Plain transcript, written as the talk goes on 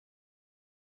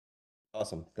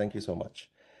Awesome. Thank you so much.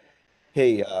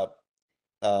 Hey,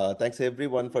 thanks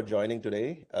everyone for joining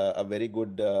today. A very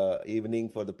good evening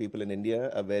for the people in India,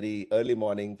 a very early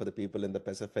morning for the people in the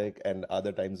Pacific and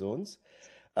other time zones.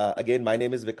 Again, my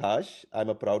name is Vikash. I'm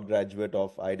a proud graduate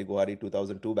of IIT Guwahati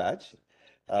 2002 batch,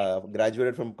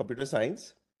 graduated from computer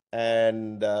science.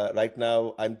 And right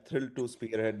now, I'm thrilled to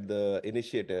spearhead the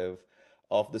initiative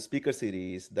of the speaker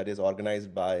series that is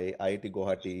organized by IIT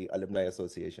Guwahati Alumni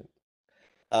Association.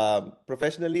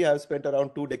 Professionally, I've spent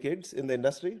around 2 decades in the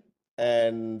industry,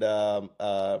 and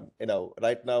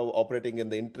right now operating in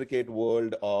the intricate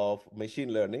world of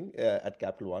machine learning at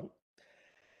Capital One.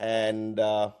 And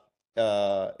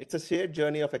it's a shared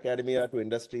journey of academia to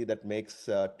industry that makes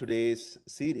today's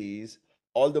series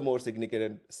all the more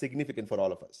significant for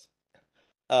all of us.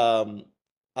 Um,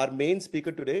 our main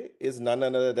speaker today is none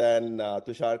other than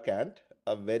Tushar Kant,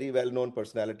 a very well-known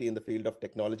personality in the field of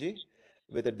technology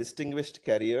with a distinguished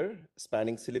career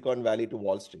spanning Silicon Valley to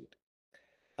Wall Street.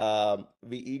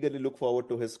 We eagerly look forward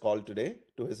to his call today,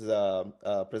 to his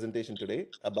presentation today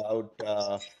about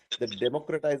the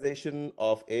democratization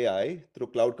of AI through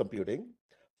cloud computing,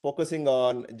 focusing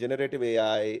on generative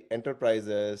AI,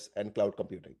 enterprises, and cloud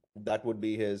computing. That would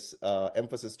be his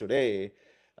emphasis today.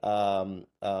 And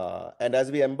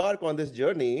as we embark on this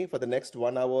journey for the next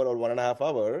 1 hour or 1.5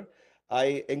 hour,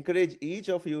 I encourage each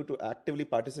of you to actively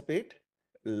participate,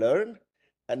 learn,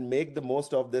 and make the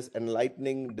most of this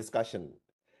enlightening discussion.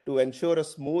 To ensure a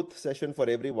smooth session for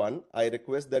everyone, I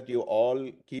request that you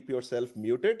all keep yourself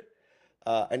muted.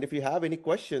 And if you have any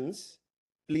questions,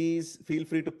 please feel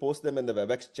free to post them in the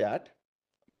WebEx chat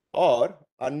or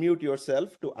unmute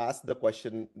yourself to ask the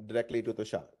question directly to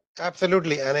Tushar.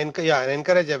 Absolutely, and yeah, and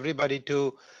encourage everybody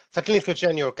to certainly switch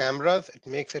on your cameras. It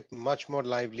makes it much more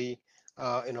lively,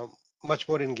 uh, you know, much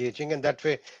more engaging, and that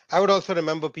way, I would also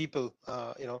remember people,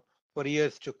 for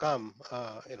years to come,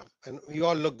 and you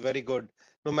all look very good,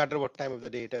 no matter what time of the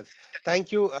day it is.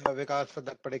 Thank you, Vikas, for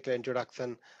that particular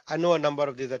introduction. I know a number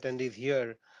of these attendees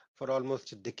here for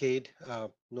almost a decade,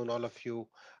 known all of you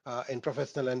in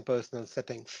professional and personal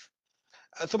settings.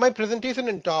 So my presentation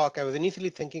and talk, I was initially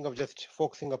thinking of just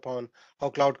focusing upon how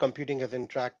cloud computing has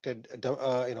interacted,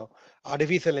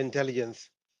 artificial intelligence,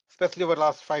 especially over the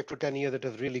last 5 to 10 years, it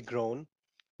has really grown.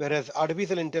 Whereas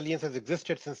artificial intelligence has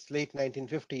existed since late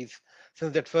 1950s,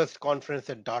 since that first conference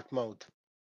at Dartmouth.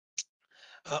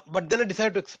 But then I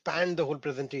decided to expand the whole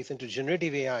presentation to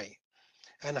generative AI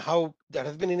and how that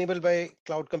has been enabled by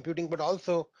cloud computing, but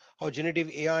also how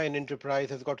generative AI in enterprise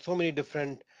has got so many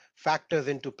different factors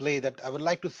into play that I would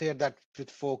like to share that with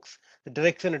folks, the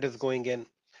direction it is going in.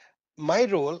 My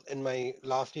role in my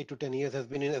last 8 to 10 years has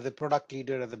been as a product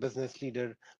leader, as a business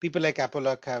leader. People like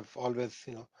Apolak have always,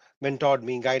 mentored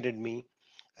me, guided me.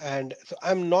 And so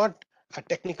I'm not a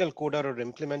technical coder or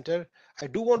implementer. I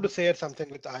do want to share something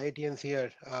with IITians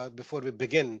here before we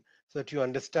begin so that you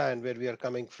understand where we are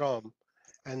coming from.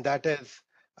 And that is,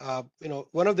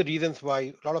 one of the reasons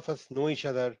why a lot of us know each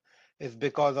other is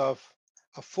because of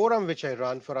a forum which I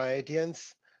run for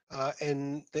IITians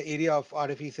in the area of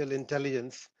artificial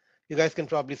intelligence. You guys can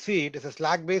probably see it. It's a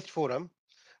Slack-based forum.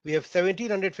 We have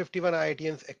 1,751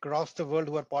 IITians across the world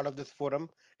who are part of this forum.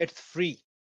 It's free,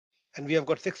 and we have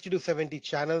got 60 to 70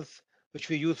 channels which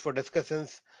we use for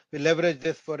discussions. We leverage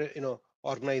this for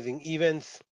organizing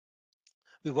events.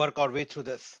 We work our way through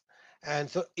this. And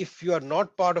so if you are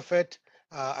not part of it,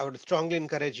 I would strongly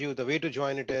encourage you. The way to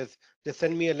join it is just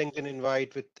send me a LinkedIn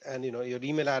invite with and your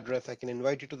email address. I can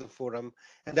invite you to the forum,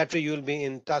 and that way you'll be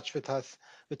in touch with us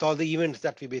with all the events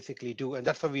that we basically do. And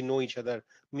that's how we know each other.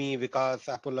 Me, Vikas,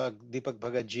 Apolak, Deepak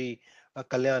Bhagatji,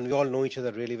 Kalyan, we all know each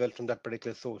other really well from that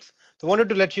particular source. So I wanted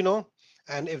to let you know.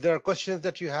 And if there are questions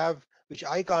that you have which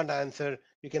I can't answer,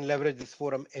 you can leverage this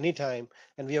forum anytime.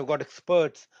 And we have got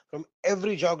experts from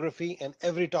every geography and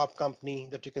every top company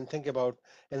that you can think about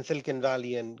in Silicon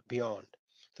Valley and beyond.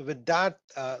 So with that,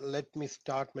 let me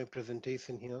start my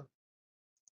presentation here.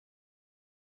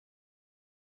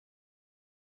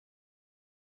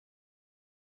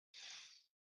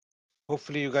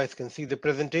 Hopefully you guys can see the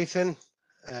presentation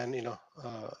and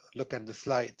look at the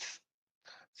slides.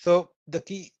 So the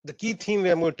key theme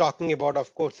we're talking about,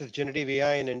 of course, is generative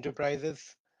AI in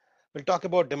enterprises. We'll talk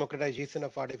about democratization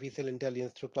of artificial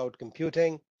intelligence through cloud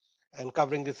computing and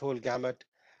covering this whole gamut.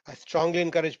 I strongly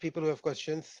encourage people who have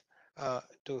questions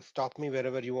to stop me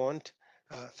wherever you want.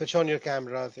 Switch on your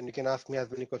cameras and you can ask me as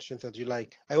many questions as you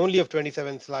like. I only have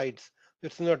 27 slides.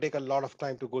 It's going to take a lot of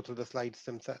time to go through the slides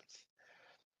themselves.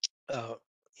 Uh,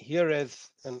 Here is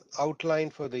an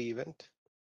outline for the event.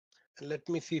 And let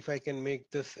me see if I can make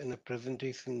this in a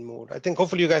presentation mode. I think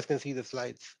hopefully you guys can see the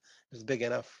slides. It's big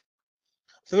enough.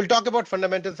 So we'll talk about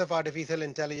fundamentals of artificial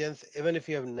intelligence. Even if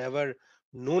you have never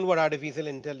known what artificial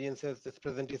intelligence is, this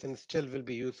presentation still will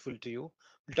be useful to you.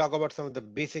 We'll talk about some of the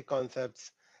basic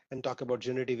concepts and talk about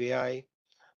generative AI.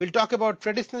 We'll talk about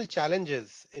traditional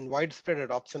challenges in widespread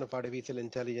adoption of artificial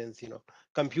intelligence,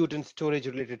 compute and storage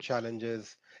related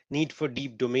challenges, need for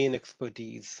deep domain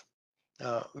expertise.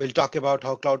 We'll talk about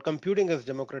how cloud computing has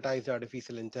democratized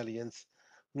artificial intelligence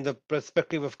from the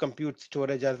perspective of compute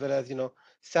storage, as well as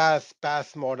SaaS,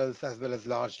 PaaS models, as well as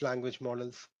large language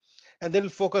models. And then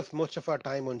we'll focus most of our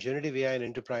time on generative AI and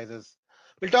enterprises.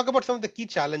 We'll talk about some of the key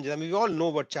challenges. I mean, we all know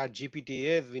what ChatGPT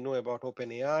is. We know about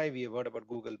OpenAI. We have heard about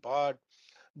Google Bard.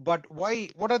 But why?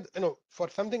 What are for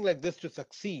something like this to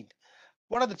succeed?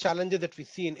 What are the challenges that we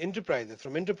see in enterprises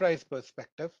from enterprise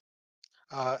perspective?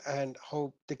 And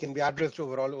how they can be addressed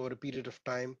overall over a period of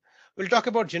time. We'll talk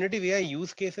about generative AI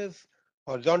use cases,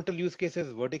 horizontal use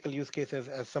cases, vertical use cases,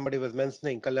 as somebody was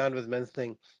mentioning, Kalyan was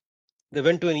mentioning. They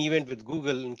went to an event with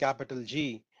Google in capital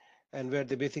G, and where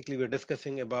they basically were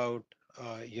discussing about,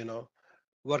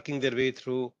 working their way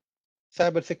through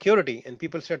cybersecurity, and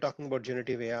people start talking about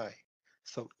generative AI.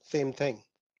 So same thing.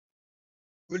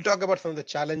 We'll talk about some of the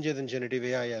challenges in generative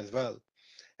AI as well,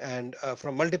 and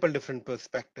from multiple different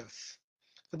perspectives.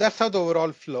 So that's how the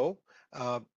overall flow.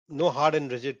 No hard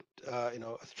and rigid,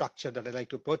 structure that I like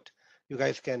to put. You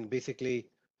guys can basically,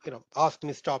 ask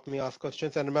me, stop me, ask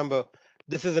questions. And remember,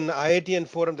 this is an IITN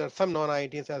forum. There are some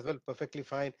non-IITians as well, perfectly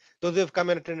fine. Those who have come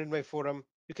and attended my forum,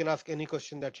 you can ask any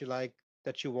question that you like,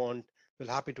 that you want. We're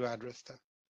happy to address them.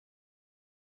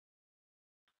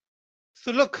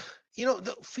 So look,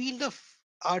 the field of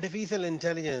artificial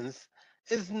intelligence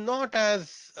is not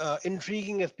as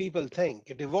intriguing as people think.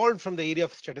 It evolved from the area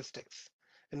of statistics.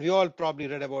 And we all probably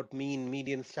read about mean,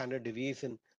 median, standard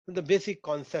deviation, and the basic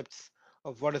concepts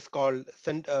of what is called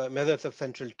measures of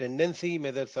central tendency,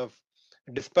 measures of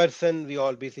dispersion. We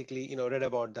all basically, read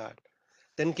about that.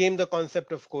 Then came the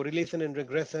concept of correlation and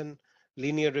regression,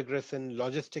 linear regression,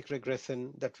 logistic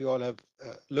regression that we all have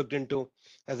looked into.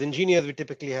 As engineers, we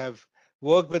typically have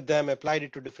worked with them, applied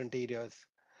it to different areas.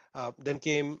 Then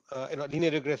came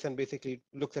linear regression, basically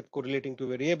looks at correlating two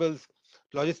variables.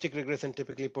 Logistic regression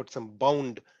typically puts some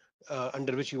bound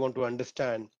under which you want to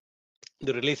understand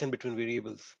the relation between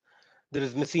variables. There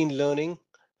is machine learning,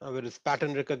 there is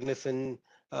pattern recognition,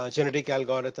 genetic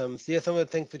algorithms. These are some of the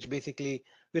things which basically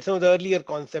with some of the earlier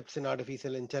concepts in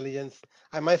artificial intelligence.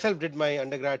 I myself did my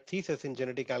undergrad thesis in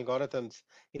genetic algorithms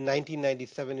in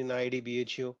 1997 in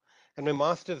IITBHU, and my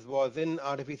master's was in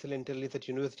artificial intelligence at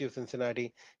University of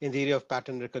Cincinnati in the area of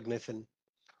pattern recognition.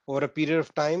 Over a period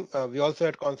of time, we also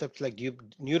had concepts like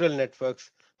neural networks,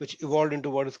 which evolved into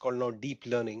what is called now deep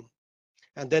learning.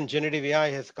 And then generative AI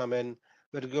has come in,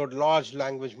 where you got large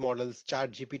language models.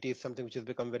 Chat GPT is something which has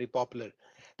become very popular.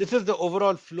 This is the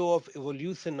overall flow of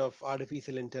evolution of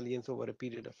artificial intelligence over a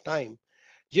period of time.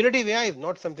 Generative AI is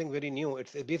not something very new.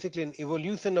 It's basically an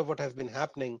evolution of what has been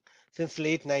happening since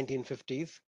late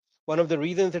 1950s. One of the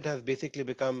reasons it has basically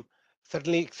become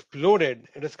suddenly exploded,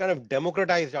 it has kind of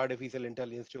democratized artificial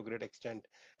intelligence to a great extent.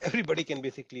 Everybody can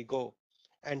basically go.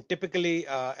 And typically,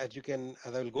 as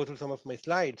I will go through some of my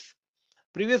slides,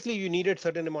 previously, you needed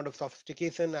certain amount of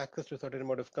sophistication, access to a certain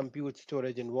amount of compute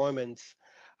storage environments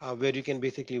where you can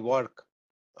basically work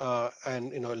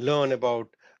and learn about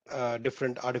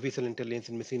different artificial intelligence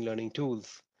and machine learning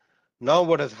tools. Now,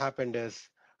 what has happened is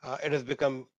it has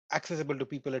become accessible to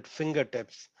people at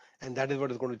fingertips, and that is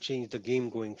what is going to change the game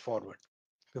going forward.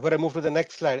 Before I move to the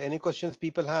next slide, any questions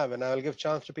people have, and I'll give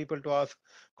chance to people to ask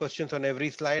questions on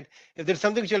every slide. If there's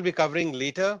something which I'll be covering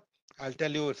later, I'll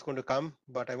tell you it's going to come,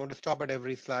 but I want to stop at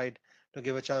every slide to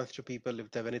give a chance to people if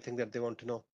they have anything that they want to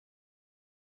know.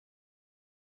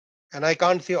 And I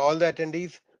can't see all the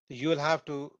attendees, so you'll have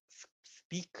to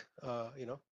speak, or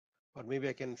maybe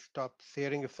I can stop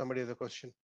sharing if somebody has a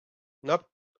question. Nope.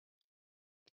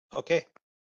 Okay.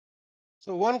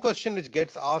 So one question which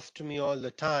gets asked to me all the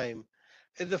time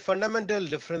is the fundamental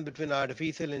difference between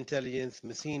artificial intelligence,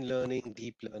 machine learning,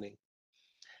 deep learning.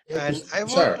 Yeah, And I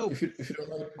want Tushar, to if you don't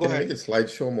mind, go can you make ahead. it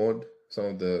slideshow mode? Some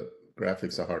of the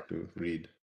graphics are hard to read.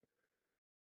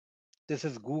 This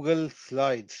is Google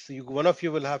Slides. So one of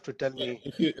you will have to tell Yeah, me.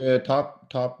 if you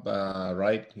top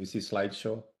right, you see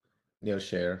slideshow near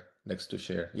share, next to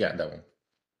share. Yeah, that one.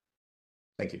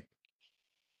 Thank you.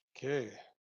 Okay,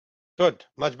 good,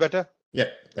 much better. Yeah,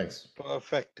 thanks.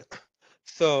 Perfect.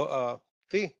 So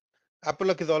see,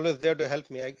 Apolloc is always there to help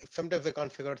me. Sometimes I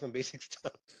can't figure out some basic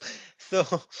stuff. So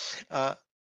uh,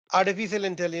 artificial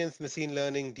intelligence, machine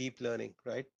learning, deep learning,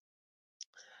 right?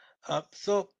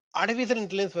 So artificial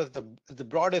intelligence was the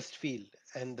broadest field.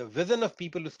 And the vision of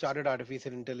people who started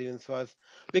artificial intelligence was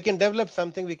we can develop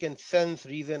something we can sense,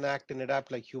 reason, act, and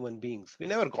adapt like human beings. We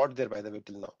never got there, by the way,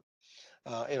 till now.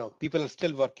 People are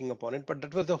still working upon it, but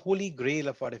that was the holy grail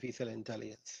of artificial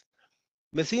intelligence.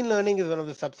 Machine learning is one of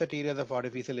the subset areas of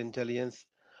artificial intelligence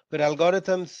where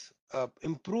algorithms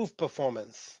improve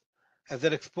performance as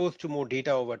they're exposed to more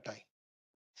data over time.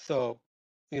 So,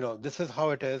 this is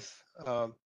how it is.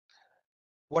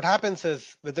 What happens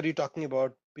is whether you're talking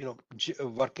about,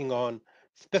 working on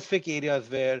specific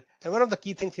areas where, and one of the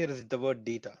key things here is the word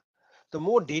data. The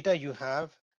more data you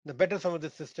have, the better some of the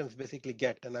systems basically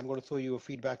get. And I'm going to show you a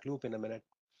feedback loop in a minute.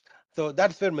 So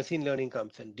that's where machine learning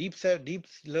comes in. Deep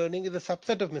learning is a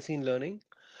subset of machine learning,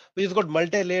 which has got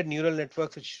multi-layered neural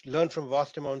networks which learn from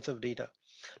vast amounts of data.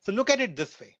 So look at it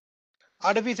this way.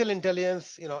 Artificial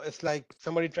intelligence, it's like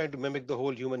somebody trying to mimic the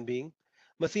whole human being.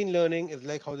 Machine learning is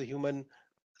like how the human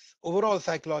overall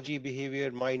psychology,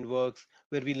 behavior, mind works,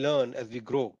 where we learn as we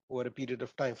grow over a period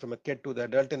of time from a kid to the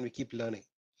adult, and we keep learning.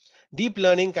 Deep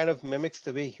learning kind of mimics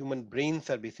the way human brains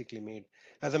are basically made.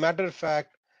 As a matter of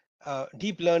fact,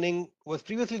 deep learning was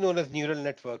previously known as neural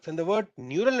networks, and the word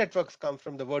neural networks comes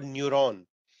from the word neuron.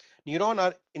 Neuron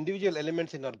are individual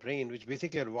elements in our brain which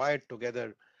basically are wired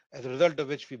together, as a result of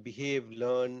which we behave,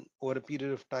 learn over a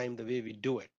period of time the way we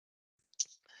do it.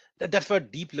 That's where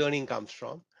deep learning comes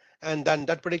from. And then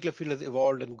that particular field has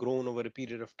evolved and grown over a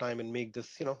period of time and make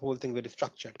this whole thing very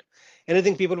structured.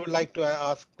 Anything people would like to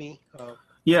ask me?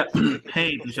 Yeah. Somebody can take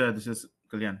Hey, question. Tushar, this is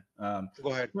Kalyan. Go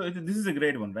ahead. Well, this is a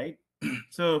great one, right?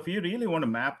 So, if you really want to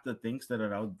map the things that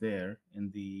are out there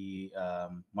in the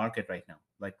market right now,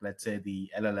 like let's say the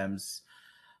LLMs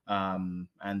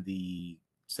and the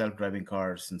self-driving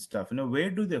cars and stuff,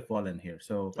 where do they fall in here?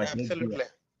 So, if I take the Absolutely.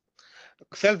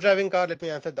 Self-driving car, let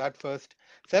me answer that first.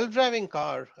 Self-driving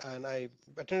car, and I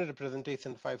attended a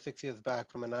presentation 5, 6 years back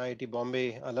from an IIT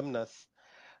Bombay alumnus,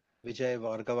 Vijay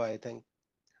Vargava, I think.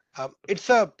 It's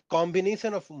a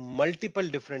combination of multiple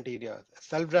different areas. A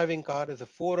self-driving car is a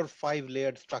 4 or 5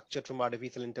 layered structure from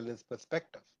artificial intelligence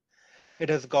perspective. It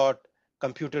has got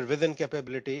computer vision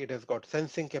capability, it has got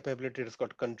sensing capability, it has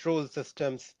got control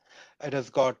systems, it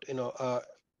has got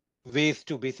ways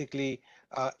to basically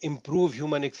improve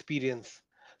human experience.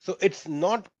 So it's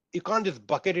not, you can't just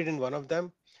bucket it in one of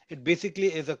them. It basically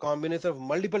is a combination of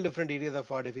multiple different areas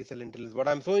of artificial intelligence. What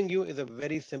I'm showing you is a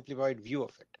very simplified view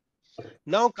of it.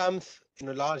 Now comes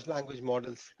large language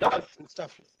models and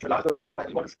stuff.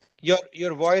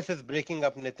 Your voice is breaking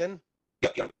up, Nitin.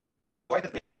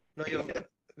 No,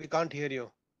 we can't hear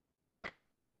you.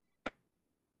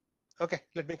 Okay,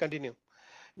 let me continue.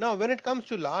 Now, when it comes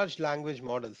to large language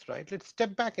models, right, let's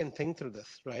step back and think through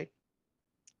this, right?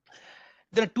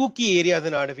 There are two key areas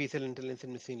in artificial intelligence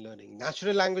and machine learning: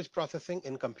 natural language processing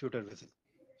and computer vision.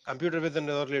 Computer vision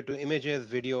is related to images,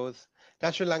 videos.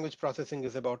 Natural language processing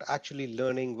is about actually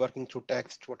learning, working through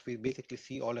text, what we basically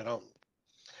see all around.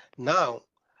 Now,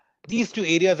 these two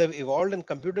areas have evolved, and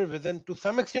computer vision to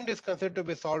some extent is considered to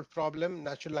be a solved problem.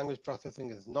 Natural language processing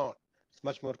is not. It's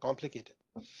much more complicated.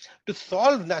 To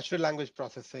solve natural language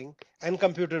processing and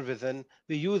computer vision,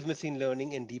 we use machine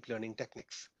learning and deep learning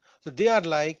techniques. So they are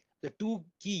like the two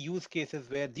key use cases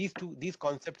where these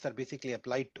concepts are basically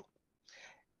applied to.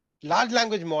 Large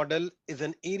language model is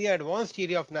an advanced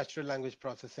area of natural language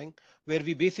processing where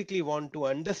we basically want to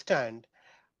understand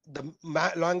the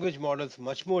language models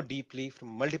much more deeply from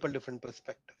multiple different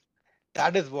perspectives.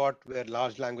 That is where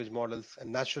large language models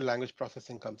and natural language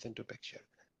processing comes into picture.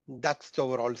 That's the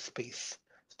overall space.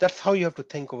 That's how you have to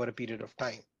think over a period of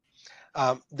time.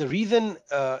 The reason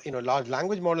large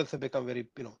language models have become very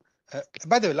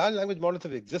by the way, large language models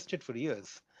have existed for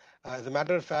years. As a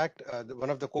matter of fact, one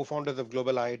of the co-founders of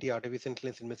Global IIT Artificial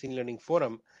Intelligence and Machine Learning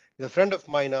Forum is a friend of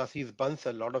mine, Ashish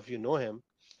Bansal. A lot of you know him.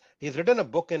 He's written a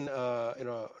book in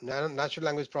natural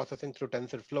language processing through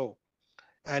TensorFlow.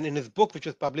 And in his book, which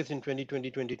was published in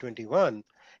 2020-2021,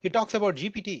 he talks about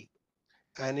GPT.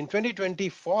 And in 2020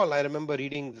 fall, I remember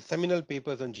reading the seminal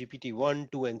papers on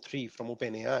GPT-1, 2, and 3 from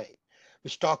OpenAI,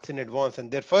 which talks in advance. And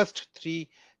their first three,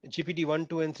 GPT-1,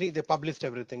 2, and 3, they published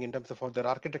everything in terms of how they're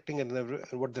architecting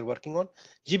and what they're working on.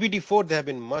 GPT-4, they have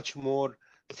been much more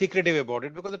secretive about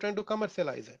it because they're trying to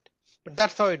commercialize it. But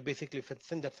that's how it basically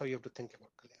fits in. That's how you have to think about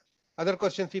it. Other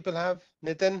questions people have?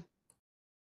 Nitin?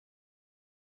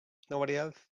 Nobody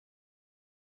else?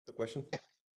 The question.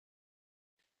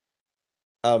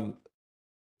 Um,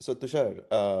 so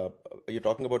Tushar, you're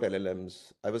talking about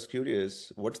LLMs. I was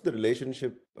curious, what's the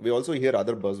relationship? We also hear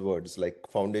other buzzwords like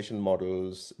foundation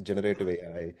models, generative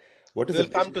AI. What is the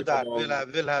We'll come to relationship that.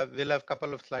 among? We'll have a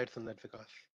couple of slides on that, Vikas.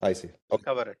 I see. We'll Okay,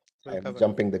 cover it. We'll I'm cover it.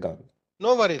 jumping the gun.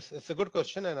 No worries. It's a good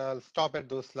question, and I'll stop at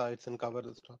those slides and cover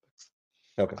those topics.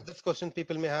 Okay. Other questions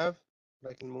people may have,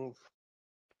 I can move.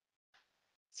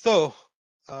 So,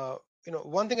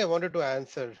 one thing I wanted to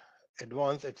answer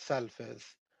advance itself is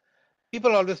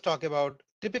people always talk about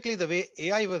typically the way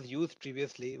AI was used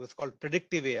previously was called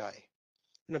predictive AI.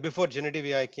 Before generative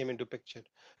AI came into picture,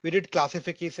 we did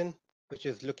classification, which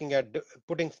is looking at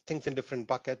putting things in different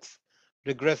buckets.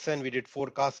 Regression, we did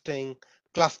forecasting,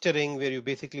 clustering, where you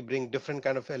basically bring different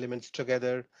kind of elements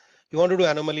together. You want to do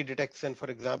anomaly detection, for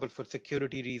example, for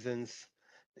security reasons.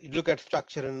 You look at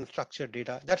structure and unstructured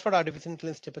data. That's what artificial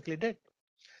intelligence typically did.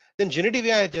 Then generative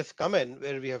AI has just come in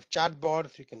where we have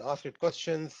chatbots, you can ask it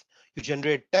questions, you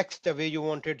generate text the way you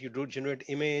want it, you do generate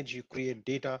image, you create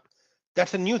data.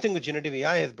 That's a new thing that generative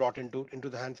AI has brought into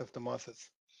the hands of the masses.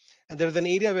 And there is an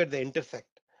area where they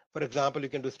intersect. For example, you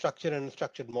can do structured and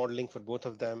unstructured modeling for both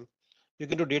of them. You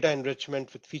can do data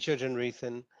enrichment with feature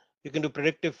generation. You can do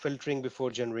predictive filtering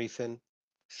before generation.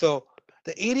 So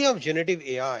the area of generative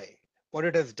AI, what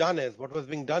it has done is what was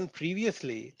being done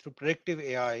previously through predictive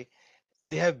AI,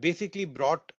 they have basically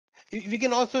brought, we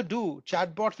can also do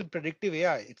chatbots with predictive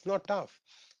AI. It's not tough.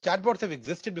 Chatbots have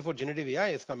existed before generative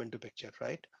AI has come into picture,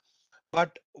 right?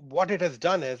 But what it has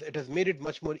done is it has made it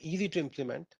much more easy to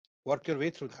implement, work your way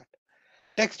through that.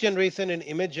 Text generation and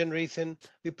image generation,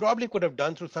 we probably could have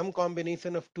done through some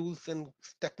combination of tools and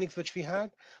techniques which we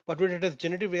had, but what it has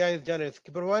generative AI has done is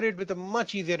provided with a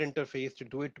much easier interface to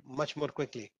do it much more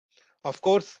quickly. Of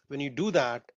course, when you do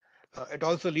that, it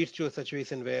also leads to a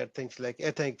situation where things like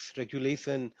ethics,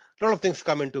 regulation, a lot of things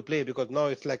come into play because now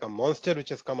it's like a monster which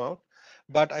has come out.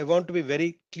 But I want to be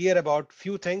very clear about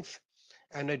few things,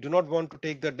 and I do not want to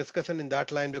take the discussion in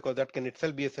that line because that can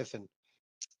itself be a session.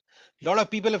 A lot of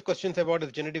people have questions about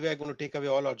is generative AI going to take away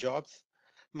all our jobs?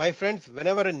 My friends,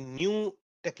 whenever a new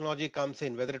technology comes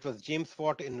in, whether it was James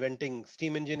Watt inventing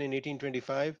steam engine in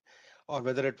 1825, or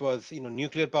whether it was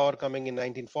nuclear power coming in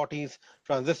 1940s,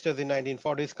 transistors in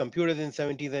 1940s, computers in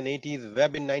 70s and 80s,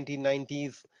 web in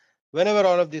 1990s, whenever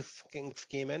all of these things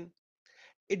came in,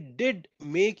 it did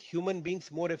make human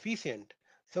beings more efficient.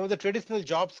 Some of the traditional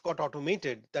jobs got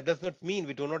automated. That does not mean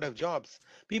we do not have jobs.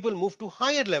 People move to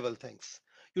higher level things.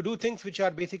 You do things which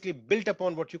are basically built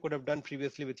upon what you could have done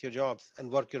previously with your jobs and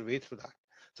work your way through that.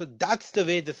 So that's the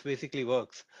way this basically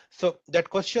works. So that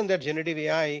question that generative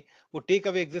AI would take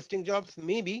away existing jobs,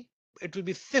 maybe it will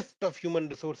be sift of human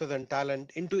resources and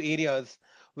talent into areas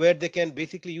where they can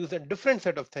basically use a different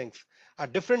set of things, a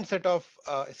different set of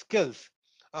skills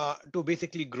to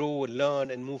basically grow,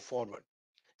 learn, and move forward.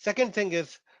 Second thing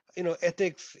is,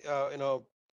 ethics,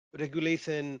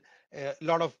 regulation, a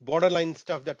lot of borderline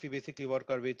stuff that we basically work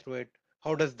our way through it.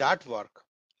 How does that work?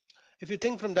 If you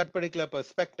think from that particular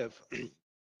perspective,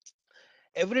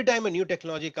 every time a new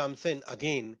technology comes in,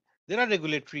 again, there are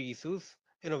regulatory issues.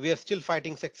 We are still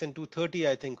fighting Section 230,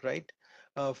 I think, right?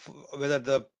 Whether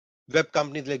the web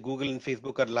companies like Google and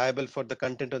Facebook are liable for the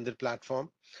content on their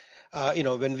platform.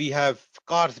 When we have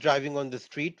cars driving on the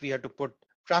street, we have to put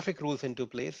traffic rules into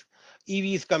place.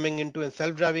 EVs coming into and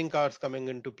self-driving cars coming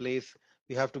into place,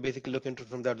 we have to basically look into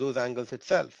from those angles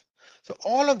itself. So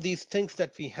all of these things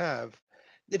that we have,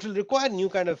 it will require new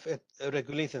kind of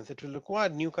regulations. It will require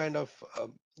new kind of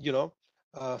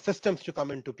systems to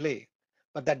come into play.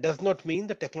 But that does not mean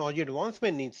the technology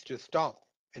advancement needs to stop.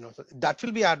 So that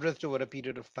will be addressed over a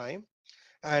period of time.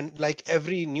 And like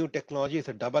every new technology is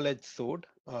a double-edged sword.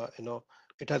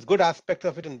 It has good aspects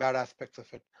of it and bad aspects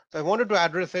of it. So I wanted to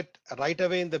address it right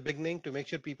away in the beginning to make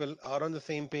sure people are on the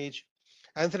same page.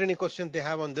 Answer any questions they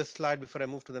have on this slide before I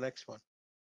move to the next one.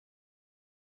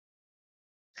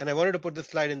 And I wanted to put this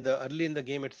slide in the early in the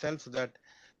game itself so that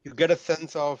you get a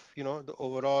sense of the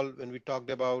overall when we talked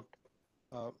about.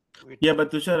 Yeah, but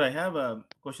Tushar, I have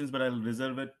questions, but I'll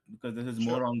reserve it because this is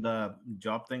more Sure. on the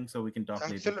job thing, so we can talk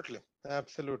later.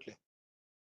 Absolutely.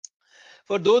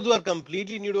 For those who are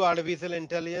completely new to artificial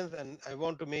intelligence, and I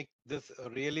want to make this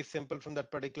really simple from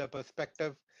that particular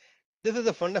perspective, this is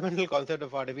the fundamental concept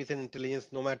of artificial intelligence,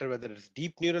 no matter whether it's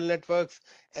deep neural networks,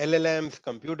 LLMs,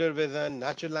 computer vision,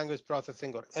 natural language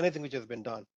processing, or anything which has been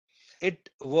done. It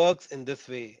works in this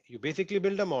way. You basically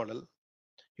build a model,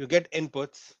 you get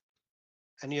inputs,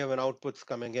 and you have an outputs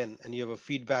coming in, and you have a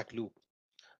feedback loop.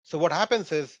 So what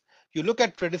happens is you look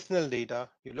at traditional data,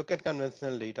 you look at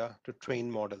conventional data to train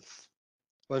models.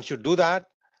 Once you do that,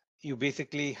 you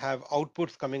basically have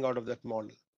outputs coming out of that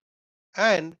model.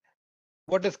 And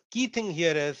what is key thing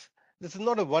here is this is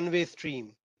not a one-way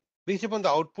stream. Based upon the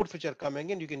outputs which are coming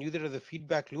in, you can use it as a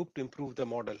feedback loop to improve the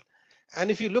model. And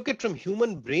if you look at from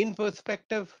human brain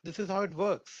perspective, this is how it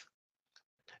works.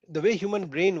 The way human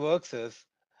brain works is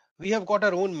we have got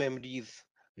our own memories.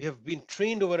 We have been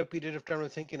trained over a period of time to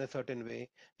think in a certain way.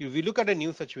 We look at a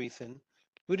new situation,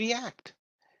 we react,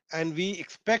 and we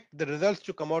expect the results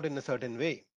to come out in a certain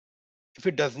way. If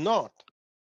it does not,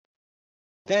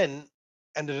 then,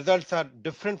 and the results are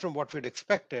different from what we'd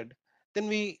expected, then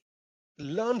we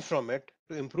learn from it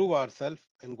to improve ourselves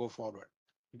and go forward.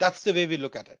 That's the way we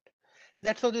look at it.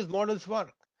 That's how these models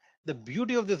work. The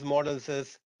beauty of these models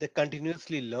is they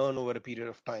continuously learn over a period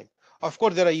of time. Of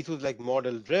course, there are issues like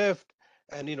model drift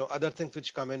and other things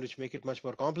which come in which make it much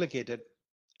more complicated.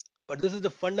 But this is the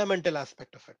fundamental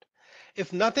aspect of it.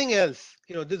 If nothing else,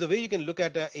 there's a way you can look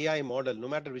at an AI model, no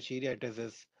matter which area it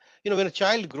is, when a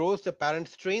child grows, the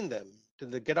parents train them till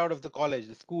they get out of the college,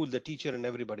 the school, the teacher, and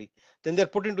everybody. Then they're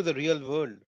put into the real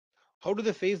world. How do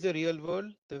they face the real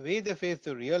world? The way they face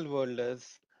the real world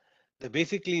is they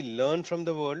basically learn from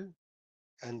the world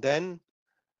and then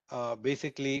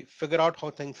basically figure out how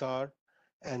things are.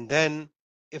 And then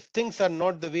if things are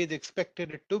not the way they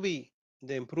expected it to be,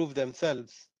 they improve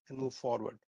themselves and move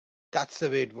forward. That's the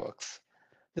way it works.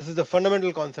 This is the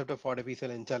fundamental concept of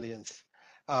artificial intelligence.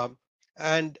 Um,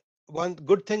 and one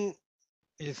good thing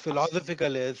is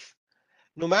philosophical is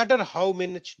no matter how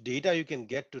much data you can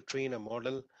get to train a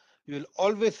model, you will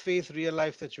always face real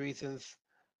life situations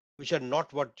which are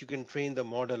not what you can train the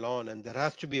model on, and there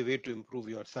has to be a way to improve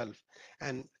yourself.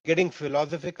 And getting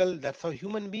philosophical, that's how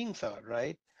human beings are,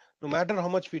 right? No matter how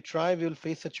much we try, we will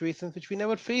face situations which we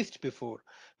never faced before.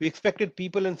 We expected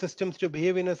people and systems to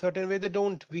behave in a certain way, they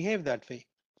don't behave that way.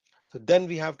 So then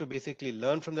we have to basically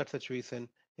learn from that situation,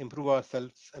 improve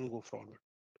ourselves, and go forward.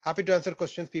 Happy to answer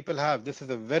questions people have. This is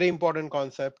a very important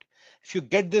concept. If you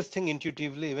get this thing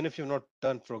intuitively, even if you've not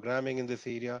done programming in this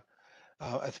area,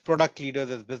 as product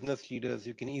leaders, as business leaders,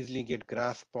 you can easily get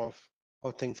grasp of how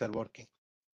things are working.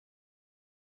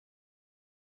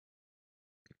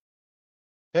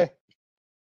 Okay.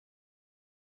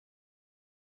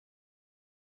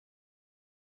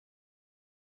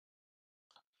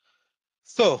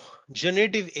 So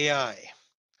generative AI,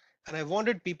 and I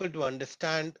wanted people to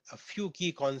understand a few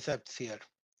key concepts here.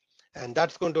 And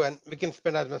that's going to, and we can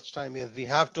spend as much time as we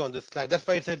have to on this slide. That's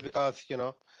why I said, because,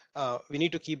 we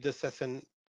need to keep this session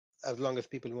as long as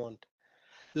people want.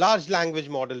 Large language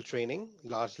model training,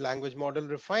 large language model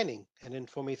refining, and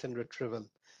information retrieval.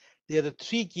 They are the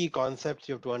three key concepts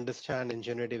you have to understand in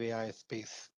generative AI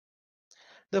space.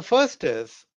 The first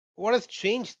is what has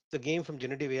changed the game from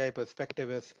generative AI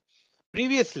perspective is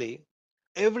previously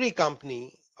every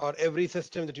company or every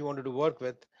system that you wanted to work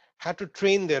with had to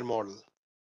train their model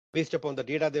based upon the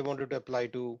data they wanted to apply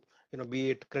to,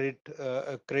 be it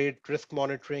credit risk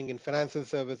monitoring in financial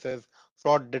services,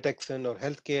 fraud detection, or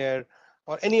healthcare,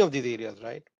 or any of these areas,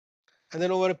 right? And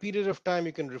then over a period of time,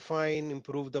 you can refine,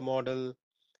 improve the model,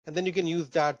 and then you can use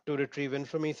that to retrieve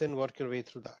information, work your way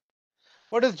through that.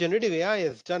 What is generative AI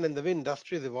has done and the way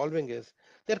industry is evolving is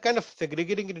they're kind of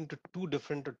segregating it into two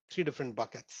different or three different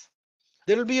buckets.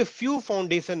 There will be a few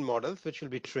foundation models which will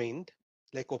be trained,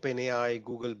 like OpenAI,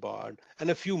 Google Bard, and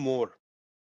a few more,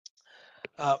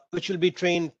 which will be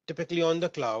trained typically on the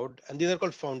cloud. And these are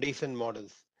called foundation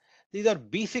models. These are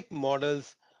basic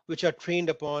models which are trained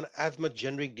upon as much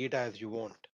generic data as you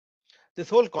want. This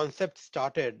whole concept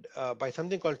started by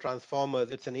something called transformers.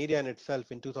 It's an area in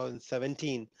itself in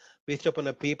 2017, based upon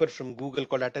a paper from Google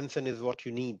called Attention is What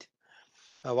You Need.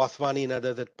 Vaswani and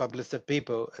others that published that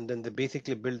paper, and then they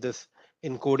basically built this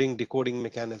encoding decoding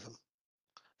mechanism.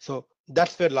 So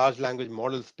that's where large language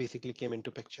models basically came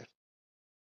into picture.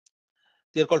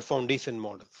 They're called foundation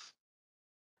models.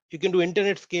 You can do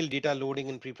internet scale data loading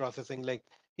and pre-processing. Like,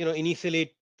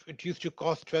 initially it used to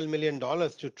cost $12 million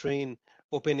to train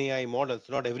OpenAI models.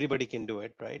 Not everybody can do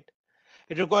it, right?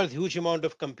 It requires huge amount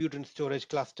of compute and storage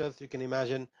clusters. You can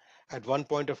imagine at one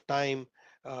point of time,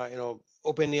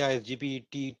 OpenAI's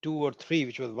GPT-2 or 3,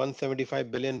 which was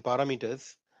 175 billion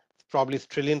parameters, probably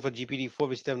trillion for GPT-4,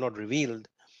 which they have not revealed.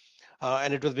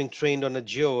 And it was being trained on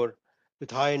Azure with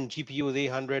high-end GPUs,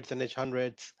 A100s and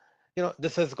H100s.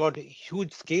 This has got a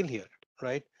huge scale here,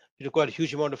 right? It requires a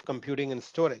huge amount of computing and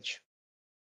storage.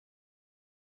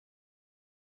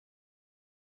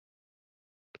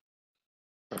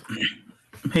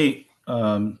 Hey,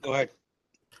 Go ahead.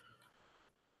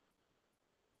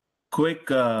 quick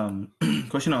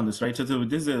question on this, right? So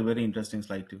this is a very interesting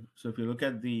slide too. So if you look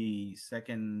at the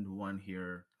second one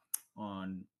here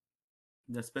on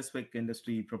the specific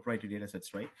industry proprietary data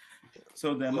sets, right?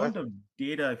 So the amount of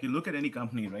data, if you look at any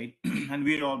company, right, and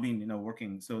we've all been,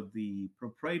 working. So the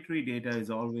proprietary data is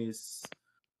always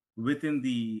within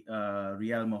the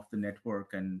realm of the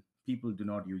network, and people do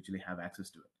not usually have access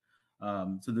to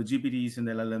it. So the GPTs and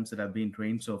the LLMs that have been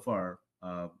trained so far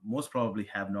most probably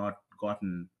have not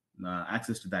gotten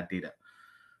access to that data.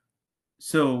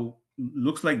 So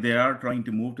looks like they are trying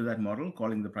to move to that model,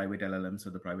 calling the private LLMs or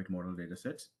the private model data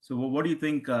sets. So what do you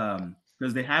think?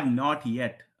 Because they have not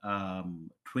yet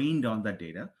trained on that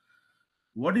data.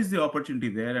 What is the opportunity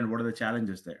there, and what are the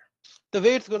challenges there? The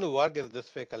way it's going to work is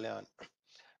this way, Kalyan.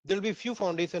 There'll be few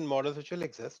foundation models which will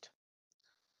exist.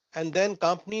 And then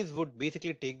companies would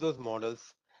basically take those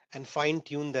models and fine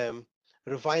tune them,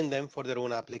 refine them for their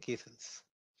own applications.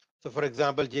 So for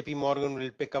example, JP Morgan will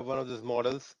pick up one of those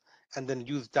models and then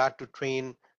use that to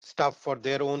train stuff for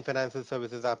their own financial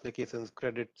services applications,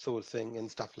 credit sourcing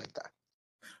and stuff like that.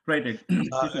 Right.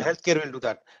 Healthcare will do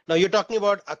that. Now you're talking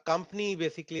about a company,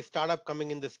 basically startup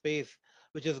coming in the space,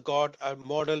 which has got a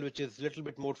model which is a little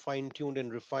bit more fine tuned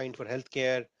and refined for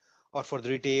healthcare or for the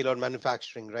retail or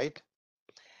manufacturing, right?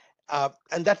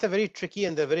 And that's a very tricky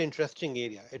and a very interesting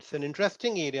area. It's an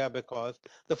interesting area because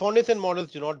the foundation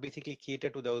models do not basically cater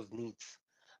to those needs.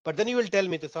 But then you will tell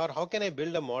me, Tushar, how can I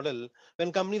build a model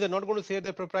when companies are not going to share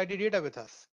their proprietary data with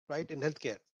us, right, in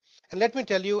healthcare? And let me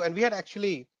tell you, and we had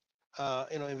actually,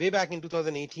 way back in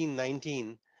 2018,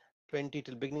 19, 20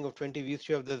 till beginning of 20, we used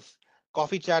to have this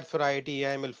coffee chat for IIT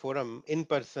AIML forum in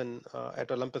person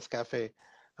at Olympus Cafe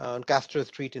on Castro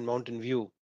Street in Mountain View.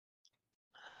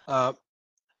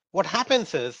 What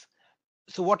happens is,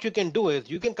 so what you can do is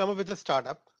you can come up with a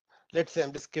startup. Let's say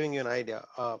I'm just giving you an idea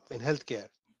in healthcare,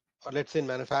 or let's say in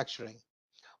manufacturing.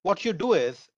 What you do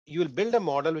is you will build a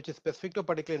model which is specific to a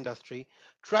particular industry,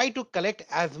 try to collect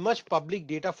as much public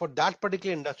data for that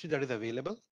particular industry that is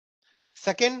available.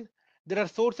 Second, there are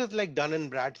sources like Dun and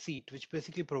Bradstreet, which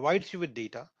basically provides you with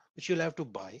data, which you'll have to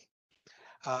buy.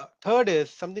 Third is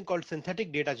something called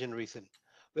synthetic data generation,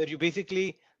 where you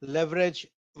basically leverage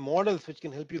models which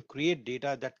can help you create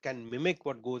data that can mimic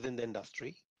what goes in the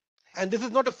industry. And this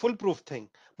is not a foolproof thing,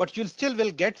 but you still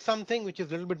will get something which is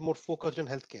a little bit more focused on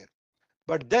healthcare.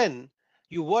 But then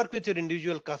you work with your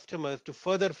individual customers to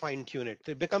further fine tune it.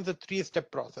 So it becomes a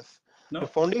three-step process. No. The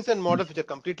foundation models which are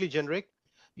completely generic.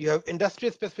 You have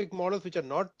industry-specific models which are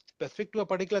not specific to a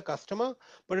particular customer,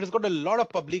 but it's got a lot of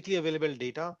publicly available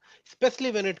data,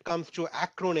 especially when it comes to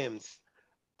acronyms,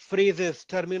 phrases,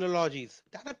 terminologies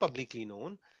that are publicly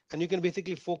known. And you can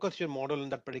basically focus your model in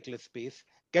that particular space,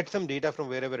 get some data from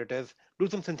wherever it is, do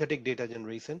some synthetic data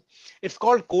generation. It's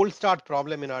called cold start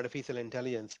problem in artificial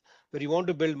intelligence, where you want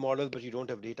to build models, but you don't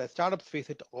have data. Startups face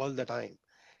it all the time.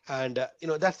 And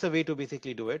that's the way to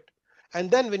basically do it.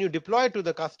 And then when you deploy it to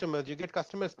the customers, you get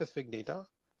customer specific data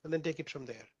and then take it from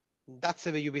there. That's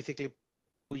the way you basically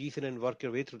position and work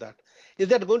your way through that. Is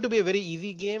that going to be a very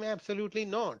easy game? Absolutely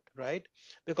not, right?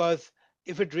 Because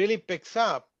if it really picks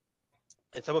up,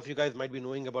 and some of you guys might be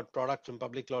knowing about products from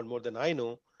public cloud more than I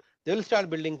know, they will start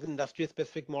building industry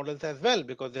specific models as well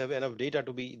because they have enough data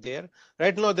to be there.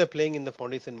 Right now, they're playing in the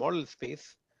foundation model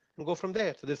space and go from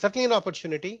there. So there's certainly an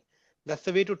opportunity. That's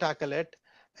the way to tackle it.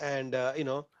 And,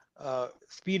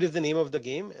 speed is the name of the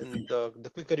game. And the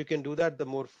quicker you can do that, the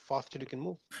more faster you can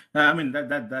move. I mean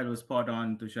that was spot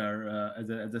on, Tushar.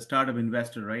 As a startup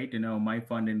investor, right? My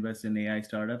fund invests in AI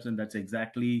startups, and that's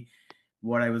exactly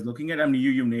what I was looking at. I mean,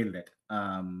 you nailed it.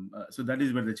 So that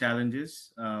is where the challenge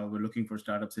is. We're looking for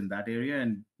startups in that area,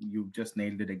 and you just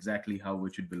nailed it exactly how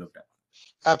it should be looked at.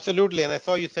 Absolutely. And I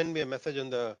saw you send me a message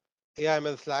on the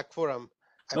AIML Slack forum.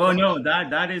 Oh no,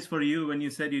 that is for you. When you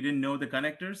said you didn't know the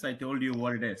connectors, I told you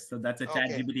what it is. So that's a Okay,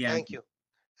 ChatGPT thank answer. you.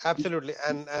 Absolutely.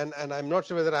 And I'm not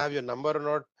sure whether I have your number or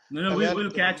not. No, we'll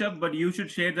catch up, but you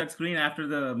should share that screen after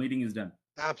the meeting is done.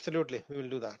 Absolutely, we will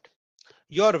do that.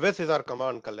 Your wish is our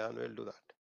command, Kalyan. We'll do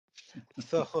that.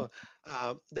 So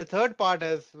the third part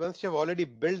is once you've already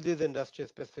built these industry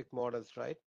specific models,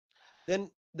 right? Then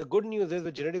the good news is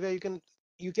with generative AI,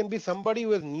 you can be somebody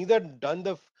who has neither done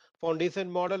the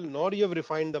foundation model nor you have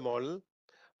refined the model,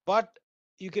 but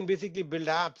you can basically build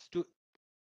apps to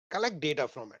collect data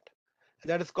from it.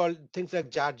 And that is called things like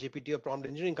chat GPT or prompt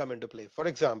engineering come into play. For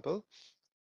example,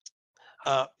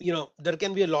 there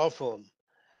can be a law firm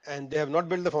and they have not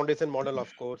built the foundation model,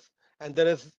 of course. And there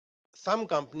is some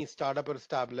company, startup or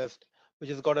established, which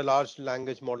has got a large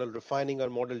language model refining or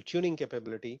model tuning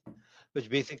capability, which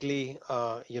basically,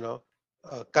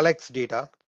 collects data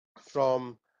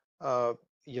from,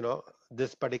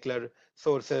 this particular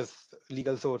sources,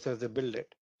 legal sources, they build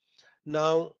it.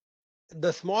 Now,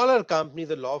 the smaller companies,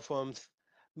 the law firms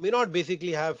may not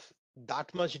basically have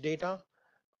that much data,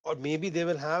 or maybe they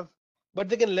will have, but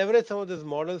they can leverage some of these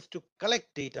models to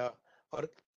collect data or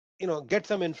get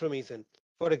some information.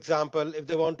 For example, if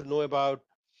they want to know about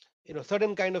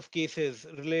certain kind of cases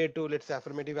related to, let's say,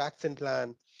 affirmative action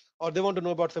plan, or they want to know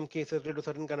about some cases related to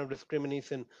certain kind of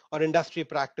discrimination or industry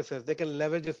practices, they can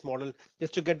leverage this model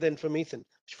just to get the information,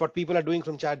 which what people are doing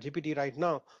from ChatGPT right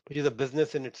now, which is a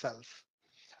business in itself.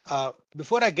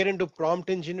 Before I get into prompt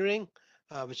engineering,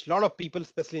 which a lot of people,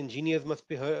 especially engineers, must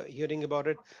be hearing about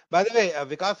it. By the way,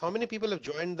 Vikas, how many people have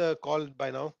joined the call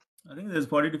by now? I think there's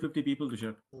 40 to 50 people to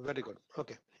share. Very good.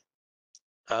 Okay.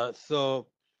 So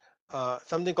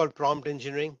something called prompt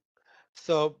engineering.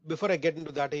 So before I get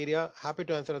into that area, happy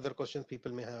to answer other questions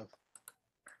people may have.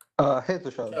 Hey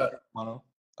Tushar, this is Manu.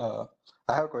 I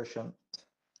have a question.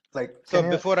 Like, So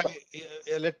can you? before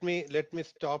I let me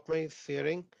stop my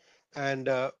sharing, and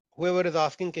whoever is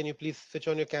asking, can you please switch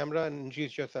on your camera and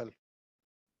introduce yourself?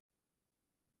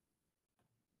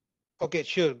 Okay,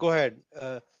 sure. Go ahead.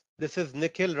 This is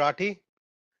Nikhil Rathi.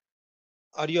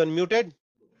 Are you unmuted?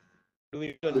 Do we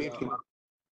need to unmute you?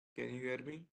 Can you hear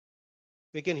me?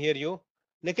 We can hear you.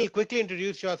 Nikhil, quickly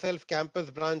introduce yourself, campus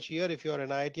branch here if you are an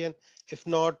IITian. If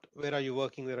not, where are you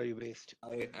working? Where are you based?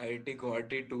 IIT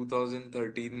Guwahati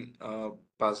 2013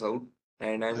 pass out,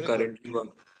 and I'm Very good.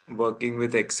 currently working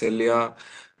with Excelia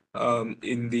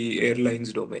in the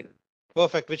airlines domain.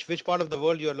 Perfect. Which part of the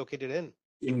world you are located in?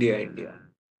 India.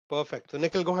 Perfect. So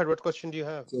Nikhil, go ahead. What question do you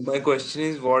have? So my question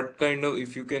is, what kind of,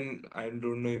 if you can, I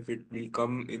don't know if it will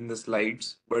come in the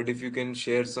slides, but if you can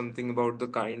share something about the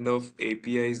kind of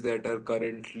APIs that are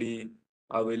currently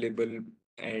available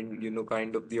and,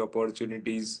 kind of the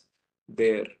opportunities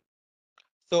there.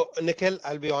 So Nikhil,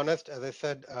 I'll be honest, as I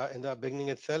said in the beginning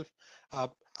itself,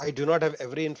 I do not have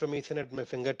every information at my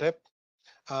fingertip.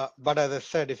 But as I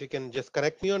said, if you can just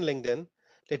connect me on LinkedIn,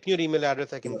 let me your email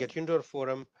address, I can get you into our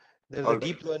forum. There's a All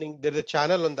deep right. learning, there's a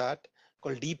channel on that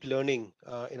called deep learning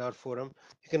in our forum.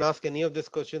 You can ask any of these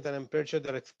questions and I'm pretty sure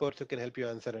there are experts who can help you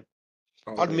answer it.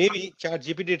 All Or right. maybe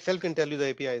ChatGPT itself can tell you the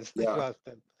APIs if you Yeah. ask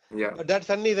them. Yeah. But that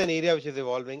certainly is an area which is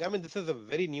evolving. I mean, this is a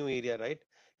very new area, right?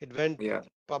 It went Yeah.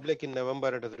 public in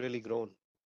November, it has really grown.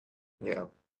 Yeah.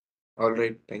 All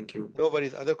right. Thank you. No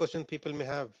worries. Other questions people may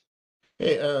have.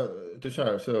 Hey,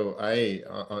 Tushar, so I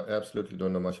absolutely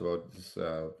don't know much about this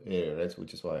area, right?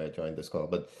 Which is why I joined this call.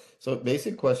 But so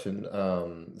basic question,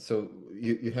 so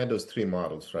you had those three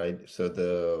models, right? So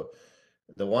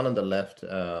the one on the left,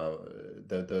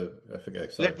 the I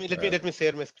forget, sorry. Let me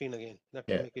share my screen again. That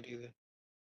will Yeah. make it easier.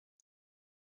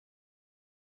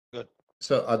 Good.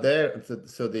 So are there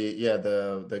so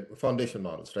the foundation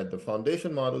models, right? The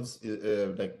foundation models,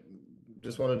 like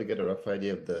just wanted to get a rough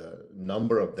idea of the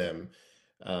number of them,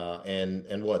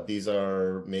 and what these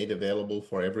are made available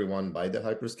for everyone by the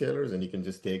hyperscalers, and you can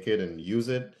just take it and use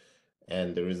it,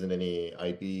 and there isn't any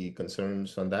IP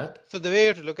concerns on that. So the way you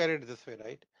have to look at it is this way,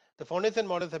 right? The foundation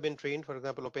models have been trained, for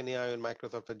example, OpenAI and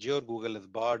Microsoft Azure, Google is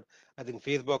Bard. I think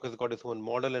Facebook has got its own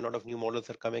model and a lot of new models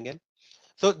are coming in.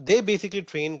 So they basically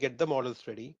train, get the models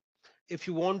ready. If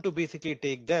you want to basically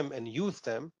take them and use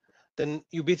them, then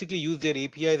you basically use their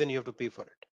APIs and you have to pay for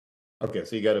it. Okay,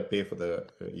 so you got to pay for the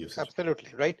usage.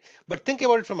 Absolutely, right? But think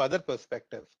about it from other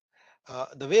perspective.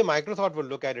 The way Microsoft will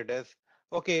look at it is,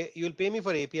 okay, you'll pay me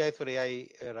for APIs for AI,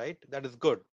 right? That is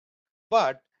good.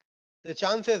 But the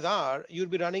chances are you'll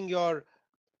be running your,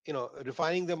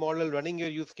 refining the model, running your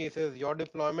use cases, your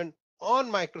deployment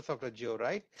on Microsoft Azure,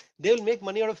 right? They will make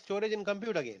money out of storage and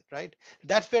compute again, right?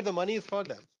 That's where the money is for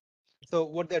them. So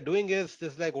what they're doing is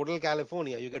just like Hotel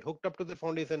California, you get hooked up to the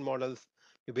foundation models,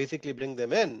 you basically bring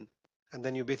them in, and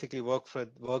then you basically work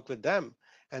with them.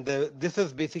 And this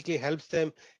is basically helps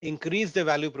them increase the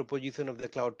value proposition of the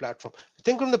cloud platform.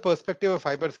 Think from the perspective of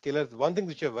hyperscalers, one thing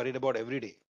which you're worried about every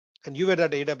day, and you were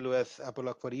at AWS,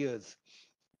 Apollo for years.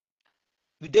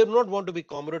 We do not want to be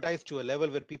commoditized to a level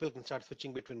where people can start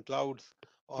switching between clouds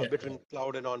or between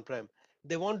cloud and on-prem.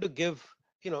 They want to give,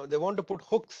 they want to put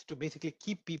hooks to basically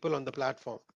keep people on the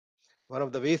platform. One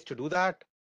of the ways to do that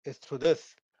is through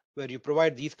this, where you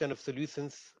provide these kind of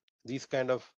solutions, these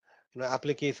kind of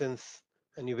applications,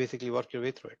 and you basically work your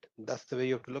way through it. That's the way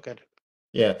you have to look at it.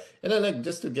 Yeah, and then like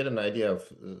just to get an idea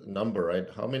of number, right?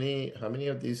 How many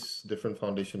of these different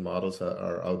foundation models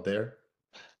are out there?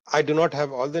 I do not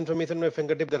have all the information on my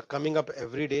fingertip. They're coming up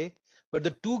every day. But the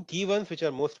two key ones which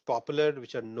are most popular,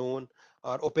 which are known,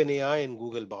 are OpenAI and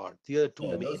Google Bard. These are the two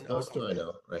Yeah, main those out two I there.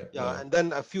 know, right? Yeah, and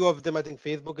then a few of them, I think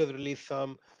Facebook has released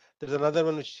some. There's another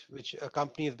one which a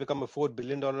company has become a $4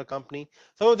 billion company.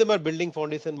 Some of them are building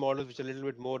foundation models which are a little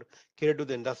bit more catered to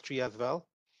the industry as well.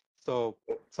 So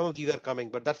some of these are coming,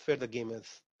 but that's where the game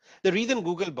is. The reason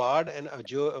Google Bard and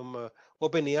Azure,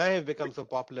 OpenAI have become so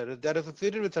popular is they're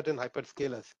associated with certain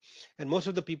hyperscalers, and most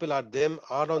of the people are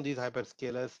on these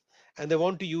hyperscalers, and they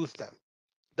want to use them.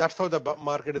 That's how the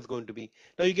market is going to be.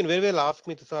 Now, you can very well ask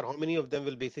me, Tushar, how many of them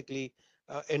will basically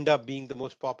end up being the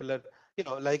most popular?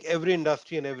 Like every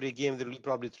industry and every game, there will be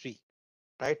probably three,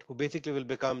 right? Who basically will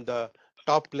become the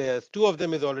top players. Two of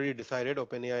them is already decided,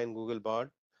 OpenAI and Google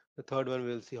Bard. The third one,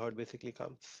 we'll see how it basically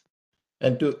comes.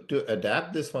 And to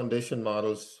adapt these foundation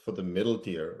models for the middle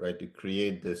tier, right, to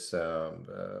create this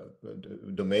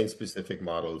domain-specific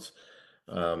models,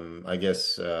 I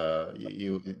guess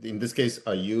you, in this case,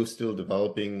 are you still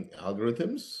developing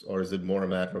algorithms, or is it more a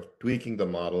matter of tweaking the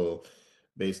model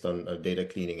based on data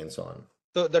cleaning and so on?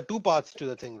 So the two parts to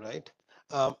the thing, right?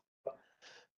 Um,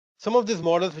 Some of these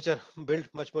models which are built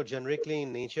much more generically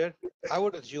in nature, I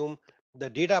would assume the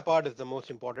data part is the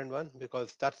most important one,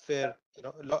 because that's where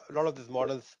a lot of these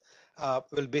models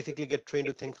will basically get trained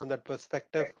to think from that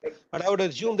perspective. But I would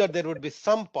assume that there would be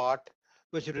some part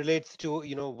which relates to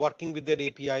working with their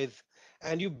APIs,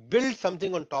 and you build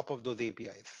something on top of those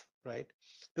APIs, right?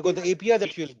 Because the API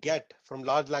that you'll get from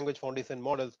large language foundation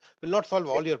models will not solve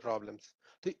all your problems.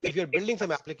 So if you're building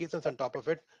some applications on top of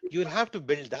it, you will have to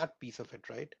build that piece of it,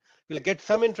 right? You'll get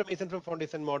some information from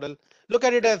foundation model. Look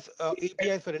at it as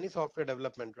APIs for any software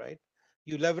development, right?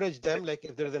 You leverage them. Like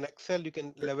if there is an Excel, you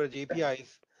can leverage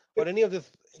APIs or any of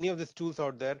these tools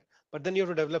out there. But then you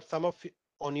have to develop some of it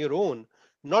on your own,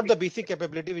 not the basic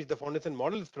capability which the foundation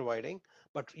model is providing,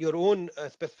 but your own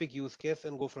specific use case,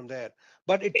 and go from there.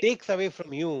 But it takes away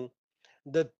from you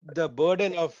the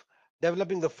burden of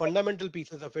developing the fundamental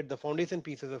pieces of it, the foundation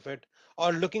pieces of it,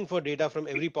 or looking for data from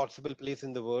every possible place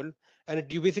in the world,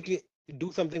 and you basically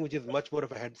do something which is much more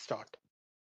of a head start.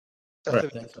 That's Right.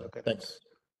 the way Thanks. to look at it. Thanks.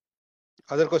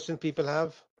 Other questions people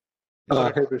have? Hey,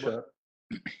 Tushar.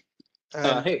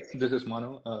 And Hey, this is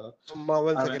Manu.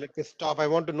 one I'm second, let me stop. I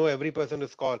want to know every person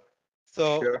who's called.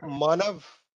 So sure. Manav,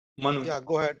 Manu. yeah,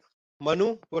 go ahead.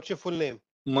 Manu, what's your full name?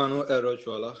 Manu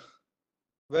Erochwala.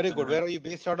 Very good. Where are you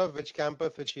based out of? Which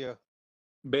campus? Which year?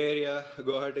 Bay Area,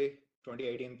 Guwahati,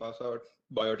 2018 pass out,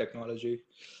 biotechnology.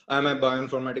 I'm a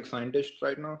bioinformatics scientist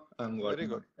right now. I'm Very working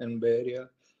good. in Bay Area.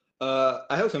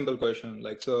 I have a simple question.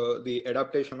 Like, so the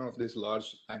adaptation of these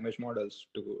large language models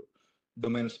to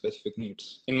domain specific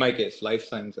needs, in my case, life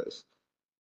sciences,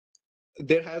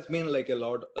 there has been like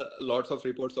lots of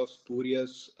reports of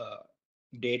spurious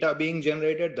data being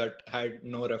generated that had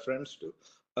no reference to,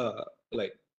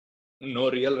 like no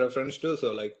real reference to.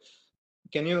 So like,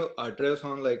 can you address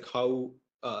on like how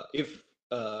if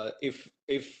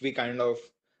we kind of,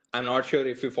 I'm not sure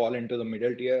if we fall into the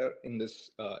middle tier in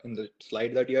this in the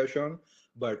slide that you have shown,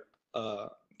 but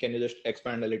can you just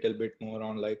expand a little bit more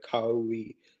on like how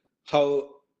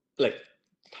like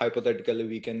hypothetically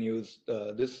we can use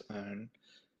this and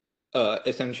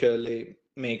essentially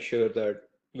make sure that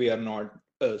we are not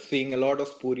seeing a lot of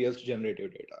spurious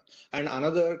generative data. And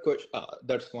another question,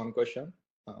 that's one question.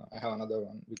 I have another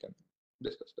one we can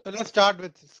discuss So that. let's start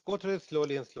with, go through it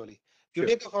slowly and slowly. You Sure.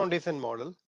 take a foundation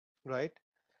model, right?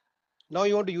 Now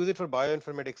you want to use it for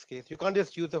bioinformatics case. You can't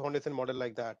just use the foundation model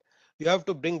like that. You have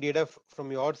to bring data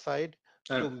from your side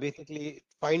to basically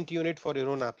fine tune it for your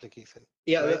own application.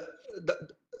 Yeah. Right?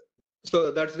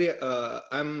 So that's the,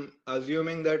 I'm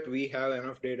assuming that we have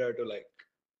enough data to like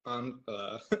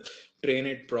train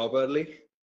it properly.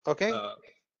 Okay.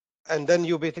 And then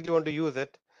you basically want to use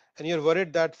it, and you're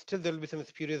worried that still there will be some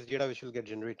spurious data which will get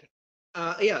generated.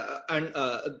 Yeah, and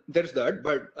there's that.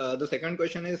 But the second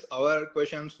question is, our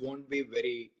questions won't be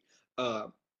very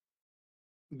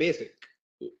basic.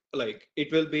 Like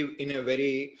it will be in a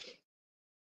very,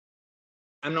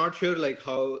 I'm not sure like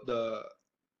how the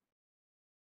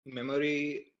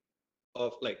memory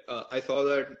of like I saw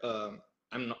that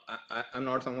I'm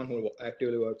not someone who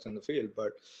actively works in the field,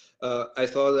 but I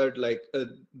saw that like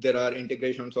there are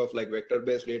integrations of like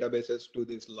vector-based databases to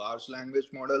these large language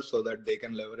models so that they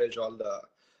can leverage all the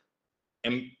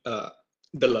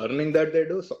learning that they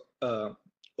do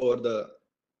over the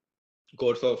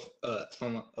course of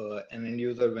some an end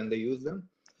user when they use them.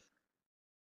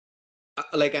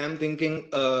 Like I'm thinking,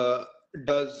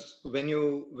 does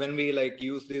when we like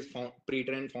use these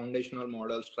pre-trained foundational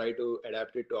models, try to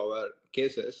adapt it to our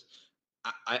cases,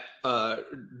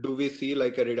 do we see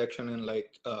like a reduction in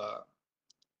like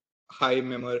high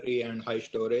memory and high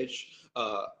storage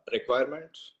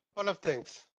requirements? One of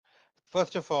things.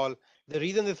 First of all, the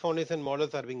reason these foundation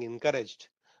models are being encouraged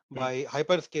by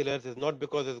hyperscalers is not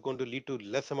because it's going to lead to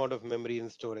less amount of memory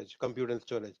and storage, compute and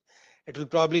storage. It will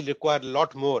probably require a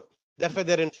lot more. That's why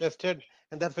they're interested,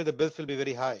 and that's why the bills will be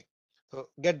very high. So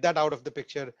get that out of the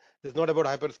picture. It's not about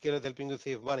hyperscalers helping you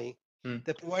save money.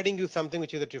 They're providing you something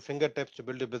which is at your fingertips to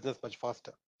build your business much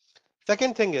faster.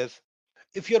 Second thing is,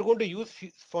 If you're going to use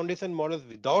foundation models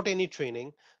without any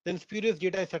training, then spurious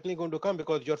data is certainly going to come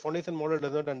because your foundation model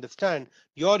does not understand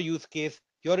your use case,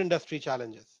 your industry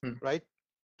challenges, right?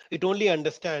 It only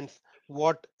understands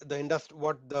what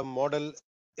the model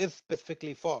is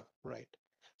specifically for, right?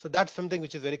 So that's something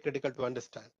which is very critical to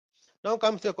understand. Now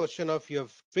comes the question of you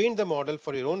have trained the model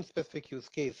for your own specific use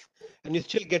case and you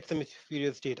still get some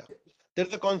spurious data.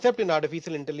 There's a concept in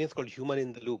artificial intelligence called human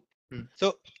in the loop.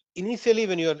 So initially,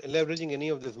 when you're leveraging any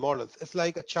of these models, it's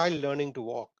like a child learning to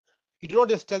walk. You do not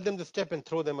just tell them the step and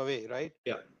throw them away, right?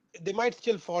 Yeah. They might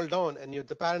still fall down, and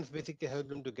the parents basically help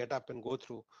them to get up and go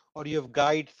through, or you have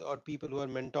guides or people who are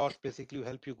mentors basically who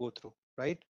help you go through,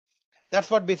 right? That's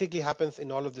what basically happens in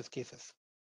all of these cases.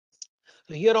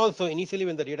 So here also, initially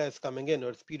when the data is coming in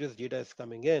or spurious data is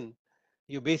coming in,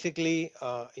 you basically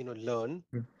learn,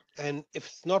 and if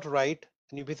it's not right,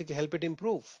 then you basically help it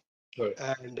improve, Right.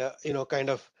 and kind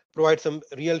of provide some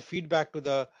real feedback to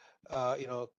the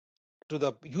to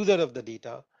the user of the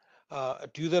data,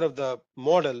 to user of the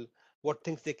model, what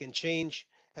things they can change,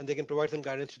 and they can provide some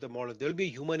guidance to the model. There will be a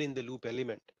human in the loop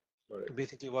element Right. to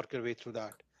basically work your way through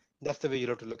that. That's the way you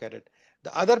have to look at it.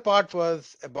 The other part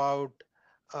was about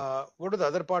what was the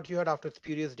other part you had after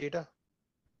spurious data?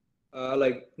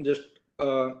 Like just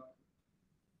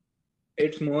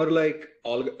it's more like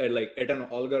like at an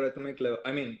algorithmic level.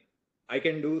 I mean, I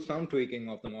can do some tweaking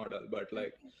of the model, but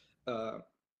like uh,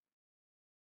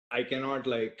 I cannot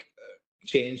like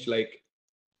change like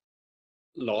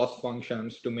loss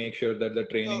functions to make sure that the So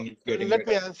training is getting let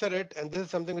me better. answer it, and this is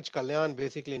something which Kalyan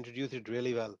basically introduced it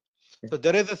really well. So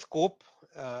there is a scope.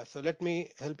 So let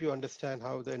me help you understand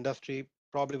how the industry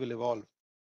probably will evolve.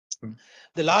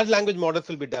 The large language models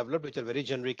will be developed, which are very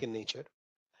generic in nature.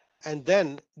 And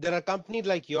then there are companies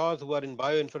like yours who are in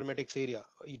bioinformatics area.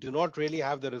 You do not really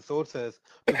have the resources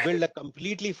to build a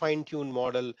completely fine-tuned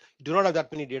model. You do not have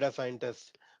that many data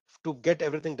scientists to get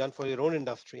everything done for your own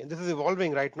industry. And this is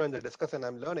evolving right now in the discussion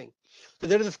I'm learning. So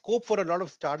there is a scope for a lot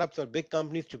of startups or big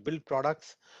companies to build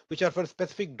products which are for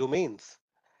specific domains.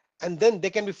 And then they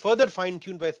can be further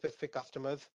fine-tuned by specific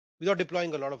customers without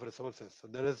deploying a lot of resources. So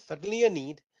there is certainly a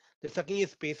need. There's certainly a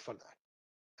space for that,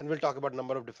 and we'll talk about a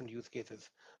number of different use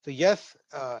cases. So yes,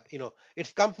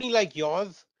 it's company like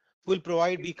yours who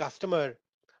will be customer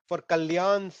for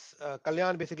Kalyan's.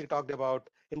 Kalyan basically talked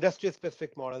about industry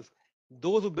specific models.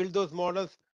 Those who build those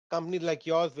models, companies like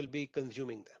yours will be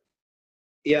consuming them.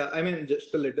 Yeah, I mean,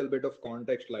 just a little bit of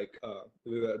context. Like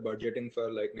we were budgeting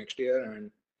for like next year, and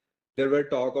there were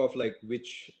talk of like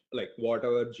what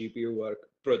our GPU work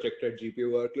projected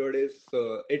GPU workload is.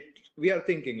 So we are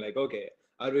thinking like, okay,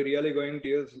 are we really going to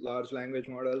use large language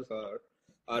models, or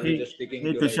are we Hey, just sticking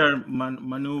hey to like Tushar,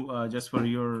 Manu, just for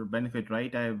your benefit,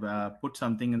 right? I've put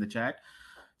something in the chat.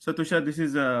 So Tushar, this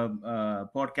is a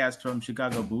podcast from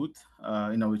Chicago booth,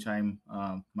 which I'm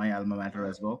my alma mater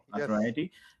as well Yes. after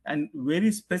IIT, and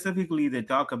very specifically they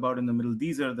talk about in the middle.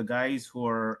 These are the guys who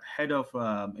are head of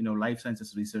life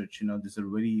sciences research. These are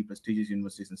very prestigious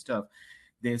universities and stuff.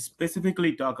 They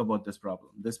specifically talk about this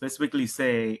problem. They specifically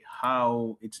say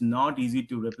how it's not easy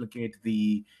to replicate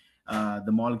the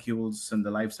molecules and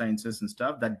the life sciences and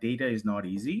stuff. That data is not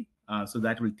easy, so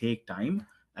that will take time,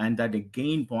 and that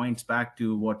again points back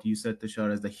to what you said,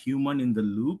 Tushar, as the human in the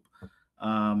loop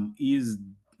is,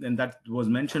 and that was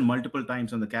mentioned multiple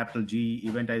times on the capital G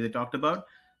event as I talked about.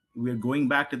 We're going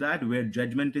back to that where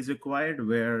judgment is required,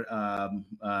 where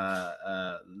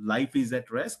life is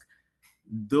at risk.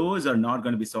 Those are not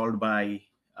going to be solved by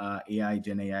AI,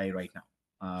 Gen AI right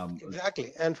now.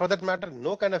 Exactly. And for that matter,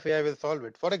 no kind of AI will solve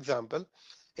it. For example,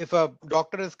 if a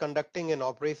doctor is conducting an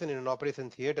operation in an operation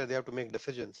theater, they have to make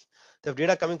decisions. They have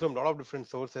data coming from a lot of different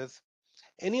sources.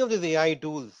 Any of these AI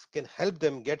tools can help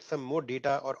them get some more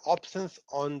data or options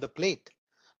on the plate.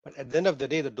 But at the end of the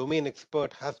day, the domain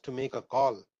expert has to make a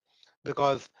call,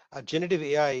 because a generative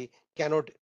AI cannot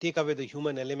take away the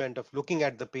human element of looking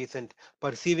at the patient,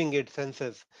 perceiving its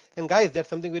senses. And guys, that's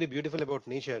something very beautiful about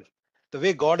nature. The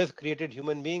way God has created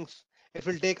human beings, it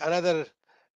will take another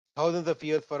thousands of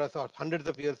years for us or hundreds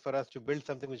of years for us to build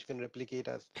something which can replicate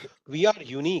us. We are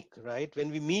unique, right? When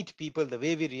we meet people, the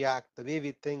way we react, the way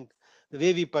we think, the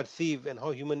way we perceive, and how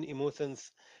human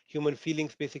emotions, human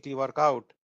feelings basically work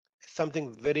out is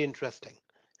something very interesting.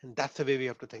 And that's the way we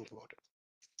have to think about it.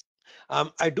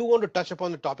 I do want to touch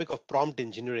upon the topic of prompt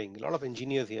engineering. A lot of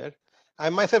engineers here. I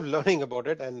myself learning about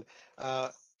it, and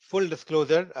full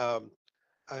disclosure,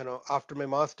 after my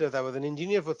master's, I was an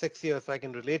engineer for 6 years, so I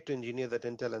can relate to engineers at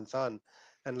Intel and Sun.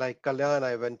 And like Kalyan,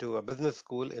 I went to a business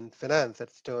school in finance at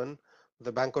Stern.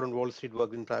 The banker on Wall Street,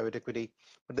 worked in private equity,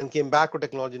 but then came back to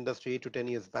technology industry 8 to 10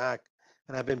 years back.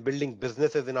 and have been building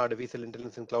businesses in artificial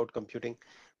intelligence and cloud computing.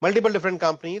 Multiple different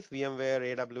companies,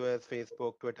 VMware, AWS,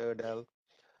 Facebook, Twitter, Dell.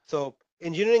 So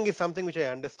engineering is something which I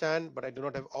understand, but I do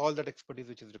not have all that expertise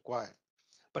which is required.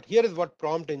 But here is what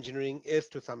prompt engineering is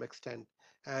to some extent.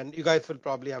 And you guys will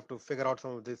probably have to figure out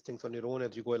some of these things on your own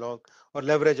as you go along, or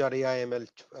leverage our AI/ML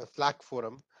Slack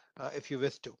forum if you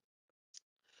wish to.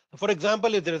 For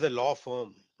example, if there is a law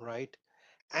firm, right,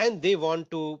 and they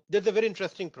want to, there's a very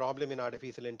interesting problem in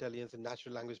artificial intelligence and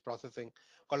natural language processing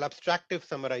called abstractive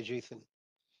summarization.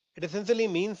 It essentially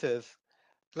means is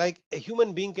like a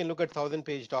human being can look at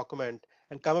 1,000-page document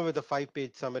and come up with a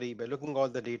 5-page summary by looking all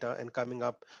the data and coming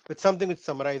up with something which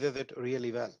summarizes it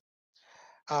really well.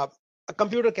 Uh, a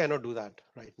computer cannot do that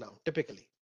right now, typically,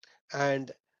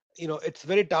 and it's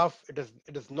very tough. It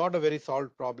is not a very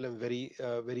solved problem very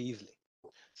easily.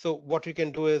 So what we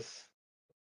can do is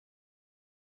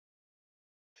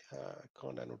I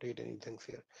can't annotate anything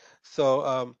here.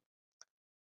 So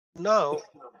now,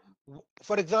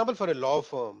 for example, for a law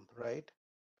firm, right?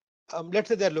 Let's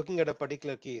say they're looking at a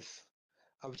particular case,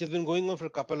 which has been going on for a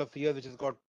couple of years, which has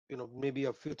got maybe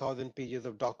a few thousand pages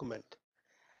of document.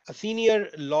 A senior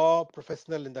law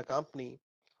professional in the company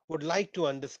would like to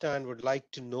understand, would like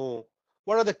to know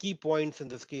what are the key points in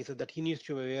this case that he needs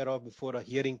to be aware of before a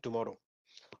hearing tomorrow,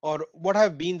 or what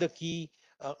have been the key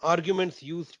arguments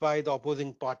used by the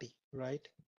opposing party, right?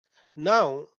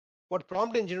 Now, what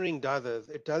prompt engineering does is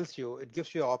it tells you, it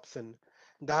gives you an option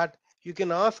that you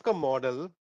can ask a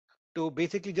model to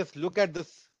basically just look at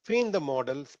this, train the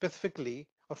model specifically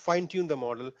or fine tune the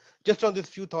model just on this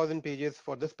few thousand pages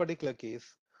for this particular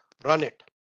case, run it.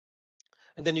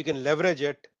 And then you can leverage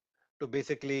it to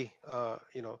basically,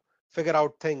 figure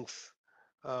out things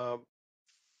uh,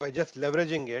 by just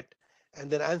leveraging it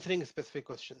and then answering specific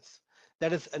questions.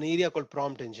 That is an area called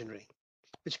prompt engineering,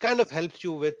 which kind of helps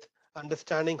you with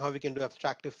understanding how we can do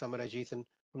abstractive summarization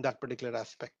from that particular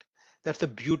aspect. That's the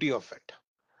beauty of it.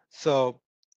 So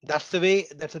that's the way,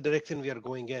 that's the direction we are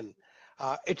going in.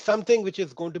 It's something which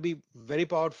is going to be very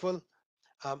powerful.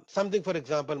 Something, for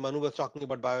example, Manu was talking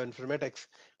about bioinformatics.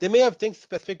 They may have things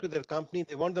specific to their company.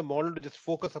 They want the model to just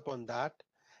focus upon that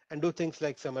and do things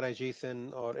like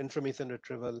summarization or information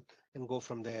retrieval and go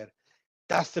from there.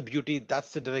 That's the beauty.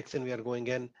 That's the direction we are going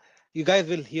in. You guys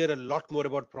will hear a lot more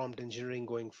about prompt engineering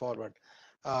going forward.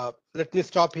 Let me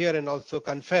stop here and also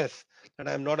confess that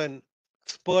I'm not an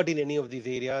expert in any of these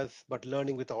areas, but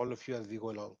learning with all of you as we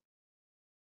go along.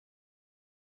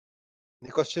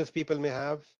 Any questions people may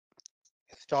have,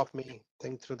 stop me,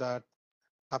 think through that.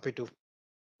 Happy to.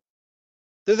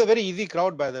 This is a very easy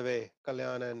crowd, by the way,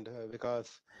 Kalyan and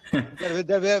Vikas.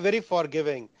 They're very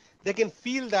forgiving. They can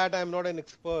feel that I'm not an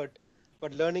expert,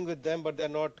 but learning with them, but they're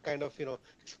not kind of,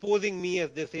 exposing me,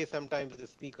 as they say sometimes, the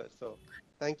speaker. So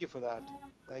thank you for that.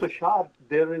 Thank you. Tushar,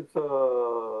 there is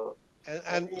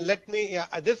And let me, yeah,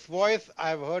 this voice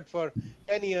I've heard for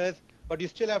 10 years, but you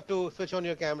still have to switch on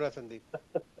your camera, Sandeep.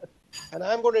 And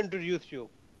I'm going to introduce you.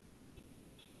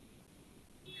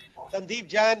 Sandeep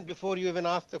Jain, before you even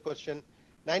ask the question,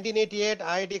 1988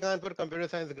 IIT Kanpur computer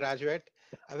science graduate.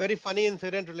 A very funny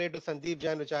incident related to Sandeep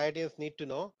Jain, which IITians need to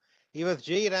know. He was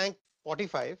JEE rank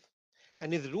 45,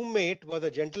 and his roommate was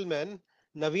a gentleman,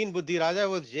 Naveen Buddhi Raja,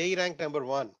 was JEE rank number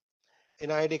 1 in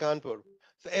IIT Kanpur.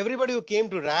 So everybody who came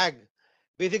to rag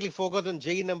basically focused on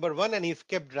JEE number 1, and he's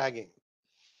kept dragging.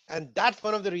 And that's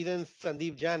one of the reasons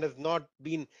Sandeep Jain has not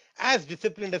been as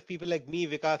disciplined as people like me,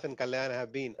 Vikas, and Kalyan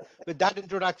have been. With that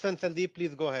introduction, Sandeep,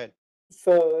 please go ahead.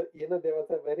 so there was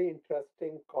a very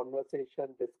interesting conversation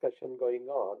discussion going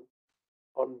on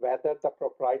whether the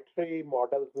proprietary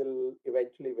models will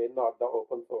eventually win or the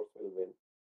open source will win.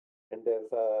 And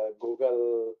there's a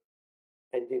Google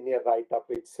engineer write-up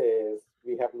which says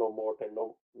we have no moat and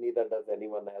no neither does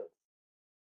anyone else.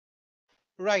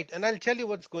 Right, and I'll tell you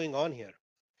what's going on here.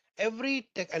 Every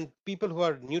tech, and people who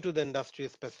are new to the industry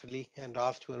specifically, and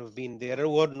asked who have been there,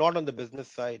 who are not on the business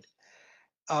side,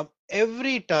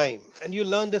 every time, and you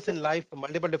learn this in life from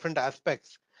multiple different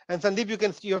aspects. And Sandeep,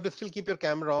 you have to still keep your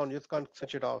camera on. You just can't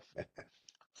switch it off.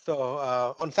 So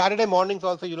on Saturday mornings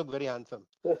also, you look very handsome.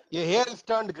 Your hair is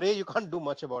turned gray. You can't do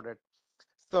much about it.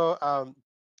 So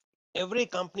every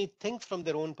company thinks from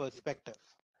their own perspective,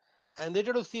 and they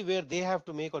try to see where they have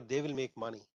to make or they will make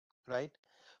money, right?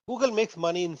 Google makes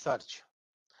money in search,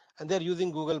 and they're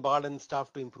using Google Bard and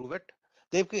stuff to improve it.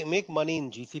 They make money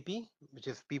in GCP, which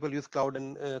is people use cloud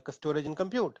and storage and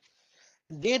compute.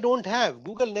 They don't have,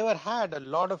 Google never had a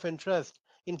lot of interest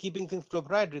in keeping things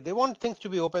proprietary. They want things to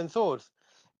be open source.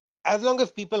 As long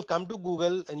as people come to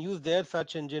Google and use their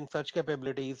search engine, search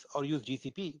capabilities, or use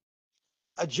GCP.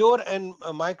 Azure and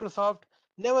Microsoft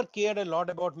never cared a lot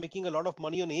about making a lot of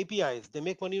money on APIs. They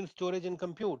make money on storage and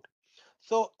compute.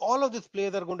 So all of these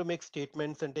players are going to make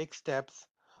statements and take steps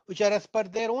which are as per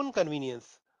their own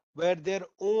convenience, where their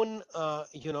own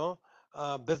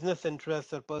business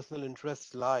interests or personal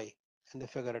interests lie, and they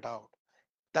figure it out.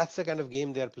 That's the kind of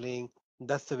game they are playing.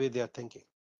 That's the way they are thinking.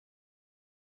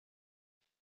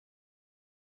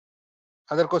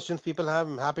 Other questions people have,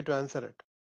 I'm happy to answer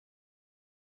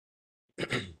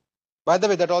it. By the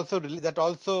way, that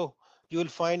also you will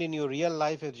find in your real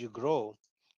life as you grow,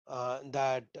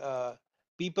 that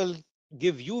people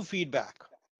give you feedback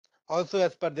also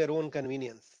as per their own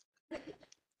convenience,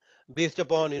 based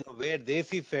upon where they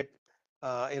see fit,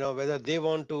 whether they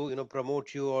want to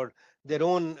promote you, or their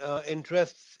own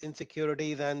interests,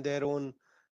 insecurities, and their own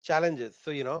challenges.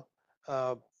 So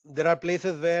there are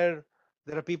places where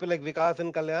there are people like Vikas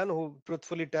and Kalyan who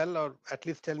truthfully tell, or at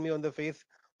least tell me on the face,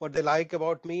 what they like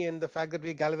about me and the fact that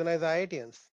we galvanize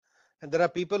IITians. And there are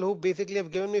people who basically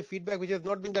have given me feedback which has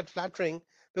not been that flattering,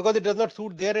 because it does not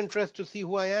suit their interest to see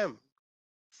who I am.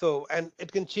 So, and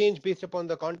it can change based upon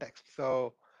the context.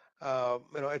 So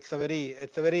it's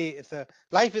a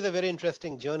life is a very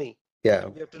interesting journey. Yeah.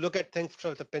 We have to look at things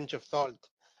with a pinch of salt.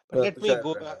 But No, let me Tushar,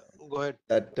 go back. Go ahead.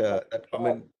 that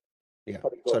comment. Yeah.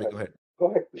 Sorry, go Sorry, ahead. go ahead. Go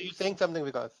ahead, Are you please. saying something,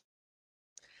 because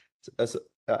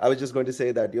I was just going to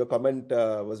say that your comment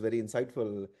was very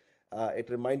insightful. It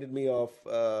reminded me of,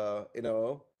 there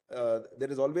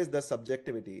is always the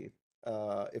subjectivity.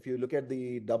 If you look at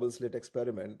the double slit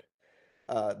experiment,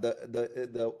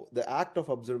 the act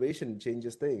of observation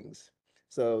changes things.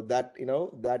 So that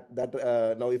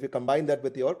now if you combine that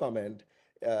with your comment,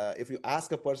 if you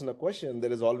ask a person a question,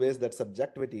 there is always that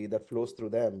subjectivity that flows through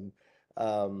them.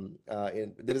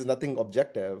 There is nothing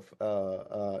objective.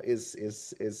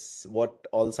 Is what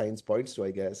all science points to,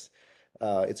 I guess.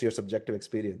 It's your subjective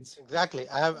experience. exactly.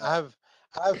 I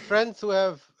have friends who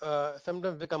have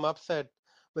sometimes become upset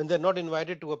when they're not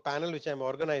invited to a panel which I'm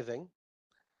organizing.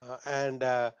 And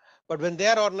But when they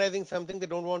are organizing something, they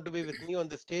don't want to be with me on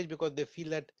the stage because they feel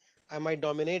that I might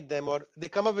dominate them, or they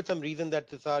come up with some reason that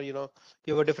this are, you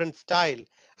have a different style.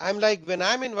 I'm like, when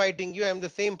I'm inviting you, I'm the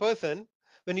same person.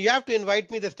 When you have to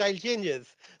invite me, the style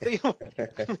changes. So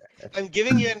I'm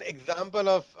giving you an example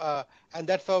of, and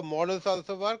that's how models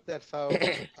also work. That's how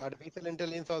artificial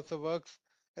intelligence also works,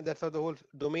 and that's how the whole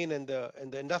domain and the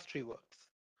industry works.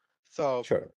 So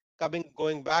Sure.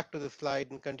 going back to the slide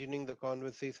and continuing the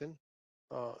conversation.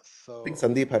 I think So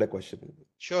Sandeep had a question.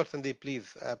 sure, Sandeep,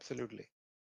 please, absolutely.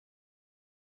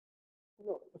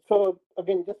 No, so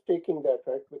again, just taking that,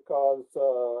 right, because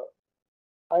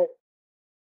I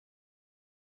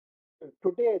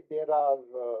today there are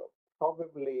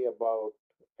probably about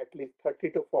at least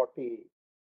 30 to 40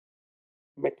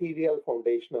 material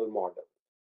foundational models.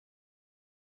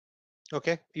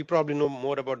 Okay, you probably know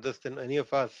more about this than any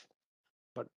of us,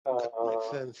 but that makes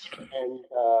Uh, sense. and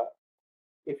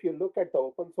if you look at the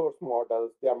open source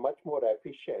models, they are much more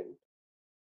efficient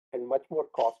and much more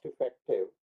cost effective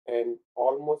and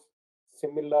almost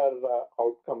similar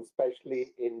outcomes,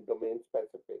 especially in domain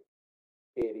specific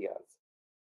areas.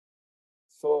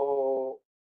 So,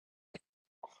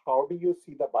 how do you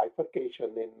see the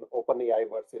bifurcation in OpenAI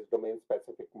versus domain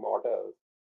specific models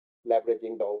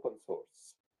leveraging the open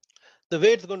source? The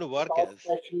way it's going to work Because is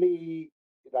especially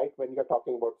right when you're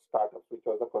talking about startups, which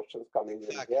was the questions coming in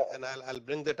exactly, here, and I'll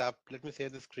bring that up. Let me share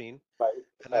the screen, right?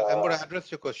 and I'm going to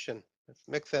address your question. It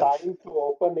makes sense. Time to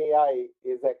OpenAI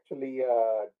is actually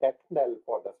a death knell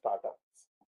for the startups.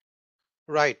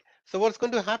 Right. So what's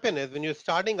going to happen is when you're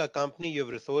starting a company, you have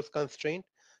resource constraint,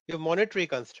 you have monetary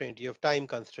constraint, you have time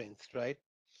constraints, right?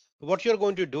 What you're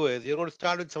going to do is you're going to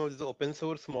start with some of these open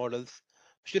source models,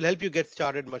 which will help you get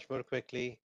started much more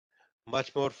quickly,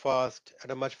 much more fast,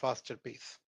 at a much faster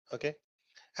pace. Okay.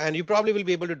 And you probably will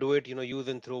be able to do it, use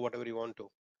and throw whatever you want to.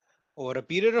 Over a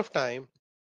period of time,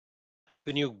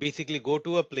 when you basically go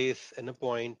to a place and a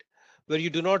point where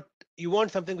you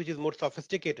want something which is more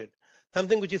sophisticated,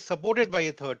 something which is supported by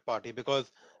a third party,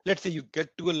 because let's say you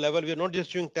get to a level where you're not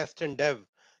just doing test and dev,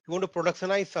 you want to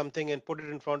productionize something and put it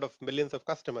in front of millions of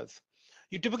customers.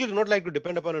 You typically do not like to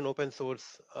depend upon an open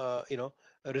source a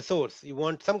resource. You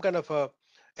want some kind of a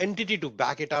entity to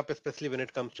back it up, especially when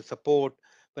it comes to support,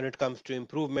 when it comes to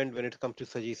improvement, when it comes to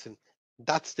suggestion.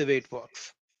 That's the way it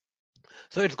works.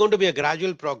 So it's going to be a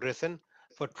gradual progression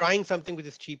for trying something which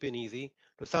is cheap and easy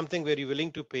to something where you're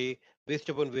willing to pay based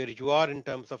upon where you are in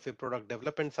terms of your product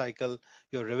development cycle,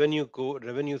 your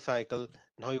revenue cycle,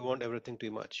 and how you want everything to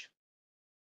emerge.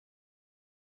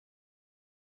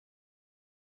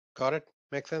 Got it?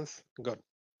 Make sense? Good.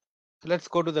 So let's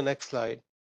go to the next slide.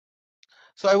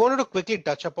 So I wanted to quickly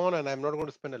touch upon, and I'm not going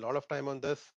to spend a lot of time on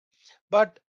this,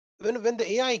 but when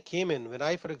the AI came in, when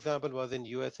I, for example, was in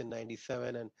US in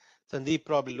 97, and Sandeep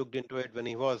probably looked into it when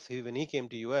he came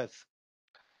to US,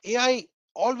 AI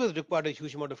always required a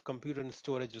huge amount of compute and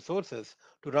storage resources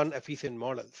to run efficient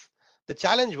models. The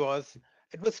challenge was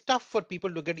it was tough for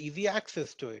people to get easy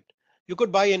access to it. You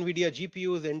could buy NVIDIA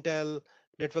GPUs, Intel,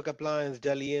 Network Appliance,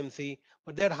 Dell EMC,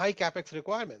 but they had high capex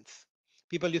requirements.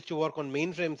 People used to work on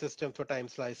mainframe systems for time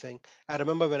slicing. I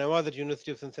remember when I was at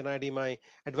University of Cincinnati, my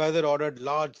advisor ordered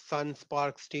large Sun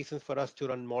Spark stations for us to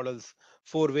run models,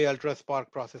 4-way Ultra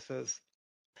Spark processors.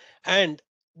 And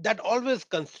that always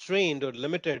constrained or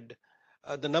limited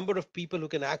the number of people who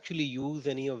can actually use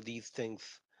any of these things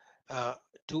uh,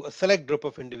 to a select group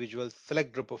of individuals,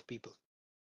 select group of people.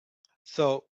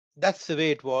 So that's the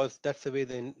way it was. That's the way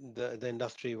the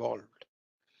industry evolved.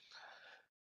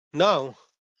 Now,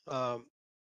 um,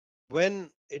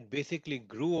 when it basically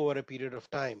grew over a period of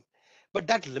time, but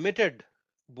that limited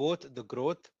both the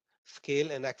growth,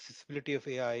 scale, and accessibility of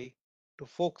AI to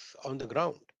folks on the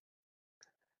ground.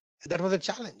 That was a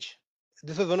challenge.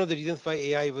 This was one of the reasons why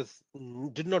AI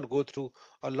did not go through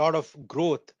a lot of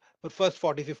growth for first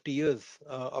 40, 50 years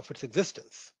of its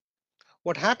existence.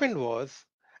 What happened was,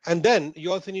 and then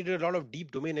you also needed a lot of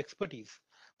deep domain expertise.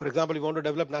 For example, you want to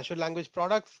develop natural language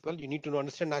products, well, you need to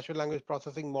understand natural language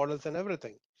processing models and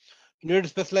everything. You needed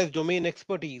specialized domain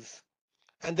expertise,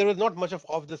 and there was not much of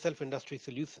off-the-shelf industry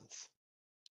solutions.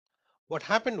 What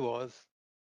happened was,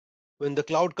 when the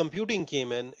cloud computing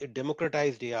came in, it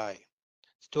democratized AI.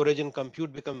 Storage and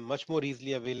compute become much more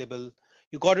easily available.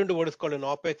 You got into what is called an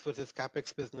OpEx versus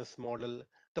CapEx business model,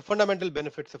 the fundamental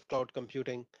benefits of cloud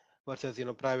computing versus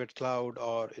private cloud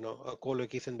or a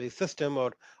co-location based system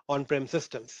or on-prem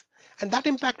systems. And that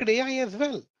impacted AI as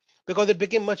well because it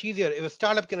became much easier. If a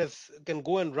startup can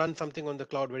go and run something on the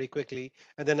cloud very quickly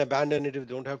and then abandon it if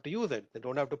they don't have to use it, they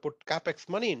don't have to put CapEx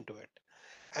money into it.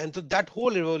 And so that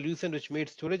whole revolution, which made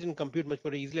storage and compute much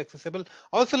more easily accessible,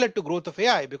 also led to growth of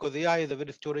AI because AI is a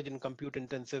very storage and compute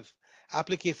intensive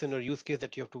application or use case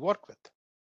that you have to work with.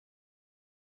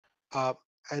 Uh,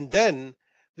 and then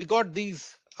we got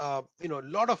these, a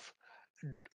lot of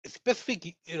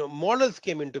specific, models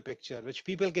came into picture, which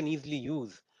people can easily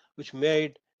use, which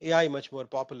made AI much more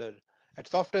popular. At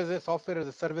software as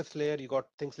a service layer, you got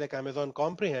things like Amazon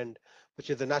Comprehend, which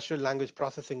is a natural language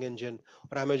processing engine,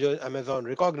 or Amazon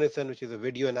Recognition, which is a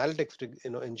video analytics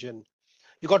engine.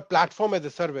 You got platform as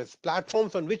a service,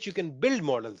 platforms on which you can build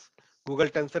models. Google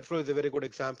TensorFlow is a very good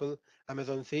example,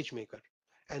 Amazon SageMaker.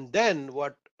 And then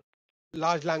what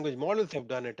large language models have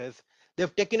done it is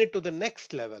they've taken it to the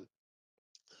next level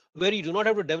where you do not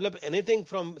have to develop anything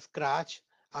from scratch.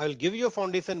 I'll give you a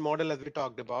foundation model as we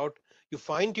talked about. You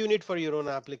fine tune it for your own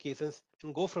applications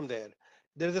and go from there.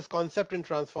 There is this concept in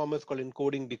transformers called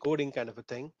encoding, decoding kind of a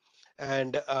thing.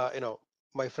 And,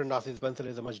 my friend Ashish Bansal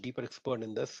is a much deeper expert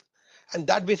in this. And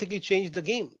that basically changed the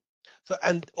game. So,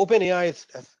 and OpenAI is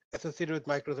associated with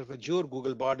Microsoft Azure,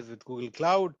 Google Bot is with Google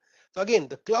Cloud. So again,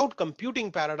 the cloud computing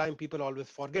paradigm, people always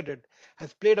forget it,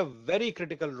 has played a very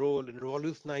critical role in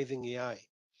revolutionizing AI.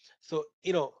 So,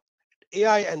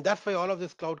 AI, and that's why all of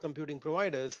these cloud computing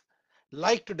providers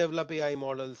like to develop AI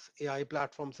models, AI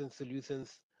platforms and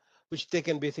solutions, which they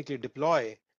can basically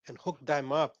deploy and hook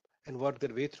them up and work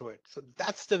their way through it. So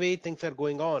that's the way things are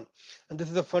going on. And this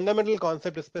is a fundamental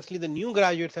concept, especially the new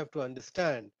graduates have to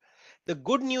understand. The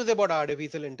good news about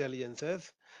artificial intelligence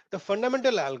is the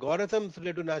fundamental algorithms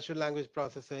related to natural language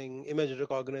processing, image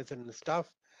recognition and stuff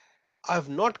have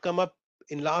not come up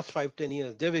in last 5-10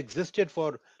 years. They've existed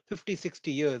for 50,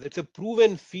 60 years. It's a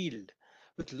proven field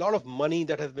with a lot of money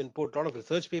that has been put, a lot of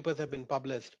research papers have been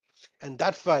published. And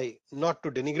that's why, not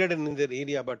to denigrate it in their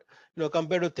area, but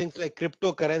compared to things like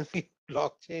cryptocurrency,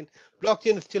 blockchain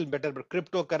is still better, but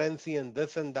cryptocurrency and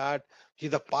this and that, which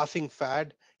is a passing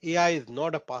fad, AI is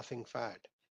not a passing fad.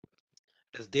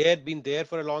 It has been there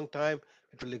for a long time.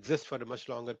 It will exist for a much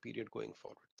longer period going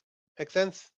forward. Make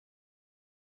sense?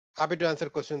 Happy to answer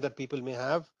questions that people may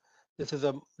have. This is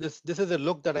a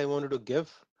look that I wanted to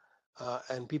give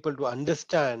and people to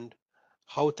understand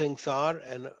how things are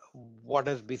and what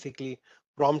has basically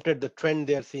prompted the trend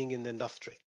they are seeing in the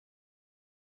industry.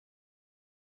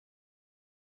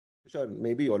 Sure,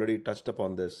 maybe you already touched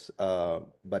upon this,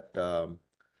 but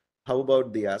how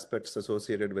about the aspects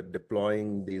associated with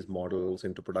deploying these models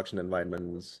into production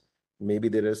environments? Maybe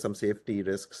there is some safety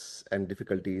risks and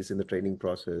difficulties in the training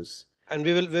process. And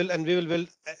we will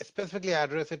specifically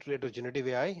address it related to generative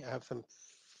AI. I have some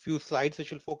few slides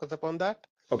which will focus upon that.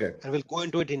 Okay. And we'll go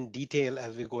into it in detail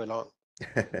as we go along.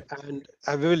 And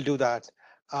we will do that.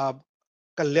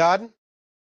 Kalyan,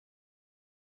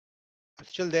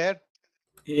 Still there?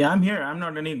 Yeah, I'm here. I'm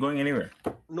not going anywhere.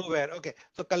 Nowhere. Okay.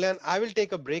 So Kalyan, I will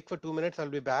take a break for 2 minutes. I'll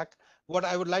be back. What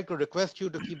I would like to request you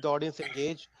to keep the audience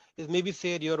engaged is maybe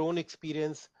share your own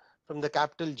experience from the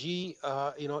capital G,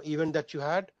 event that you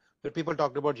had, where people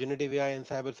talked about generative AI and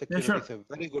Yeah, cybersecurity. sure. So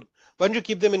very good. Why don't you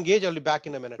keep them engaged? I'll be back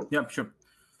in a minute. Yep, sure.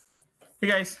 Hey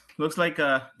guys, looks like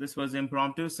this was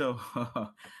impromptu. So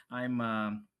I'm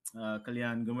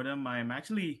Kalyan Gumadam. I'm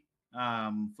actually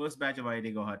first batch of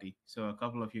IIT Guwahati. So a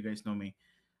couple of you guys know me.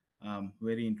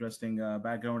 Very interesting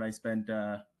background. I spent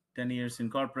 10 years in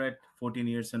corporate, 14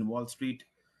 years in Wall Street.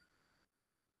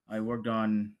 I worked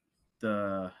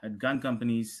at gun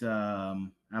companies,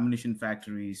 ammunition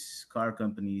factories, car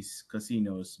companies,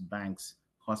 casinos, banks,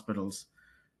 hospitals,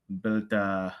 built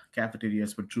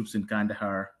cafeterias for troops in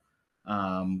Kandahar.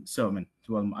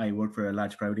 I work for a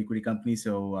large private equity company,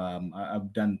 so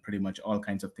I've done pretty much all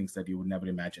kinds of things that you would never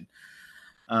imagine.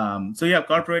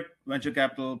 Corporate, venture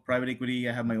capital, private equity.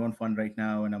 I have my own fund right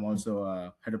now, and I'm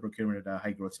also head of procurement at a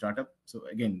high growth startup. So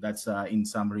again, that's in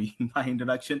summary my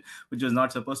introduction, which was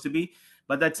not supposed to be.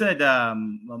 But that said,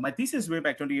 my thesis way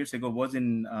back 20 years ago was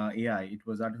in AI. It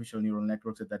was artificial neural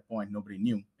networks at that point. Nobody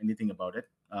knew anything about it,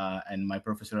 and my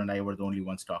professor and I were the only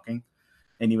ones talking.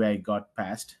 Anyway, I got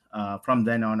passed. From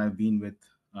then on, I've been with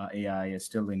AI. I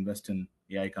still invest in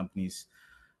AI companies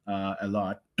a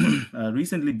lot.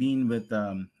 Recently been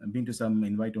to some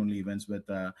invite only events with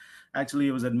actually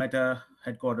it was at Meta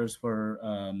headquarters for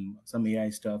some AI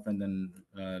stuff, and then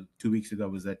 2 weeks ago I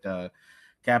was at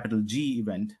Capital G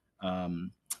event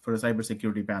for a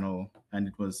cybersecurity panel, and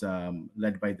it was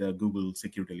led by the Google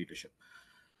security leadership.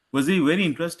 Was a very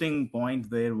interesting point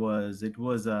there was it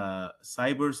was a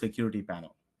cyber security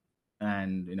panel,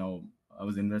 and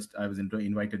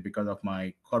invited because of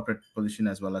my corporate position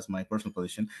as well as my personal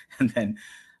position. And then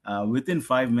within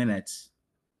 5 minutes,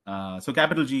 so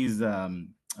Capital G is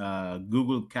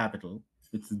Google Capital.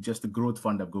 It's just the growth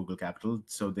fund of Google Capital.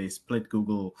 So they split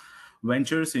Google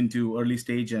Ventures into early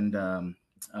stage and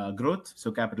growth.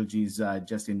 So Capital G is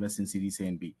just invest in Series A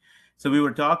and B. So we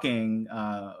were talking,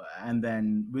 and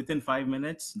then within 5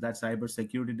 minutes, that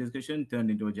cybersecurity discussion turned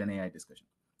into a Gen AI discussion,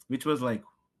 which was like,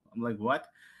 I'm like, what?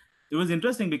 It was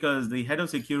interesting because the head of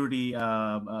security,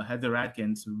 Heather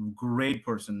Atkins, great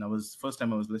person. First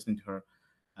time I was listening to her,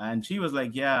 and she was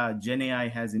like, "Yeah, Gen AI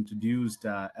has introduced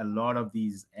a lot of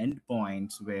these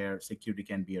endpoints where security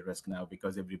can be a risk now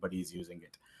because everybody is using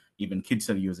it. Even kids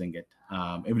are using it.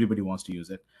 Everybody wants to use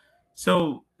it."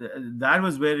 So that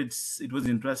was where it was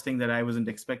interesting that I wasn't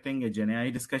expecting a Gen AI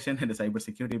discussion at a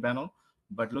cybersecurity panel,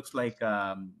 but looks like,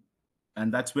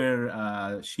 and that's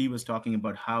where she was talking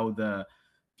about how the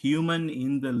human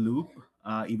in the loop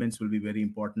events will be very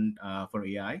important for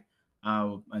AI.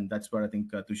 And that's what I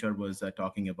think Tushar was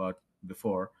talking about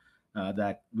before,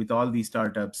 that with all these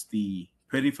startups, the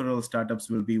peripheral startups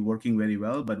will be working very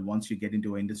well. But once you get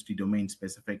into industry domain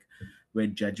specific, where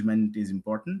judgment is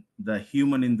important, the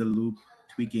human in the loop,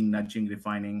 tweaking, nudging,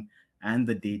 refining, and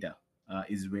the data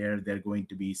is where they're going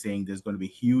to be saying there's going to be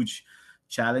huge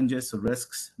challenges,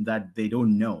 risks that they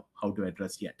don't know how to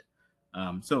address yet.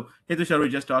 So, hey, Tushar, we're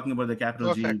just talking about the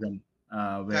Capital G Perfect. event,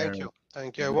 Thank you.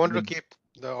 Thank you. I want to keep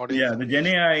the audience the Gen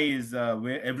engaged. AI is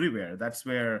everywhere. That's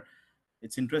where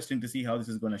it's interesting to see how this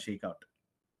is going to shake out.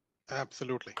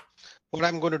 Absolutely. What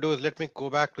I'm going to do is let me go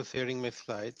back to sharing my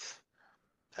slides,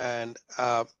 and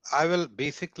I will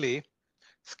basically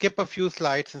skip a few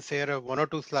slides and share one or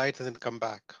two slides and then come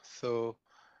back. So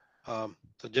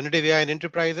generative AI in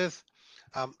enterprises.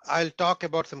 I'll talk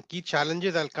about some key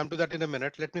challenges. I'll come to that in a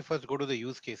minute. Let me first go to the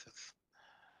use cases,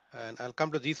 and I'll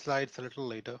come to these slides a little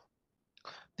later.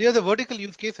 They are the vertical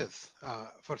use cases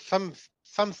for some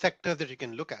sectors that you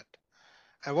can look at.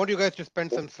 I want you guys to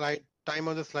spend some time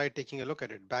on the slide taking a look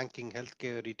at it. Banking,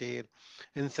 healthcare, retail,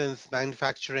 instance,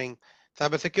 manufacturing.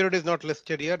 Cybersecurity is not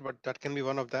listed here, but that can be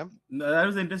one of them. That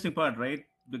was the interesting part, right?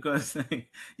 Because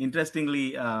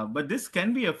interestingly, but this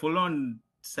can be a full-on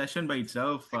session by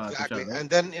itself, Exactly. Tushar, right? And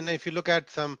then if you look at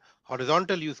some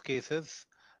horizontal use cases,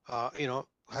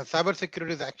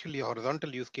 cybersecurity is actually a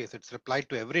horizontal use case. It's applied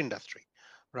to every industry,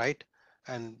 right?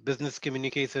 And business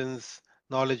communications,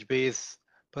 knowledge base,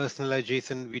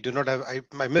 personalization. We do not have,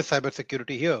 I miss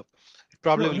cybersecurity here. It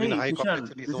probably So, will be in a hey, high Tushar,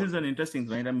 complexity this zone. is an interesting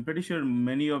point. I'm pretty sure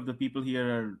many of the people here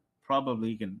are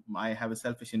probably I have a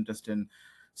selfish interest in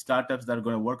startups that are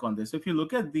going to work on this. So if you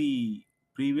look at the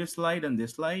previous slide and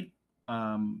this slide,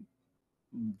 um,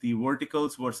 the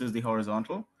verticals versus the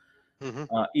horizontal, Mm-hmm.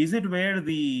 is it where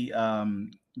the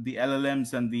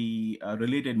LLMs and the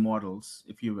related models,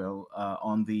 if you will,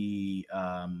 on the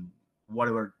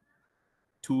whatever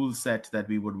tool set that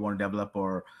we would want to develop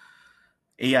or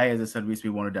AI as a service we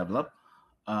want to develop,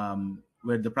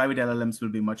 where the private LLMs will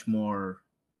be much more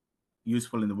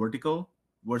useful in the vertical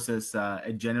versus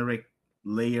a generic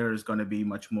layer is going to be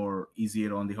much more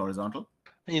easier on the horizontal?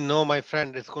 My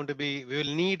friend, it's going to be, we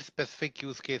will need specific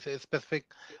use cases,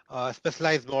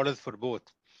 specialized models for both.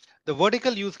 The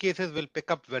vertical use cases will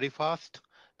pick up very fast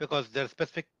because there are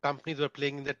specific companies who are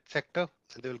playing in that sector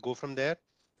and they will go from there.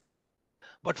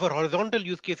 But for horizontal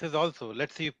use cases also,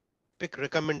 let's say you pick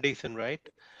recommendation, right?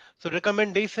 So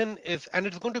recommendation is, and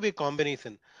it's going to be a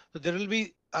combination. So there will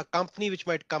be a company which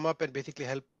might come up and basically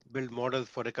help build models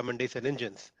for recommendation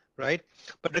engines, right?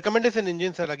 But recommendation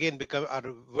engines are again are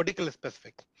vertical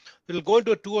specific. We'll go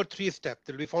into a 2 or 3 steps.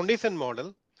 There will be foundation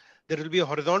model. There will be a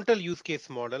horizontal use case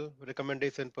model,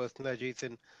 recommendation,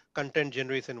 personalization, content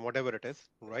generation, whatever it is,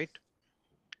 right?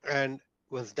 And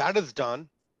once that is done,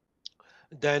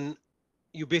 then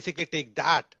you basically take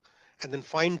that and then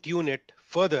fine tune it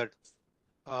further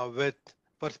with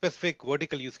for specific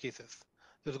vertical use cases.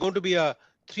 There's going to be a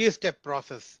 3-step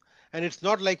process, and it's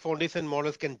not like foundation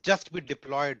models can just be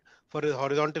deployed for a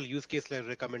horizontal use case like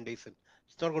recommendation.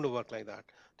 It's not going to work like that.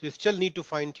 So you still need to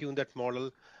fine tune that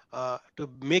model to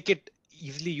make it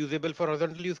easily usable for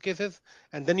horizontal use cases,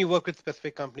 and then you work with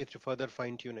specific companies to further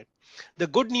fine tune it. The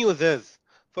good news is,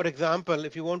 for example,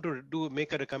 if you want to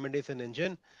make a recommendation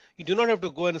engine, you do not have to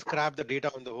go and scrap the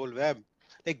data on the whole web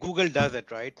like Google does it,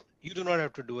 right? You do not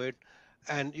have to do it,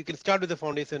 and you can start with the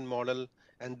foundation model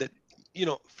and then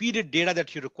feed it data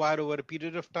that you require over a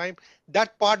period of time.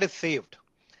 That part is saved,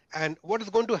 and what is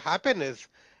going to happen is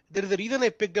there is a reason I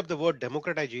picked up the word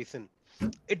democratization.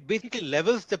 It basically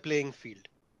levels the playing field.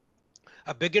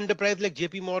 A big enterprise like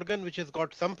JP Morgan, which has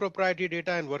got some proprietary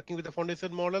data and working with the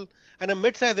foundation model, and a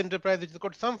mid-sized enterprise which has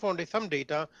got some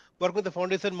data working with the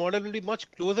foundation model will be much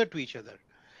closer to each other.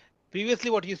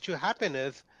 Previously, what used to happen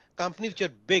is companies which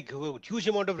are big, who have huge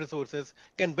amount of resources,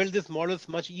 can build these models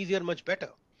much easier, much better.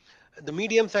 The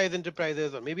medium-sized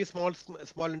enterprises or maybe small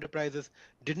enterprises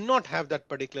did not have that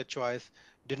particular choice,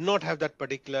 did not have that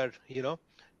particular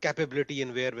capability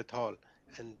and wherewithal,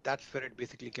 and that's where it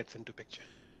basically gets into picture.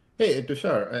 Hey,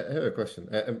 Tushar, I have a question.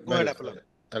 Go ahead, Apollo.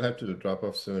 I'll have to drop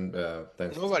off soon.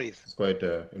 Thanks. No worries. It's quite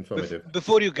informative.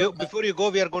 Before you go,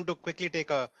 we are going to quickly take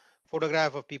a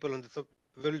photograph of people on this. So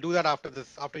we'll do that after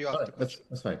this, after you ask the question.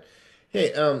 That's fine.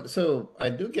 Hey, so I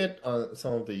do get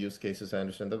some of the use cases. I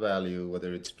understand the value,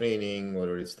 whether it's training,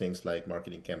 whether it's things like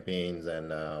marketing campaigns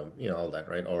and all that,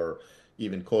 right? Or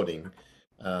even coding.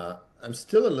 I'm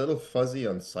still a little fuzzy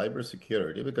on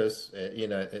cybersecurity because,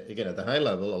 again, at the high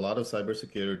level, a lot of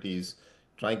cybersecurity is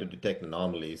trying to detect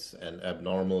anomalies and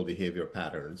abnormal behavior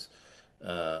patterns,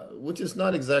 which is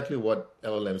not exactly what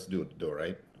LLMs do,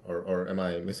 right? Or am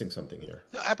I missing something here?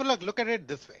 So, Apple, look at it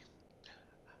this way.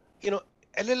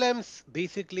 LLMs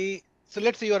basically. So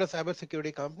let's say you're a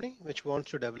cybersecurity company which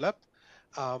wants to develop,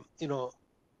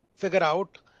 figure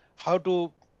out how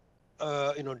to,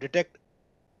 detect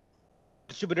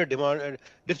distributed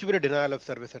denial of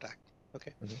service attack.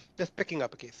 Okay, just picking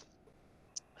up a case.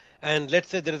 And let's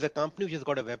say there is a company which has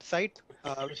got a website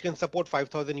which can support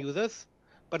 5,000 users,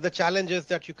 but the challenge is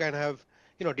that you can have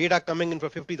data coming in for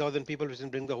 50,000 people, which can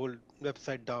bring the whole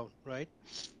website down, right?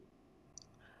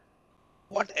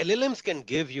 What LLMs can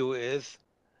give you is,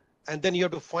 and then you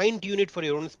have to fine tune it for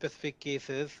your own specific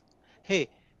cases. Hey,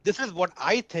 this is what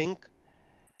I think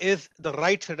is the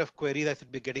right set of queries I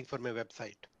should be getting for my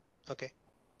website. Okay.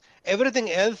 Everything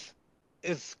else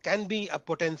can be a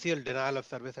potential denial of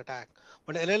service attack.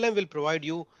 What LLM will provide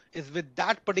you is with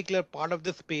that particular part of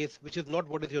the space, which is not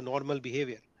what is your normal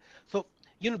behavior. So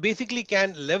you basically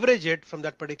can leverage it from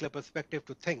that particular perspective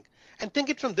to think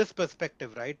it from this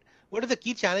perspective, right? What is the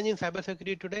key challenge in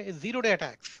cybersecurity today is zero-day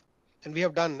attacks. And we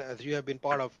have done, as you have been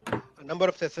part of, a number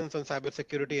of sessions on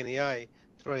cybersecurity and AI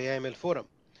through our AIML forum.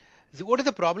 So what is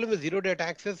the problem with zero-day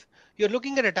attacks is you're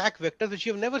looking at attack vectors which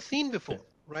you've never seen before,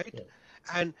 right? Yeah.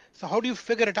 And so how do you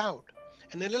figure it out?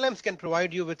 And LLMs can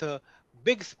provide you with a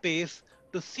big space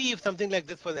to see if something like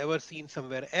this was ever seen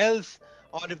somewhere else,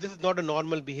 or if this is not a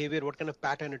normal behavior, what kind of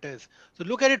pattern it is. So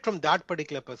look at it from that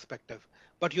particular perspective.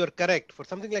 But you're correct. For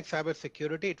something like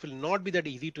cybersecurity, it will not be that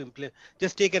easy to implement.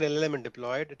 Just take an LLM and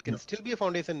deploy it. It can still be a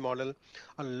foundation model.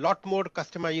 A lot more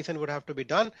customization would have to be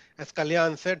done. As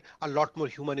Kalyan said, a lot more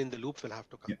human in the loops will have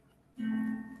to come.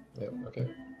 Yeah. Okay.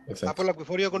 Apollo,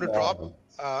 before you're going to drop,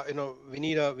 we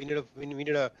need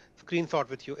a screenshot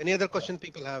with you. Any other questions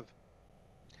people have?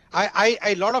 I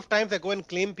a lot of times I go and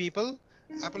claim people.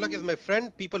 Apollo is my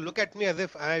friend. People look at me as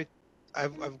if I've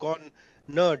gone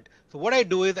nerd. So what I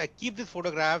do is I keep these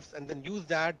photographs and then use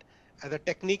that as a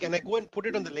technique, and I go and put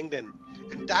it on the LinkedIn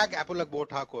and tag Apollo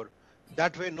Thakur.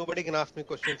 That way, nobody can ask me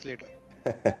questions later.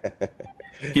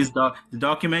 He's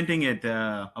documenting it,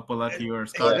 Apolak, your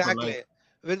scarred for Exactly. life.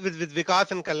 With Vikas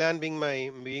and Kalyan being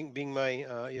my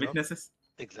Witnesses.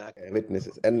 exactly.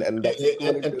 Witnesses, and that's Hey,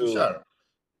 equivalent and to.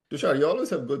 Tushar, you always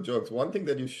have good jokes. One thing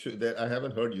that that I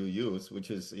haven't heard you use,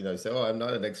 which is, you say, "Oh, I'm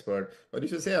not an expert," but you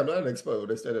should say, "I'm not an expert, but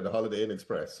I stayed at a Holiday Inn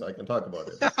Express, so I can talk about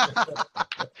it."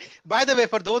 By the way,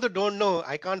 for those who don't know,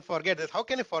 I can't forget this. How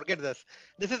can I forget this?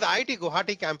 This is IIT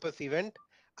Guwahati campus event.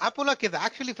 Apolak is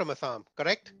actually from Assam,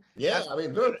 correct? Yeah, I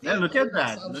mean, look, Yeah, he's look wearing at a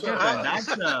that. Assam Look shirt at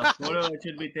that. now. That's a photo that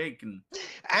should be taken.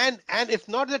 And it's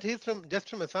not that he's just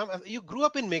from Assam. You grew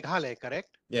up in Meghalaya,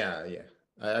 correct? Yeah, yeah.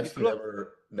 I You actually grew up,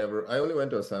 never. I only went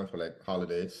to Assam for like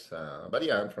holidays, but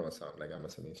yeah, I'm from Assam. Like I'm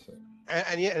Assamese. So.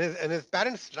 and his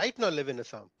parents right now live in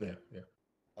Assam. Yeah, yeah.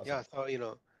 Awesome. Yeah,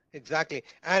 so exactly.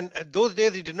 And those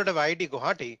days he did not have IIT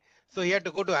Guwahati, so he had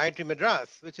to go to IIT Madras,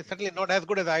 which is certainly not as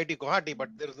good as IIT Guwahati, but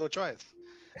there is no choice.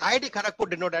 IIT Kharagpur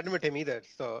did not admit him either,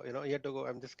 so he had to go.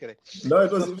 I'm just kidding. No,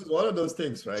 it So, was one of those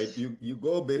things, right? You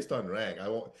go based on rank. I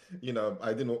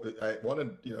didn't. I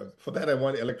wanted, for that I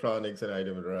wanted electronics and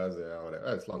item Madras. Yeah, whatever.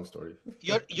 That's a long story.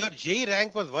 your J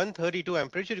rank was 132. I'm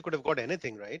pretty sure you could have got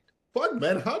anything, right? Fuck,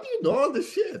 man, how do you know all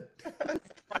this shit? I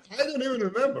don't even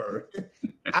remember.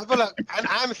 Apollo, and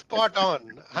I'm spot on.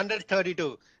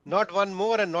 132. Not one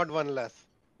more and not one less.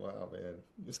 Wow, man,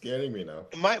 you're scaring me now.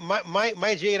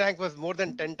 My J rank was more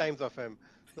than 10 times of him.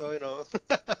 So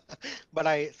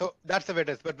so that's the way it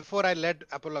is. But before I let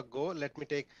Apollo go,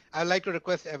 I'd like to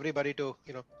request everybody to,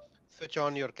 switch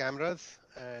on your cameras,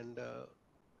 and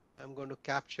I'm going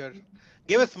to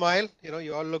give a smile.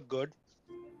 You all look good.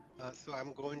 So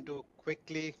I'm going to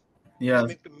quickly Yeah.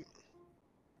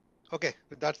 Okay,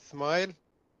 with that smile.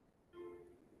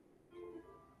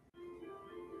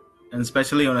 And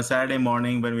especially on a Saturday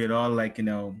morning when we're all like,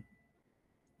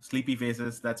 sleepy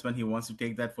faces, that's when he wants to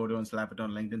take that photo and slap it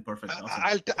on LinkedIn. Perfect.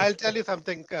 Awesome. I'll tell you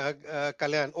something,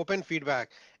 Kalyan. Open feedback.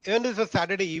 Even if it's a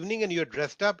Saturday evening and you're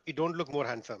dressed up, you don't look more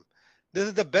handsome. This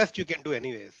is the best you can do,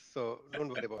 anyways. So don't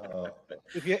worry about it.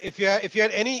 If you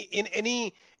had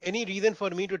any reason for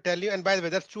me to tell you, and by the way,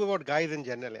 that's true about guys in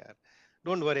general, yeah.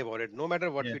 Don't worry about it. No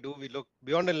matter what we do, we look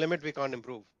beyond a limit. We can't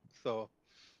improve. So.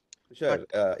 Sure.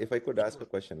 If I could ask a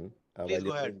question while Please go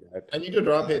you're ahead. doing that. I need to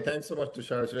drop. Hey, thanks so much,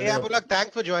 Tushar. Hey, Apolak,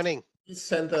 thanks for joining. Please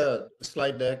send the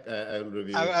slide deck. I will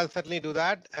review it. I'll certainly do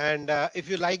that. And if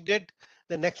you liked it,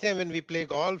 the next time when we play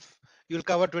golf, you'll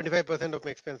cover 25% of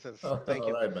my expenses. Thank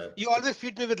you. All right, man. You always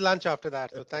feed me with lunch after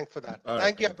that. So thanks for that. All right,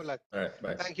 Thank you, thanks. Apolak. All right,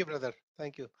 bye. Thank you, brother.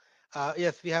 Thank you.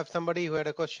 Yes, we have somebody who had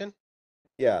a question.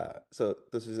 Yeah, so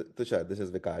this is Tushar, this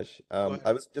is Vikash.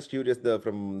 I was just curious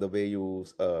from the way you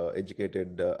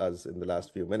educated us in the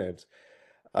last few minutes.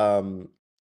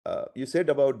 You said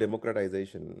about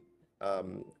democratization,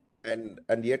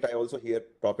 and yet I also hear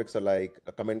topics are like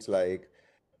comments like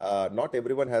not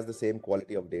everyone has the same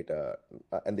quality of data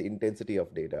and the intensity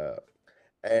of data.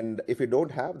 And if you don't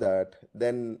have that,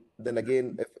 then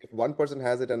again, if one person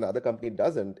has it and the other company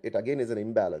doesn't, it again is an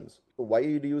imbalance. So why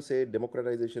do you say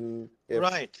democratization?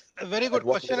 Right. A very good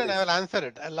question, and I will answer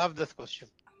it. I love this question.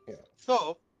 Yeah.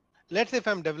 So let's say if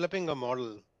I'm developing a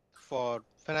model for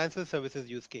financial services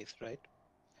use case, right?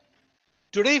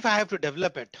 Today, if I have to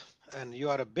develop it, and you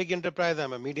are a big enterprise,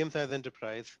 I'm a medium-sized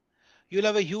enterprise, you'll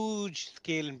have a huge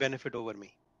scale and benefit over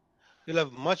me. You'll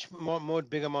have much more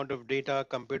big amount of data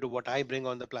compared to what I bring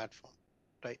on the platform,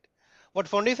 right? What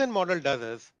foundation model does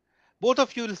is, both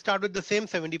of you will start with the same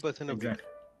 70% of data.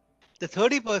 The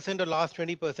 30% or last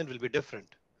 20% will be different.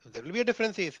 So there will be a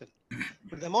differentiation,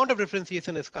 but the amount of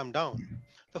differentiation has come down.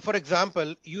 So for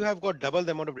example, you have got double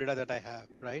the amount of data that I have,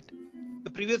 right?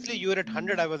 So previously you were at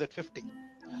 100, I was at 50.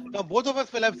 Now both of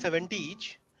us will have 70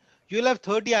 each. You'll have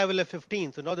 30, I will have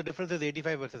 15. So now the difference is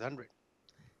 85 versus 100.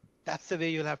 That's the way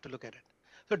you'll have to look at it.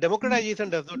 So democratization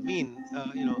does not mean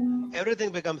everything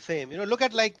becomes same. Look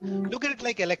at it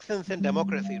like elections and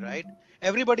democracy, right?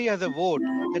 Everybody has a vote.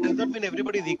 That does not mean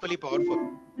everybody is equally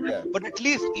powerful. Yeah. But at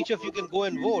least each of you can go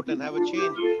and vote and have a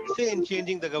say in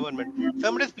changing the government.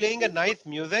 Somebody's playing a nice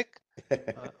music,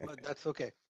 but that's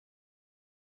okay.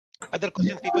 Other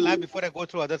questions people have before I go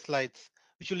through other slides,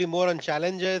 which will be more on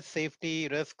challenges, safety,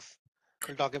 risks.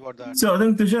 We'll talk about that. So I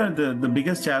think, Tushar, the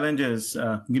biggest challenge is,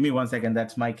 give me 1 second.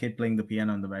 That's my kid playing the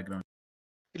piano in the background.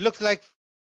 It looks like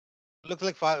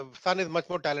son is much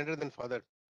more talented than father.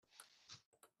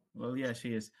 Well, yeah,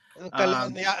 she is.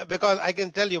 Yeah, because I can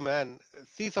tell you, man,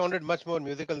 she sounded much more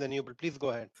musical than you, but please go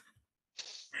ahead.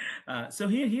 So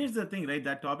here's the thing, right?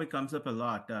 That topic comes up a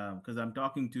lot because I'm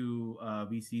talking to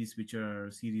VCs which are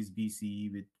Series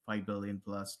BC with 5 billion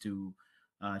plus to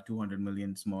 200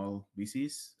 million small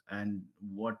VCs. And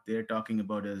what they're talking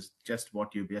about is just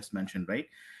what you just mentioned, right?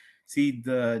 See,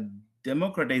 the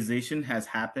democratization has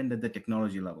happened at the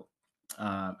technology level.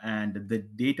 And the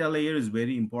data layer is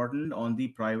very important on the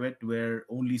private, where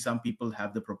only some people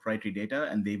have the proprietary data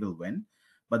and they will win.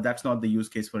 But that's not the use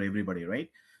case for everybody, right?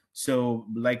 So,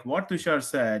 like what Tushar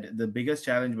said, the biggest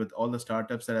challenge with all the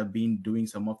startups that have been doing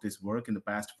some of this work in the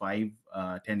past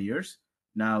 10 years,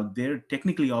 now they're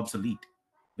technically obsolete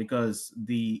because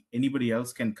the anybody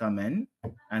else can come in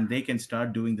and they can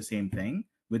start doing the same thing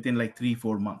within like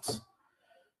 3-4 months.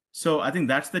 So I think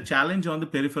that's the challenge on the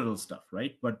peripheral stuff,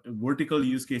 right? But vertical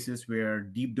use cases where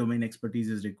deep domain expertise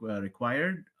is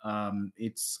required,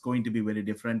 it's going to be very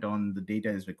different on the data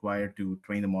is required to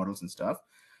train the models and stuff.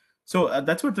 So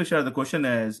that's what Tushar. The question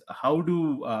is, how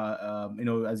do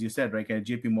as you said, right? At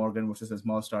JP Morgan versus a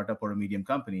small startup or a medium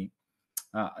company.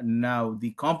 Now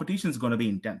the competition is going to be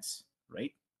intense,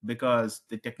 right? Because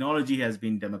the technology has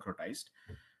been democratized.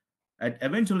 And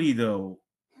eventually, though,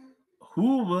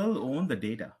 who will own the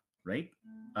data, right?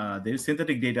 There's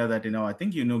synthetic data that I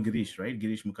think Girish, right?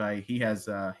 Girish Mukai, he has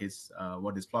his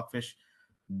what is Flockfish.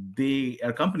 They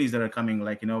are companies that are coming,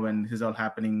 like when this is all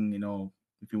happening,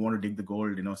 if you want to dig the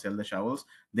gold, sell the shovels.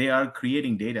 They are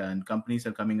creating data, and companies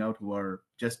are coming out who are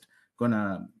just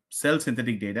gonna sell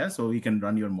synthetic data so you can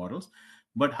run your models.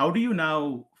 But how do you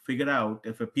now figure out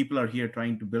if people are here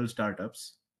trying to build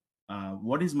startups?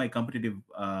 What is my competitive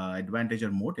advantage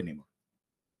or moat anymore?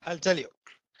 I'll tell you.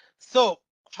 So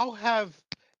how have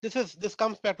this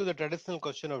comes back to the traditional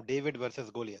question of David versus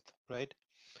Goliath, right?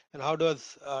 And how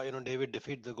does David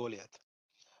defeat the Goliath?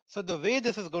 So the way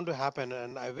this is going to happen,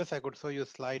 and I wish I could show you a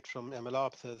slide from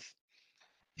MLOps, is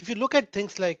if you look at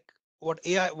things like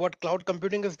what cloud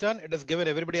computing has done, it has given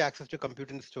everybody access to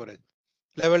compute and storage,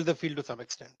 leveled the field to some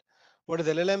extent. What is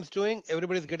LLMs doing?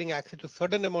 Everybody is getting access to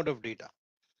certain amount of data.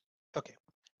 Okay.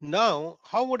 Now,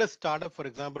 how would a startup, for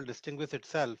example, distinguish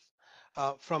itself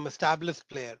from established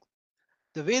player?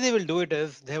 The way they will do it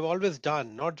is they have always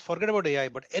done, not forget about AI,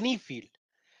 but any field.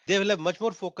 They will have much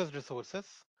more focused resources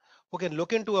who can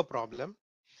look into a problem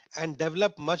and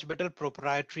develop much better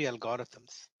proprietary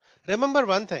algorithms. Remember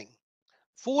one thing,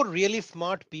 4 really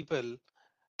smart people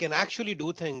can actually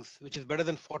do things which is better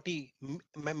than 40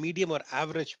 medium or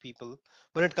average people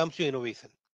when it comes to innovation.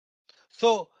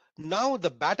 So now the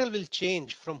battle will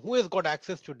change from who has got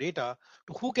access to data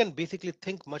to who can basically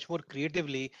think much more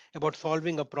creatively about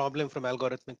solving a problem from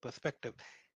algorithmic perspective.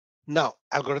 Now,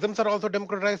 algorithms are also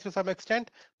democratized to some extent,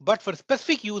 but for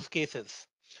specific use cases,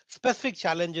 specific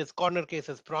challenges, corner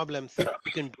cases, problems,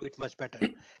 you can do it much better.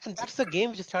 And that's the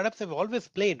game which startups have always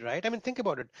played, right? I mean, think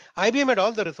about it. IBM had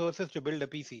all the resources to build a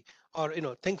PC, or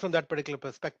think from that particular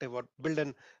perspective, or build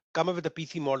and come up with a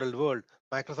PC modeled world.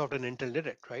 Microsoft and Intel did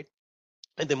it, right?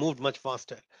 And they moved much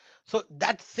faster. So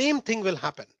that same thing will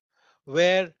happen,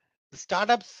 where the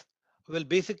startups will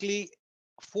basically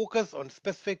focus on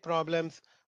specific problems,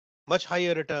 much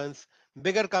higher returns.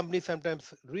 Bigger companies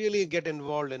sometimes really get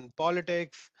involved in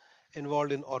politics,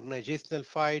 involved in organizational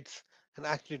fights, and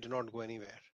actually do not go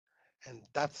anywhere. And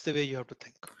that's the way you have to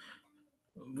think.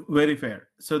 Very fair.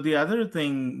 So the other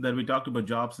thing that we talked about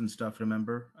jobs and stuff,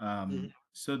 remember? Mhm.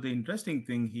 So the interesting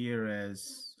thing here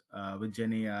is with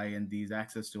Gen AI and these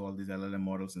access to all these LLM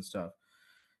models and stuff.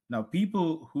 Now,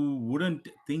 people who wouldn't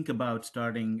think about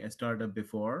starting a startup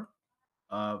before,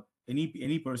 uh,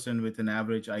 any person with an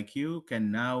average IQ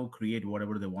can now create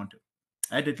whatever they want to,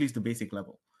 at least the basic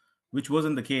level, which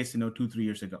wasn't the case, 2-3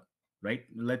 years ago, right?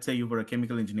 Let's say you were a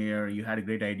chemical engineer, you had a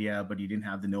great idea, but you didn't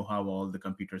have the know-how, all the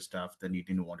computer stuff, then you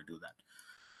didn't want to do that.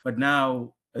 But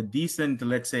now a decent,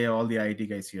 let's say all the IIT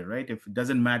guys here, right? If it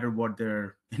doesn't matter what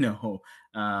their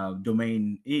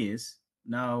domain is,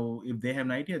 now if they have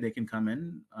an idea, they can come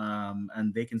in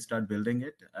and they can start building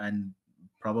it, and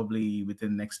probably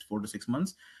within the next 4 to 6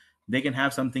 months, they can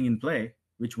have something in play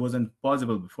which wasn't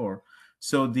possible before.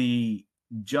 So the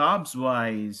jobs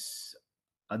wise,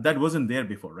 that wasn't there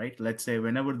before, right? Let's say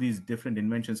whenever these different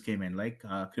inventions came in, like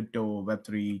crypto,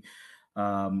 Web3,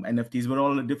 NFTs were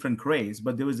all a different craze,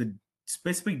 but there was a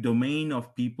specific domain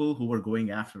of people who were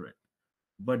going after it.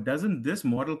 But doesn't this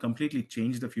model completely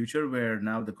change the future, where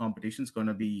now the competition is going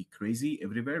to be crazy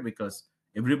everywhere because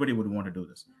everybody would want to do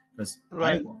this? Because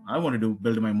Right, I want to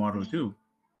build my model too.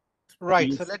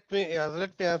 right. So let me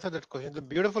answer that question. It's a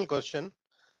beautiful question.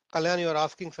 Kalyan, you are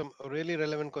asking some really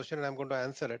relevant question, and I'm going to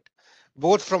answer it,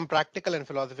 both from practical and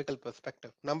philosophical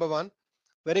perspective. Number one,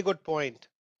 very good point.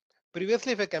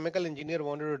 Previously, if a chemical engineer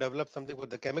wanted to develop something for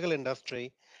the chemical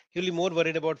industry, he'll be more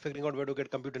worried about figuring out where to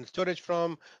get compute and storage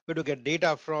from, where to get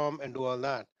data from, and do all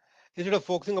that. instead of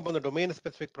focusing upon the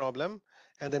domain-specific problem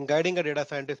and then guiding a data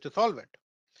scientist to solve it.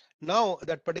 Now,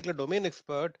 that particular domain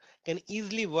expert can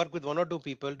easily work with one or two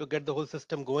people to get the whole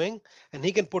system going, and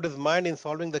he can put his mind in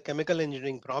solving the chemical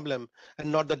engineering problem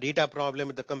and not the data problem,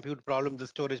 the compute problem, the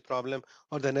storage problem,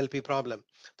 or the NLP problem.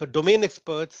 So domain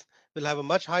experts will have a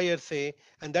much higher say,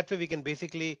 and that way we can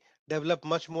basically develop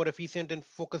much more efficient and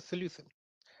focused solution.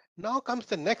 Now comes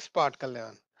the next part,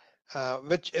 Kalyan,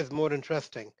 which is more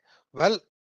interesting. Well,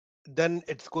 then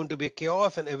it's going to be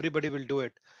chaos and everybody will do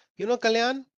it. You know,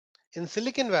 Kalyan, in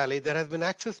Silicon Valley, there has been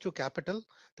access to capital,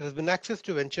 there has been access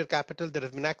to venture capital, there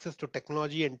has been access to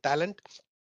technology and talent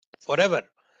forever.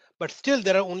 But still,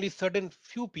 there are only certain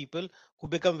few people who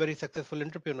become very successful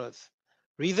entrepreneurs.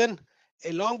 Reason?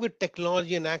 Along with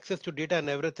technology and access to data and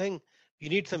everything, you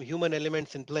need some human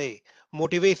elements in play.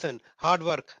 Motivation, hard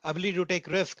work, ability to take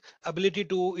risk, ability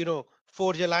to,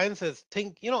 forge alliances.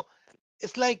 Think,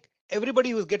 it's like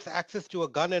everybody who gets access to a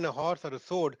gun and a horse or a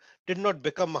sword did not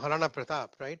become Maharana Pratap,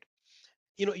 right?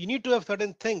 You need to have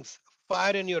certain things,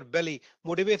 fire in your belly,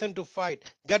 motivation to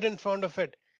fight, get in front of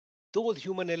it. Those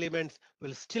human elements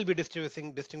will still be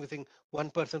distinguishing one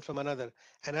person from another.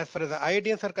 And as far as the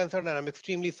IITians are concerned, and I'm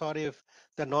extremely sorry if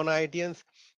the non-IITians,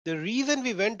 the reason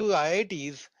we went to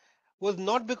IITs was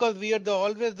not because we are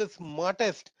always the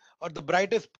smartest or the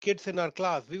brightest kids in our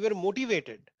class. We were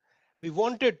motivated. We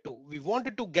wanted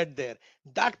to get there.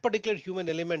 That particular human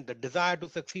element, the desire to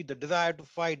succeed, the desire to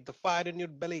fight, the fire in your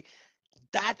belly,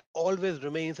 that always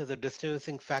remains as a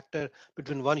distinguishing factor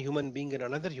between one human being and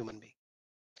another human being.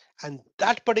 And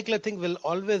that particular thing will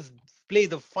always play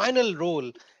the final role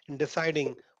in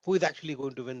deciding who is actually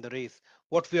going to win the race.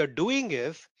 What we are doing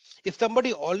is, if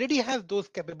somebody already has those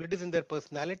capabilities in their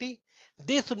personality,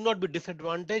 they should not be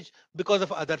disadvantaged because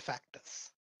of other factors.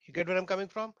 You get where I'm coming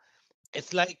from?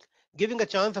 It's like giving a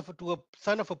chance to a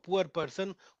son of a poor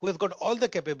person who has got all the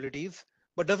capabilities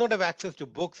but does not have access to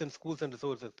books and schools and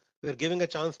resources. We're giving a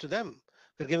chance to them.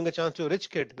 We're giving a chance to a rich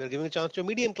kid. We're giving a chance to a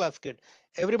medium class kid.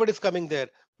 Everybody's coming there.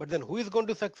 But then who is going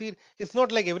to succeed? It's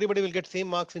not like everybody will get same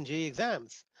marks in JEE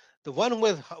exams. The one who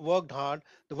has worked hard,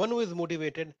 the one who is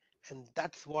motivated, and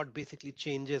that's what basically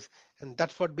changes. And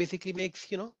that's what basically makes,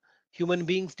 human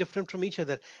beings different from each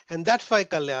other. And that's why,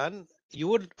 Kalyan, you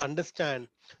would understand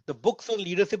the books on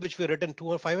leadership which were written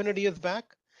 200 or 500 years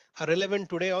back are relevant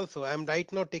today also. I'm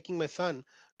right now taking my son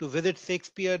to visit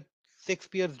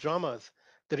Shakespeare's dramas.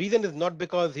 The reason is not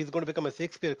because he's going to become a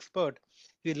Shakespeare expert.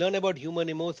 We learn about human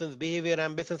emotions, behavior,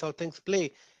 ambitions, how things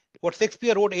play. What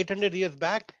Shakespeare wrote 800 years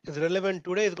back is relevant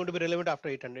today, is going to be relevant after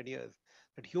 800 years.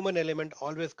 That human element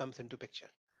always comes into picture.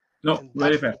 No, And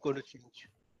very that's fair. what's going to change.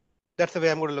 That's the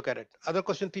way I'm going to look at it. Other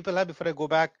questions people have before I go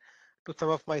back to some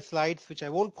of my slides, which I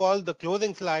won't call the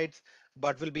closing slides,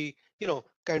 but will be,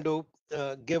 kind of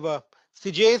give a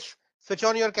Sijesh, switch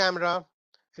on your camera,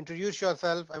 introduce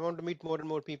yourself. I want to meet more and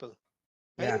more people.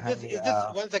 And Yeah, is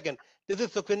this 1 second? This is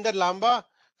Sukhinder Lamba.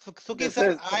 Suki this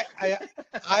sir, is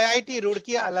IIT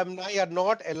Roorkee alumni are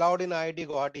not allowed in IIT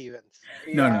Guwahati events.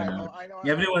 No, yeah, no, I no. know, I know,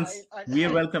 Everyone's, we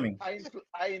are welcoming.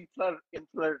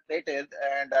 infiltrated,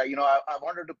 and I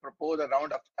wanted to propose a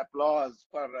round of applause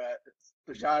for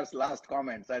Tushar's last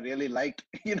comments. I really liked,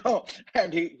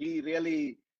 and he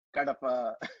really kind of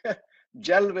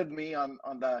gel with me on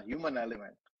the human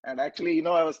element. And actually,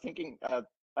 I was thinking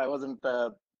I wasn't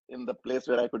in the place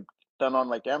where I could turn on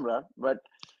my camera, but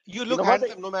You look what I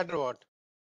handsome no matter what.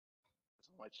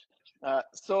 so much.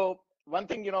 So one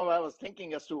thing, I was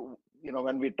thinking as to,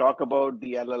 when we talk about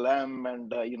the LLM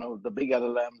and, the big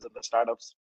LLMs and the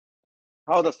startups,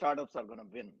 how the startups are going to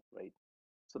win, right?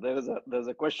 So there's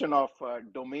a question of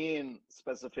domain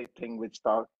specific thing which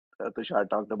Tushar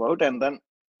talked about, and then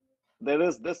there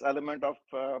is this element of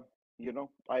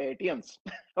IITians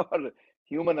or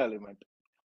human element,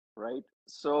 right?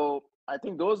 So I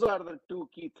think those are the two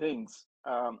key things.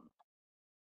 Not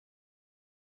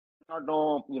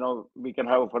know, we can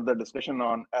have a further discussion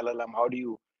on LLM. How do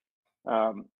you,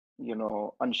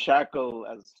 unshackle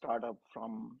as startup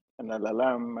from an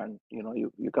LLM, and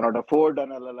you cannot afford an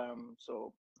LLM.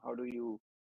 So how do you,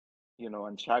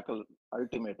 unshackle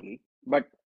ultimately? But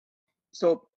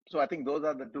so I think those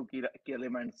are the two key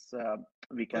elements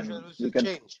we can We we should can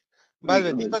change. By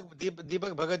we the way, will.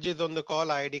 Deepak Bhagat ji is on the call,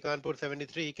 IIT Kanpur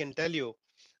 73. He can tell you,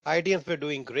 IITians were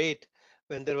doing great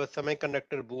when there was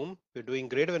semiconductor boom. We're doing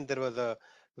great when there was a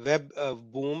web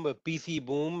boom, a PC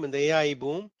boom, and the AI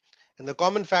boom. And the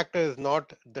common factor is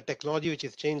not the technology which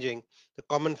is changing. The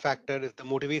common factor is the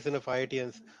motivation of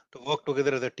IITians to work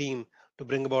together as a team to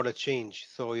bring about a change.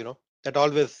 So, that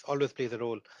always plays a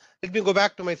role. Let me go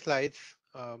back to my slides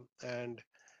and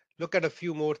look at a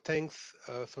few more things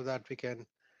so that we can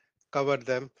cover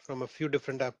them from a few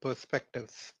different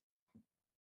perspectives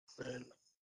and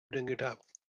bring it up.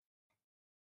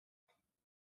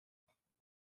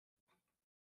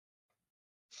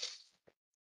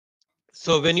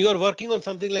 So when you are working on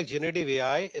something like generative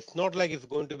AI, it's not like it's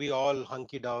going to be all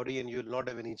hunky-dory and you'll not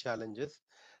have any challenges.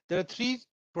 There are three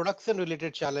production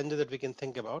related challenges that we can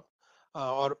think about,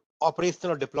 or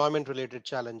operational or deployment related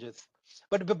challenges.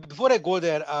 But before I go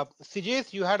there,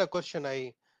 CJS, you had a question.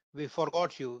 We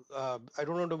forgot you. I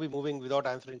don't want to be moving without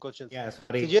answering questions. Yeah,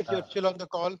 sorry. CJS, you're still on the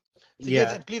call.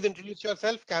 Yeah. CJS, please introduce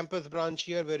yourself, campus branch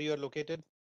here where you are located.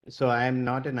 So I'm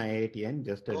not an IITN,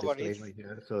 just a No worries. disclaimer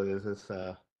here. So this is,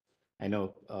 I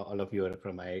know all of you are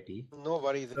from IIT. No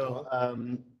worries at So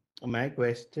all. my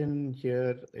question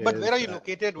here But where are is, you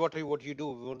located? What you do?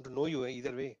 We want to know you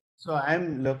either way. so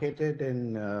I'm located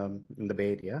in the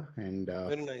Bay Area, and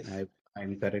Very nice.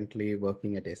 I'm currently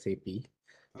working at SAP.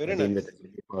 Very I've been nice. with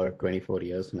SAP for 24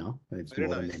 years now. It's Very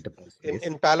more on the nice. enterprise space.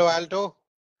 In Palo Alto,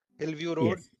 Hillview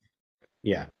Road. Yes.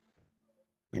 Yeah,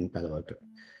 in Palo Alto.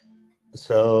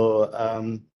 So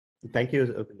thank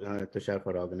you, Tushar,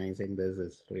 for organizing this.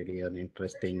 It's really an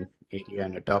interesting area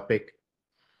and a topic.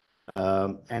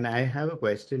 And I have a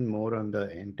question more on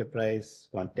the enterprise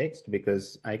context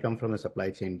because I come from a supply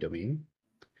chain domain,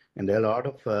 and there are a lot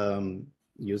of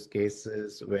use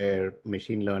cases where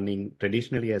machine learning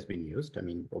traditionally has been used, I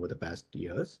mean, over the past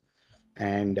years.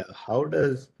 And how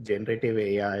does generative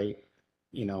AI,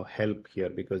 help here?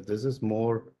 Because this is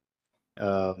more,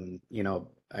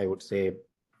 I would say,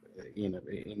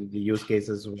 in the use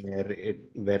cases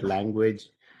where language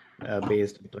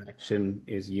based interaction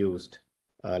is used,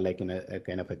 like in a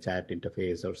kind of a chat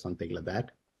interface or something like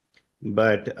that.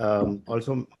 But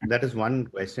also, that is one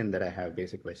question that I have,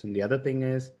 basic question. The other thing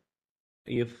is,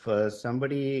 if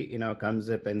somebody comes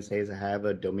up and says, I have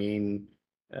a domain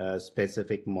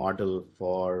specific model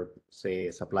for,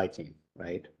 say, supply chain,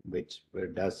 right, which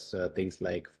does things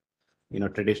like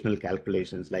traditional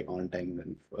calculations like on time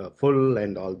and full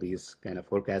and all these kind of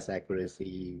forecast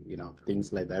accuracy,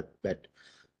 things like that that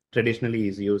traditionally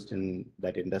is used in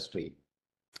that industry.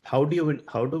 How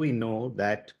do we know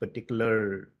that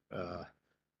particular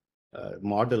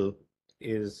model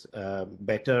is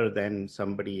better than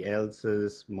somebody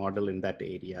else's model in that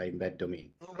area, in that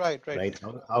domain? Right. Right.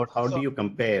 How do you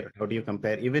compare? How do you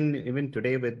compare? Even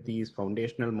today with these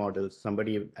foundational models,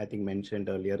 somebody I think mentioned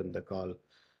earlier in the call,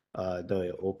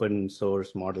 the open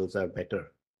source models are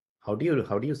better. How do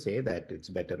you say that it's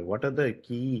better? What are the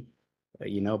key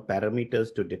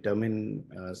parameters to determine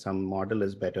some model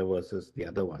is better versus the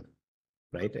other one,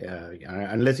 right?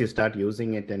 Unless you start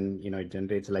using it and it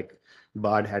generates, like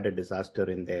Bard had a disaster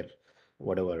in their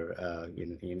whatever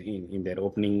in their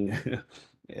opening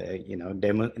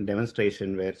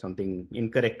demonstration where something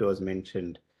incorrect was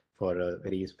mentioned for a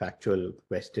very factual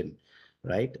question,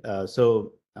 right?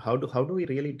 So how do we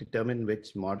really determine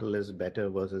which model is better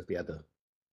versus the other?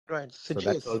 Right. So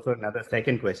that's also another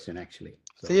second question, actually.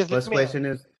 So Yes, first question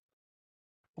is,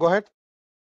 go ahead.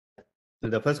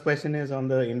 the first question is on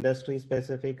the industry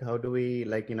specific. How do we,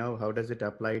 how does it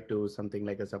apply to something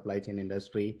like a supply chain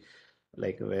industry,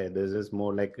 like where this is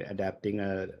more like adapting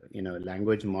a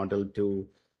language model to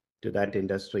that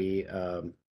industry?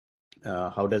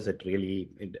 How does it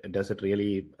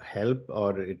really help,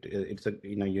 or it's a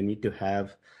you need to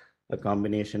have a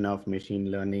combination of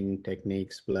machine learning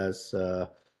techniques plus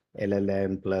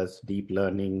LLM plus deep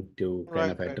learning to kind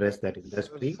of address that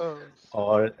industry?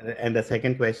 And the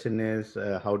second question is,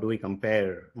 how do we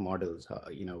compare models?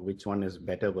 Which one is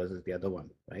better versus the other one,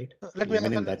 right? Let me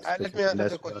answer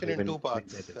the question in two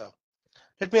parts.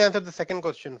 Let me answer the second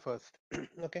question first.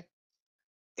 Okay,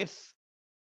 it's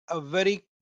a very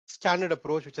standard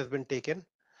approach which has been taken,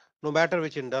 no matter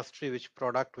which industry, which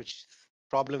product, which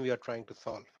problem we are trying to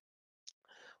solve.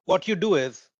 What you do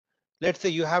is, let's say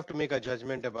you have to make a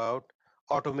judgment about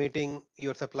automating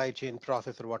your supply chain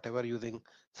process or whatever using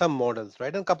some models,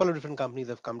 right? And a couple of different companies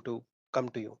have come to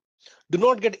you. Do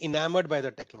not get enamored by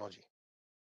the technology.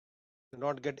 Do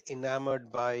not get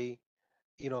enamored by,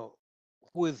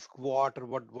 who is what or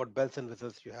what bells and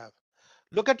whistles you have.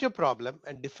 Look at your problem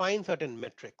and define certain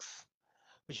metrics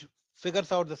which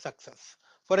figures out the success.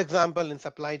 For example, in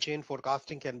supply chain,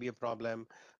 forecasting can be a problem,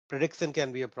 prediction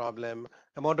can be a problem,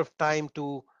 amount of time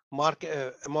to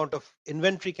market, amount of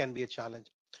inventory can be a challenge.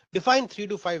 Define 3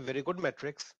 to 5 very good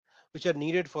metrics which are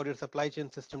needed for your supply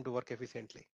chain system to work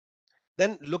efficiently.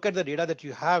 Then look at the data that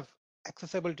you have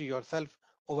accessible to yourself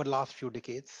over last few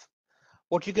decades.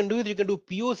 What you can do is you can do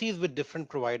POCs with different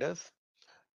providers,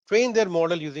 train their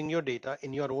model using your data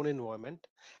in your own environment,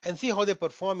 and see how they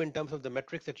perform in terms of the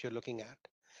metrics that you're looking at.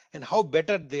 and how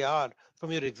better they are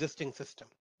from your existing system.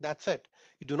 That's it.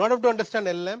 You do not have to understand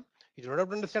LLM. You do not have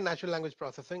to understand natural language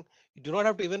processing. You do not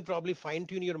have to even probably fine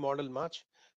tune your model much.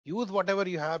 Use whatever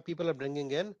you have people are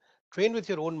bringing in, train with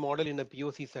your own model in a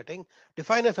POC setting,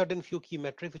 define a certain few key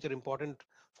metrics which are important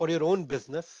for your own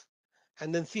business,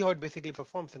 and then see how it basically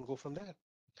performs and go from there.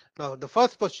 Now, the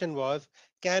first question was,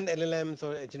 can LLMs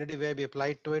or generative AI be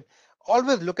applied to it?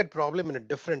 Always look at problem in a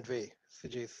different way,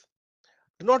 Sujit.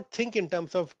 Do not think in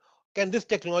terms of, can this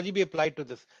technology be applied to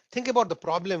this? Think about the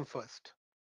problem first.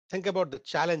 Think about the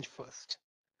challenge first.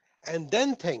 And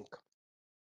then think,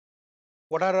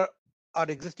 what are our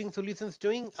existing solutions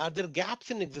doing? Are there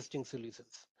gaps in existing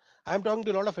solutions? I'm talking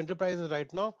to a lot of enterprises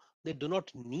right now. They do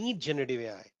not need generative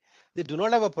AI. They do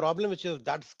not have a problem which is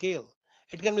that scale.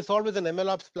 It can be solved with an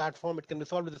MLOps platform. It can be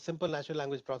solved with a simple natural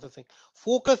language processing.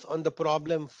 Focus on the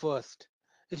problem first,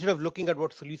 instead of looking at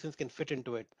what solutions can fit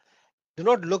into it. Do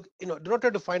not look, do not try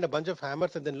to find a bunch of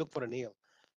hammers and then look for a nail.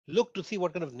 Look to see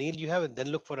what kind of nail you have and then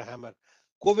look for a hammer.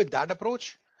 Go with that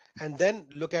approach and then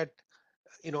look at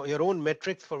your own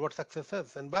metrics for what success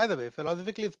is. And by the way,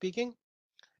 philosophically speaking,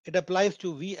 it applies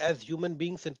to we as human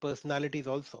beings and personalities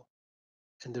also.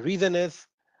 And the reason is,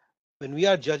 when we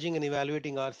are judging and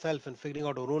evaluating ourselves and figuring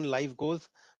out our own life goals,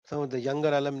 some of the younger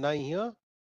alumni here,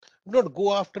 do not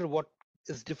go after what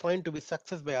is defined to be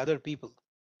success by other people.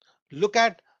 Look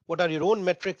at what are your own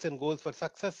metrics and goals for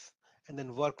success, and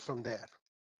then work from there.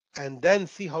 And then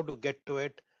see how to get to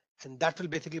it. And that will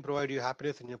basically provide you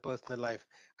happiness in your personal life.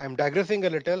 I'm digressing a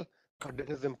little, but it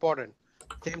is important.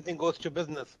 Same thing goes to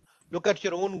business. Look at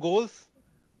your own goals,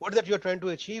 what is that you're trying to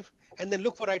achieve, and then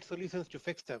look for right solutions to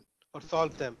fix them or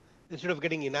solve them instead of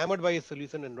getting enamored by a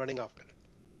solution and running after it.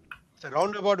 It's a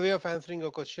roundabout way of answering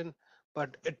your question,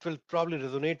 but it will probably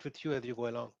resonate with you as you go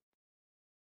along.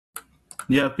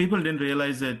 Yeah, people didn't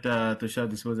realize it, Tushar.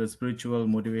 This was a spiritual,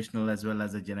 motivational, as well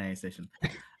as a Gen AI session.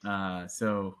 I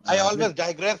always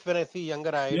digress when I see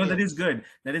younger ideas. That is good.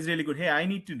 That is really good. Hey, I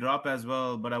need to drop as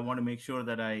well, but I want to make sure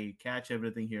that I catch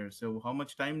everything here. So, how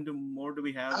much time more do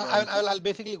we have? I'll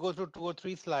basically go through 2 or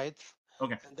 3 slides.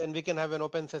 Okay. And then we can have an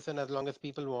open session as long as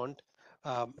people want.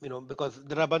 Because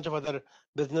there are a bunch of other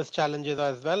business challenges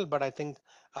as well, but I think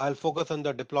I'll focus on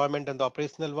the deployment and the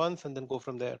operational ones and then go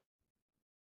from there.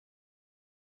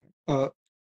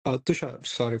 Tushar,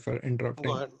 sorry for interrupting.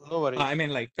 Go ahead, no worries. I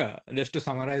mean, just to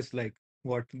summarize,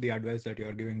 what the advice that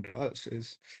you're giving to us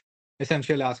is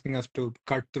essentially asking us to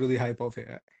cut through the hype of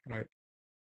AI, right?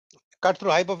 Cut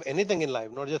through hype of anything in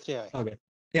life, not just AI. Okay.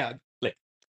 Yeah,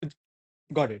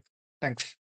 got it.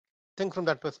 Thanks. Think from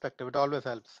that perspective. It always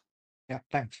helps. Yeah,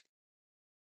 thanks.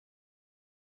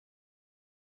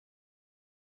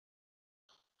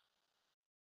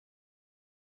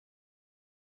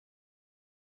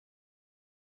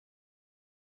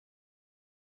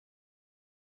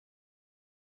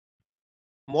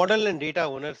 Model and data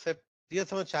ownership. These are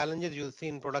some challenges you'll see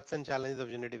in production challenges of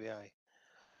generative AI.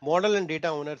 Model and data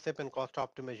ownership and cost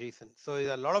optimization. So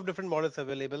there are a lot of different models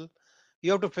available.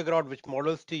 You have to figure out which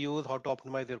models to use, how to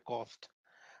optimize your cost.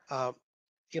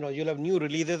 You'll have new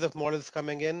releases of models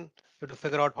coming in. You have to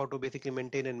figure out how to basically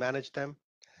maintain and manage them.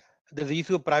 There's the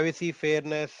issue of privacy,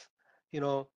 fairness,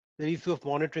 the issue of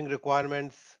monitoring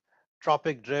requirements,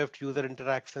 tropic drift, user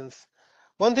interactions.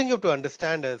 One thing you have to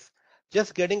understand is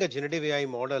just getting a generative AI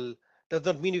model does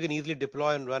not mean you can easily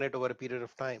deploy and run it over a period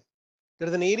of time. There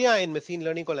is an area in machine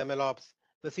learning called MLOps,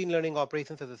 machine learning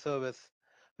operations as a service,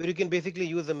 where you can basically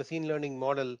use a machine learning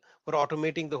model for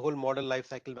automating the whole model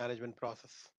lifecycle management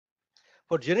process.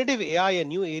 For generative AI, a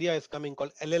new area is coming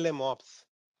called LLM ops.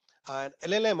 And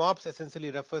LLM ops essentially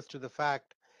refers to the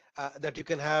fact that you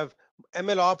can have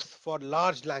ML ops for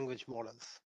large language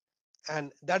models.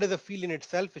 And that is a field in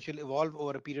itself which will evolve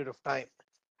over a period of time.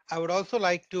 I would also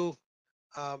like to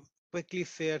quickly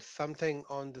share something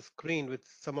on the screen with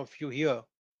some of you here.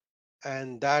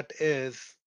 And that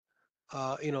is,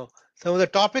 some of the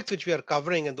topics which we are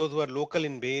covering, and those who are local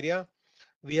in Bay Area.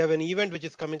 We have an event which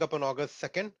is coming up on August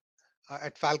 2nd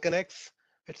at FalconX.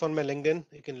 It's on my LinkedIn.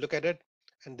 You can look at it.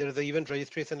 And there is an event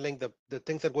registration link. The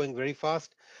things are going very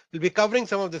fast. We'll be covering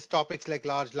some of these topics like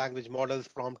large language models,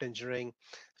 prompt engineering,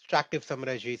 extractive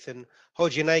summarization, how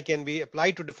GenAI can be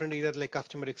applied to different areas like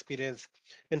customer experience,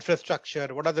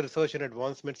 infrastructure, what are the research and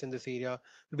advancements in this area.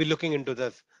 We'll be looking into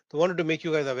this. So I wanted to make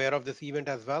you guys aware of this event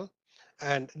as well.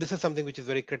 And this is something which is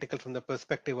very critical from the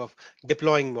perspective of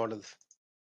deploying models.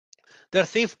 There are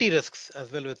safety risks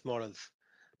as well with models.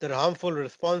 There are harmful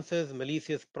responses,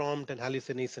 malicious prompt, and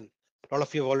hallucination. A lot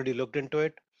of you have already looked into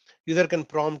it. User can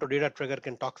prompt or data trigger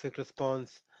can toxic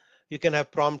response. You can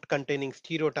have prompt containing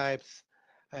stereotypes.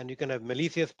 And you can have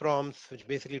malicious prompts, which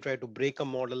basically try to break a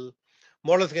model.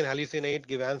 Models can hallucinate,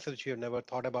 give answers which you have never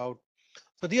thought about.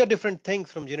 So these are different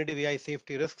things from generative AI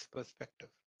safety risks perspective.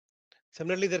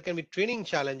 Similarly, there can be training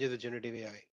challenges with generative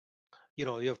AI. You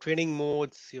have training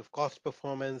modes, you have cost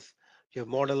performance, you have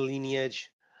model lineage.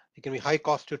 It can be high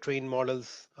cost to train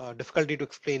models, difficulty to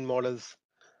explain models.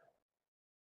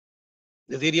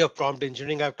 This area of prompt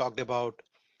engineering I've talked about.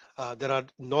 There are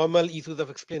normal issues of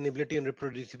explainability and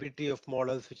reproducibility of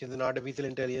models, which is in artificial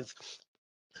intelligence.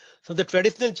 So the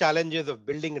traditional challenges of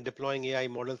building and deploying AI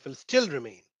models will still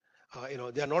remain.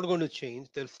 They are not going to change.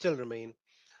 They'll still remain.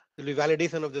 There'll be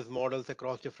validation of these models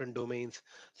across different domains.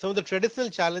 Some of the traditional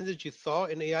challenges you saw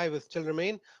in AI will still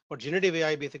remain. What generative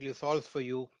AI basically solves for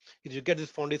you is you get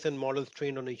these foundation models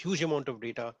trained on a huge amount of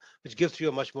data, which gives you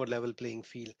a much more level playing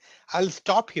field. I'll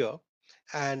stop here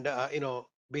and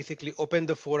basically open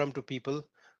the forum to people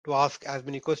to ask as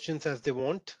many questions as they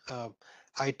want.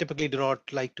 I typically do not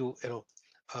like to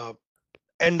uh,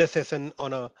 end the session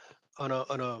on a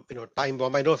time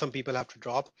bomb. I know some people have to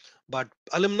drop, but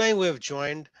alumni who have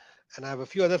joined, and I have a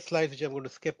few other slides which I'm going to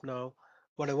skip now.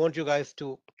 But I want you guys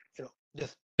to you know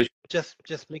just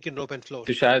just make it an open floor.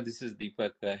 Tushar, this is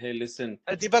Deepak. Hey, listen.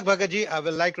 Deepak Bhagaji, I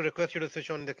would like to request you to switch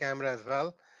on the camera as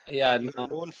well. Yeah, You're a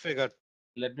known figure.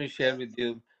 let me share with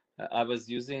you. I was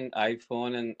using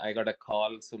iPhone and I got a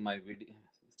call, so my video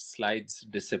slides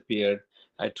disappeared.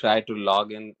 I tried to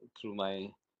log in through my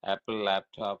Apple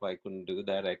laptop. I couldn't do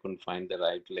that. I couldn't find the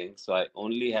right link, so I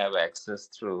only have access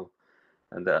through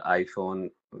the iPhone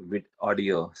with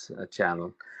audio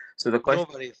channel. So the No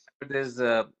question worries. is,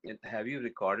 have you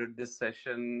recorded this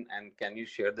session, and can you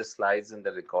share the slides and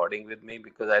the recording with me?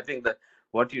 Because I think that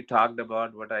what you talked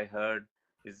about, what I heard,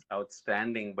 is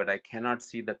outstanding, but I cannot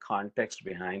see the context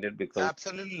behind it because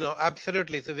Absolutely no,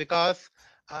 absolutely. So because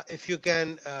if you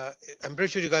can, I'm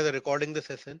pretty sure you guys are recording the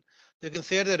session. You can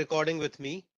share the recording with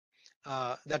me.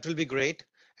 That will be great.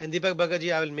 And Deepak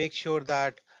Bagaji, I will make sure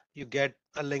that you get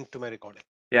a link to my recording.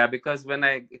 yeah, because when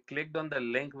I clicked on the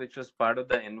link, which was part of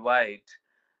the invite,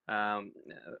 um,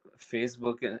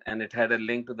 Facebook, and it had a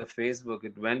link to the Facebook,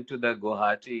 it went to the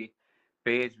Guwahati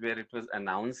page where it was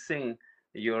announcing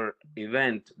your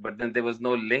event, but then there was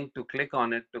no link to click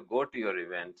on it to go to your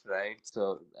event, right?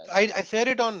 So I share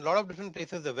it on a lot of different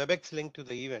places, the WebEx link to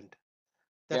the event.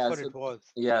 That's yeah, what it was.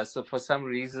 so for some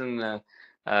reason,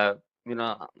 uh,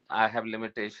 I have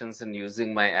limitations in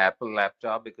using my Apple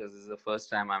laptop because this is the first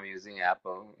time I'm using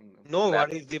Apple No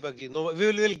laptop. worries, Deepak. No,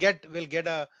 we'll get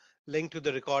a link to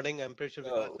the recording. I'm pretty sure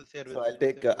Vikas will share with So me.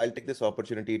 I'll take this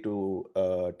opportunity to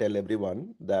tell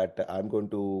everyone that I'm going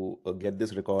to get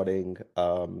this recording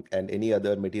and any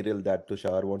other material that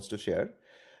Tushar wants to share,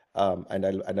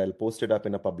 and I'll post it up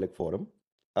in a public forum.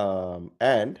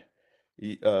 And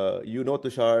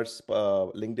Tushar's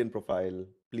LinkedIn profile.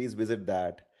 Please visit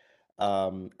that.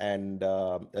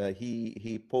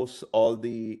 He posts all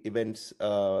the events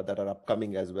that are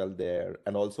upcoming as well there,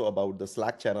 and also about the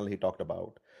Slack channel he talked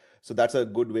about. So that's a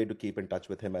good way to keep in touch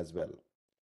with him as well.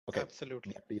 Okay,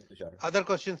 Absolutely. back to you, Tushar. Other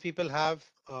questions people have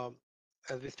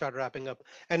as we start wrapping up.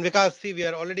 And Vikas, see, we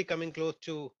are already coming close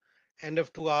to end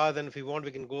of 2 hours, and if we want,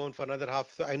 we can go on for another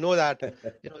half. So I know that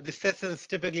this session is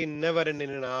typically never in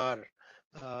an hour.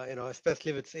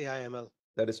 Especially with AI/ML.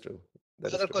 That is true. That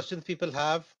is Other true. questions people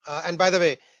have, and by the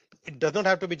way, it does not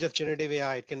have to be just generative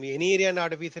AI. It can be any area in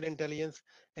artificial intelligence,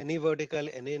 any vertical,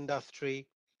 any industry,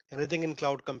 anything in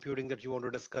cloud computing that you want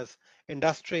to discuss,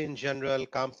 industry in general,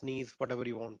 companies, whatever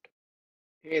you want.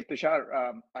 Hey,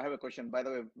 Tushar, I have a question. By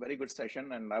the way, very good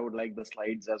session, and I would like the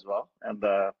slides as well and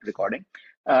the recording.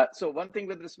 So one thing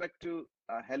with respect to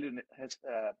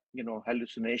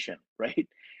hallucination, right?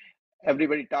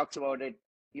 Everybody talks about it.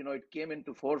 It came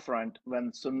into forefront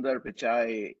when Sundar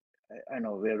Pichai, I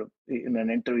know, where in an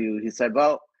interview he said,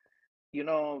 "Well, we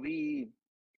do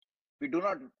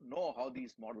not know how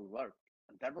these models work."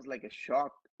 And that was like a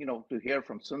shock, to hear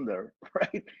from Sundar,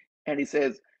 right? And he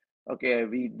says, okay,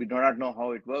 we do not know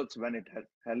how it works when it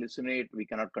hallucinate, we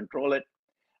cannot control it.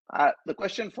 The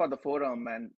question for the forum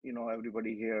and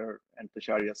everybody here and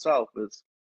Tushar yourself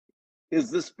is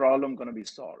this problem going to be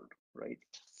solved, right?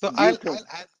 So Do you think?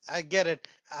 I get it.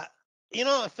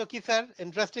 Suki sir,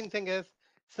 interesting thing is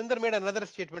Sundar made another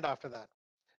statement after that.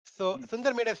 So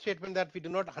Sundar made a statement that we do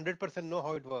not 100% know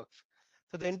how it works.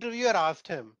 So the interviewer asked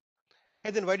him,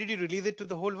 hey, then why did you release it to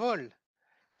the whole world?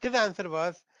 His answer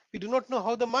was, we do not know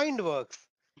how the mind works.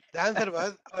 The answer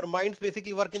was, our minds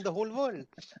basically work in the whole world.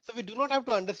 So we do not have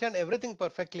to understand everything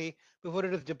perfectly before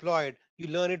it is deployed. You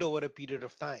learn it over a period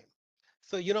of time.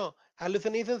 So,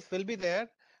 hallucinations will be there,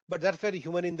 but that's where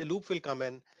human in the loop will come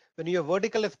in. When you are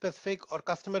vertical specific or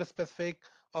customer specific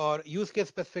or use case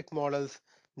specific models,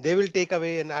 they will take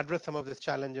away and address some of these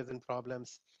challenges and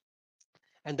problems.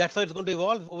 And that's how it's going to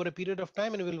evolve over a period of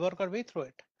time, and we'll work our way through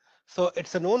it. So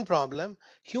it's a known problem.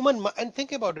 And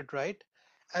think about it, right?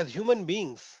 As human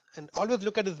beings, and always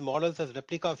look at these models as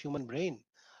replica of human brain.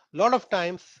 A lot of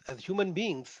times, as human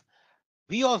beings,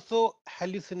 we also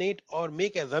hallucinate or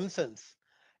make assumptions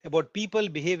about people,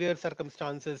 behavior,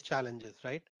 circumstances, challenges,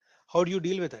 right? How do you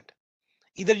deal with it?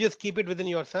 Either you just keep it within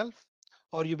yourself,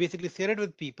 or you basically share it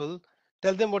with people,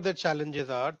 tell them what their challenges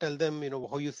are, tell them,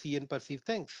 how you see and perceive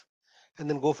things, and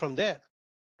then go from there,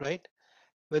 right?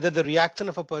 Whether the reaction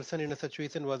of a person in a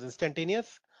situation was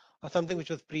instantaneous or something which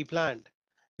was pre-planned.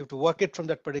 You have to work it from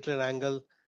that particular angle,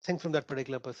 think from that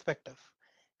particular perspective.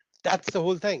 That's the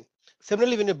whole thing.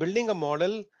 Similarly, when you're building a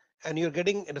model and you're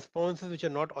getting responses which are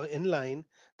not in line,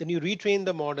 then you retrain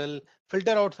the model,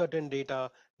 filter out certain data,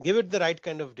 give it the right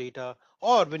kind of data,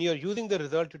 or when you're using the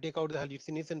result to take out the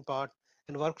hallucination part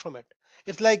and work from it.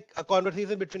 It's like a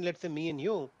conversation between, let's say, me and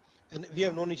you, and we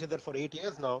have known each other for 8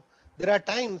 years now. There are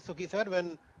times, okay, sir,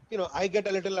 when I get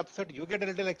a little upset, you get a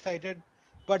little excited,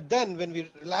 but then when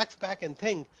we relax back and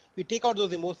think, we take out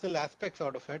those emotional aspects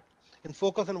out of it and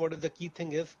focus on what is the key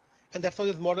thing is, and that's how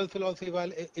these models will also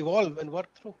evolve and work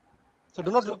through. So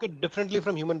do not look at it differently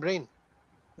from human brain.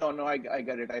 No, I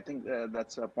get it. I think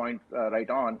that's a point right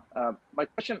on. My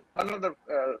question, another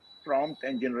prompt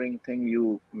engineering thing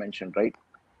you mentioned, right?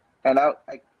 And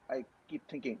I keep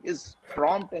thinking, is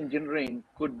prompt engineering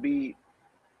could be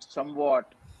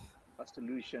somewhat a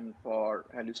solution for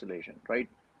hallucination, right?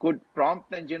 Could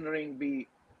prompt engineering be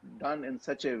done in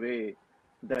such a way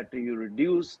that you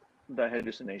reduce the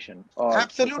hallucination or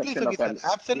Absolutely, perception of Sugi sir.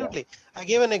 yeah. Absolutely. I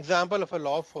gave an example of a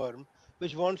law firm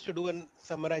which wants to do a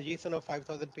summarization of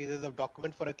 5,000 pages of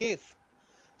document for a case.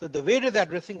 So the way it is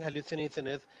addressing hallucination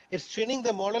is it's training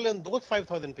the model in those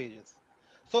 5,000 pages.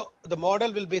 So the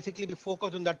model will basically be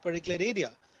focused on that particular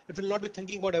area. It will not be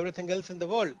thinking about everything else in the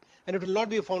world. And it will not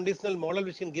be a foundational model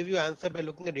which can give you answer by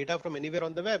looking at data from anywhere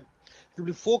on the web. It will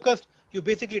be focused. You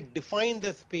basically define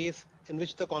the space in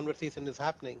which the conversation is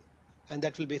happening, and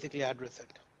that will basically address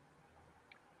it.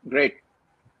 Great.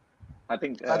 I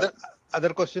think other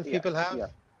questions yeah, people have? Yeah.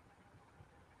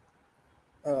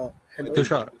 Hello.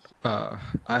 Tushar,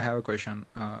 I have a question.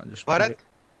 Just Bharat?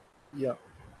 Yeah.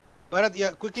 Bharat,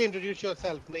 yeah, quickly introduce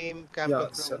yourself, name,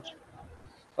 campus, Sir.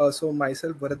 branch. So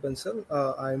myself, Bharat Bansal.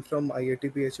 I am from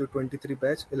IITG 23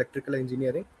 batch, electrical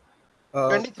engineering.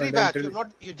 23 and batch,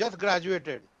 you just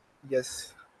graduated.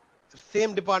 Yes.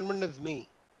 Same department as me.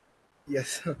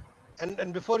 Yes.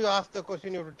 And before you ask the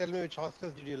question, you have to tell me which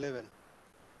hostels did you live in?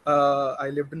 I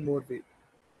lived in Morbi.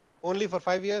 Only for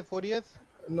 5 years, 4 years?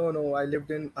 No, I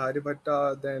lived in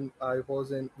Aryabhatta, then I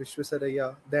was in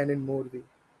Vishwasaraya, then in Morbi.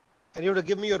 And you have to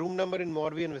give me your room number in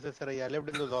Morbi and Vishwasaraya. I lived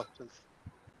in those hostels.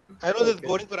 I know this is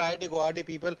boring for IIT Guwahati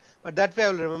people, but that way I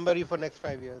will remember you for next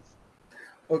 5 years.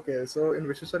 Okay, so in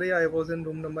Vishwasaraya I was in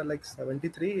room number like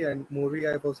 73, and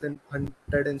Morbi I was in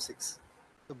 106.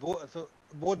 So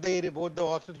both the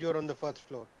hostels you are on the first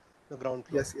floor, the ground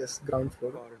floor. Yes, ground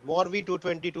floor. Morbi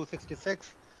 220,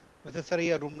 266,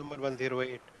 Vishwasaraya room number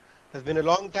 108. It's been a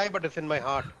long time, but it's in my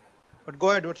heart. But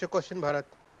go ahead, what's your question, Bharat?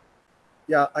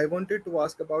 Yeah, I wanted to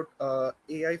ask about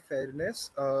AI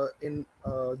fairness in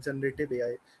generative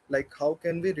AI. Like, how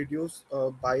can we reduce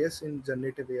bias in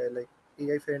generative AI? Like,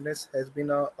 AI fairness has been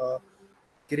a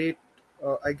great,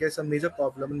 I guess, a major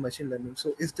problem in machine learning.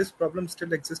 So, is this problem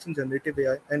still exist in generative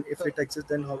AI? And if it exists,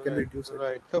 then how can we reduce it?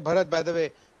 Right. So, Bharat, by the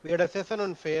way, we had a session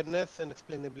on fairness and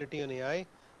explainability on AI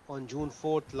on June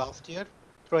 4th last year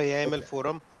through AIML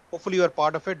forum. Hopefully, you are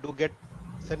part of it.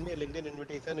 Send me a LinkedIn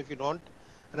invitation if you don't,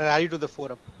 and I'll add you to the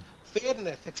forum.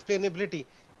 Fairness, explainability,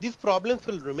 these problems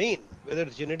will remain, whether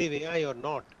it's generative AI or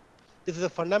not. This is a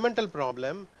fundamental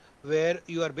problem where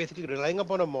you are basically relying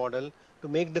upon a model to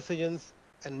make decisions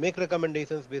and make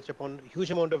recommendations based upon a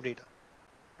huge amount of data,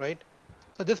 right?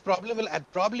 So this problem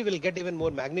probably will get even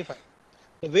more magnified.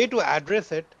 The way to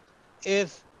address it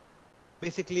is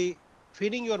basically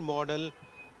feeding your model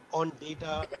on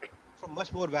data from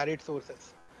much more varied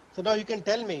sources. So now you can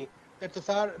tell me that,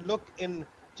 Tushar, look, in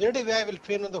generative AI will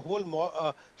train on the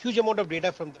whole huge amount of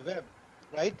data from the web,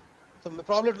 right? So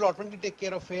probably it will automatically take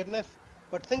care of fairness.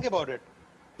 But think about it.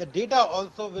 The data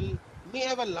also may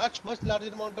have a much larger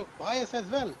amount of bias as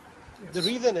well. Yes. The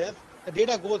reason is the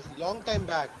data goes long time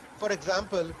back. For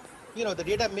example, the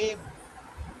data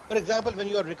for example, when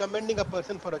you are recommending a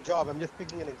person for a job, I'm just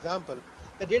picking an example,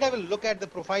 the data will look at the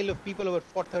profile of people over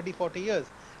 30, 40 years.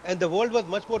 And the world was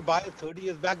much more biased 30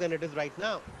 years back than it is right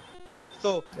now.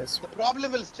 So the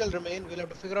problem will still remain. We'll have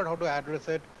to figure out how to address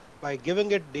it by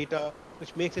giving it data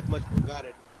which makes it much more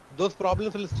varied. Those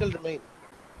problems will still remain,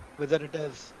 whether it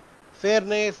is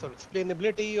fairness or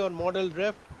explainability or model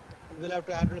drift, and we'll have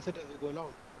to address it as we go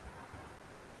along.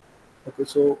 Okay,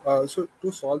 so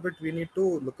to solve it, we need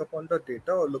to look up on the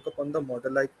data or look up on the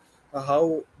model, like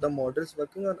how the model is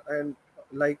working on, and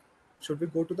like should we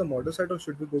go to the model side or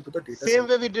should we go to the data Same side?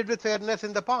 way we did with fairness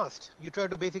in the past. You try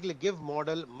to basically give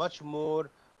model much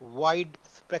more wide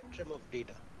spectrum of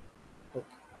data. Okay,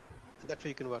 And that's how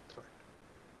you can work through it.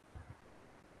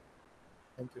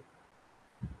 thank you.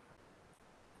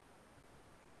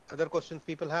 Other questions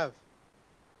people have?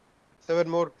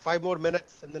 5 more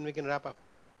minutes, and then we can wrap up.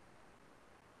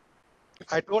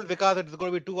 I told Vikas it's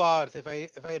going to be 2 hours. If I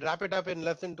wrap it up in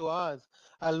less than 2 hours,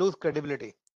 I'll lose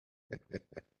credibility.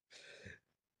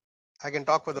 I can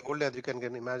talk for the whole day, as you can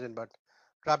imagine, but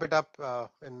wrap it up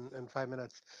in 5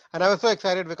 minutes. And I was so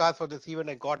excited, Vikas, for this event.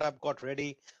 I got up, got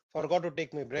ready, forgot to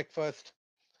take my breakfast.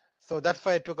 So that's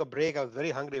why I took a break. I was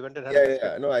very hungry. Went and had a Yeah,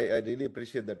 biscuit. yeah. No, I really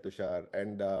appreciate that, Tushar.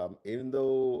 And even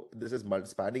though this is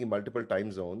spanning multiple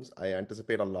time zones, I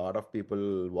anticipate a lot of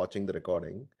people watching the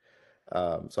recording.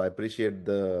 So I appreciate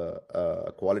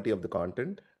the quality of the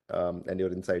content and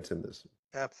your insights in this.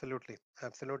 Absolutely,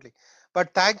 absolutely.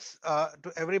 But thanks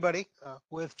to everybody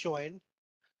who has joined.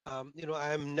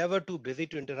 I am never too busy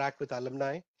to interact with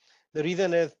alumni. The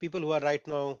reason is people who are right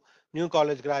now new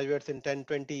college graduates in 10,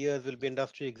 20 years will be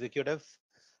industry executives,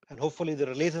 and hopefully the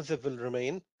relationship will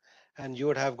remain. And you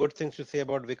would have good things to say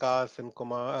about Vikas and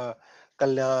Kumar,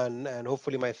 Kalyan, and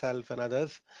hopefully myself and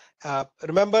others.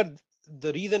 Remember,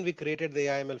 the reason we created the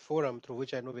AIML forum, through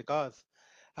which I know Vikas,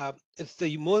 it's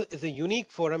a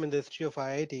unique forum in the history of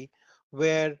IIT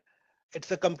where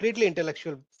it's a completely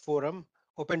intellectual forum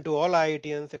open to all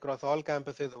IITians across all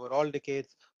campuses over all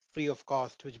decades, free of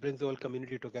cost, which brings the whole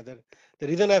community together. The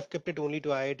reason I've kept it only to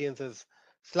IITians is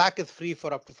Slack is free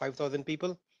for up to 5,000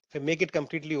 people. If I make it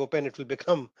completely open, it will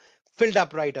become filled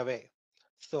up right away.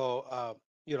 So, so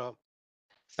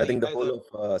I you think the guys are whole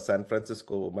of San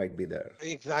Francisco might be there.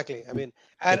 exactly. I mean,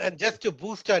 and just to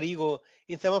boost our ego,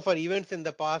 in some of our events in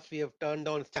the past, we have turned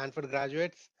down Stanford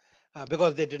graduates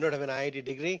because they did not have an IIT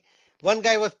degree. One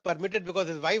guy was permitted because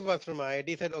his wife was from IIT.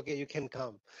 He said, "Okay, you can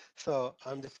come." So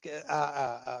I'm just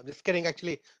kidding.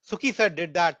 Actually, Suki sir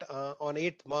did that on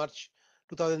 8th March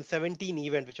 2017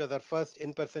 event, which was our first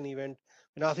in-person event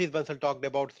when Ashish Bansal talked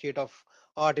about state of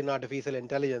art in artificial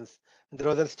intelligence. And there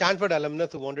was a Stanford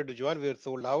alumnus who wanted to join. We were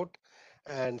sold out.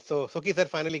 And so Suki sir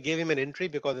finally gave him an entry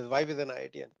because his wife is an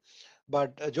IITian.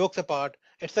 But jokes apart,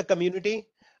 it's a community.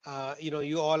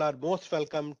 You all are most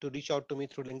welcome to reach out to me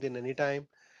through LinkedIn anytime.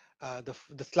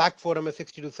 The Slack forum has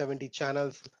 60 to 70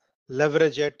 channels.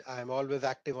 Leverage it. I'm always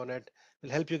active on it.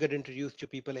 Will help you get introduced to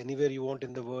people anywhere you want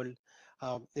in the world.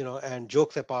 And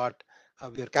jokes apart,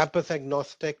 we are campus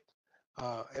agnostic,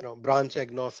 branch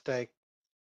agnostic,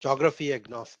 geography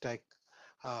agnostic.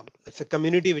 It's a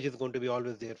community which is going to be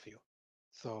always there for you.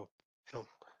 So,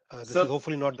 this is So,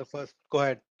 hopefully not the first. Go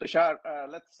ahead. Tushar,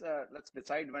 let's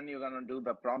decide when you're going to do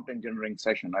the prompt engineering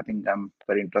session. I think I'm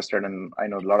very interested, and I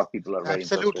know a lot of people are very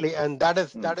interested. Absolutely, and that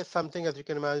is something, as you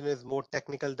can imagine, is more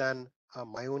technical than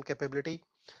my own capability.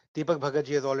 Deepak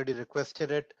Bhagatji has already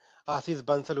requested it. Ashish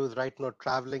Bansal, who is right now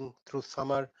traveling through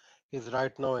summer, he's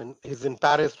in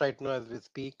Paris right now as we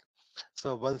speak.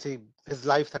 So once his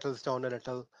life settles down a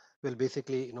little, we'll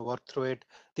basically work through it.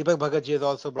 Deepak Bhagatji has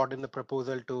also brought in the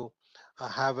proposal to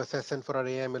have a session for our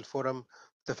AML forum.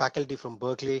 The faculty from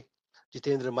Berkeley,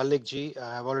 Jitendra Malik ji,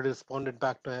 I've already responded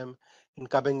back to him. In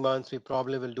coming months, we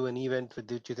probably will do an event with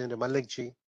Jitendra Malik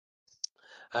ji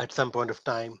at some point of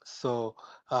time. So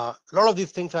a lot of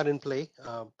these things are in play.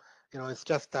 It's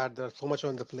just that there's so much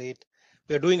on the plate.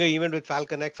 We are doing an event with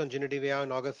Falcon X on Generative AI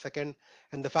on August 2nd,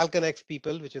 and the Falcon X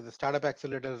people, which is the startup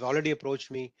accelerator, has already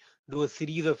approached me to do a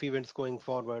series of events going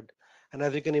forward. And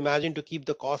as you can imagine, to keep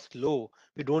the cost low,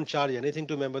 we don't charge anything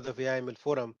to members of AIML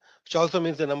Forum, which also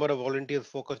means the number of volunteers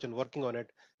focused on working on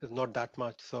it is not that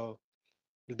much. So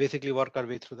we'll basically work our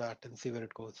way through that and see where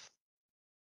it goes.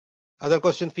 Other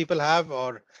questions people have,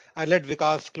 or I'll let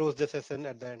Vikas close the session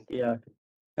at the end. Yeah.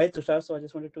 Hi, Tushar. So I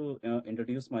just wanted to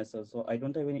introduce myself. So I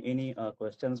don't have any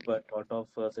questions, but thought of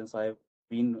since I've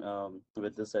been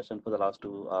with this session for the last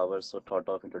 2 hours, so thought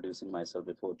of introducing myself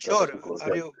before the Sure. session goes Are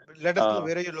live. you? Let us know Uh,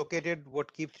 where are you located,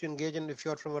 what keeps you engaged, and if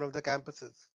you're from one of the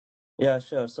campuses. yeah,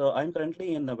 sure. So I'm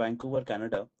currently in Vancouver,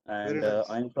 Canada, Very and nice.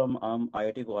 I'm from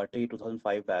IIT Guwahati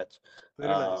 2005 batch,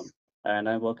 Very nice. and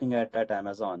I'm working at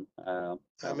Amazon.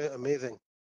 Amazing.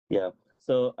 Yeah.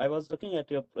 So I was looking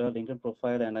at your LinkedIn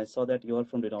profile, and I saw that you are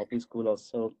from Denali School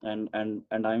also, and I'm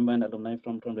an alumni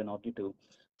from Denali too.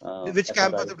 Which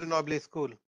campus FRI, of the Noble School?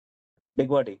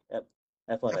 Bigwadi.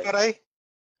 FRI. FRI? I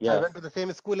Yeah, went to the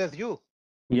same school as you.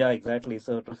 yeah, exactly.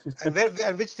 So,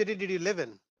 And which city did you live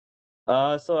in?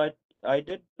 so I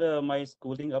did my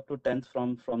schooling up to 10th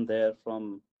from there,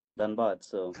 from Dhanbad.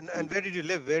 So, And where did you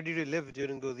live? Where did you live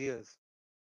during those years?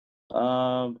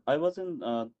 I was in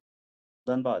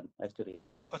Dhanbad actually.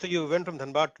 Oh, so you went from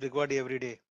Dhanbad to Digwadi every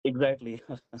day. Exactly.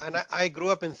 And I grew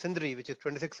up in Sindri, which is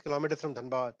 26 kilometers from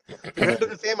Dhanbad. We went to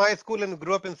the same high school and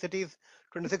grew up in cities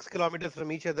 26 kilometers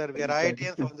from each other. We are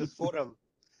IITians on this forum.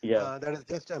 Yeah. That is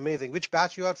just amazing. Which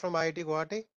batch you are from IIT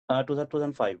Guwahati?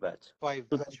 2005 batch. 5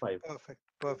 batch. 2005.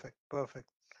 Perfect.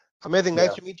 Amazing. Yeah.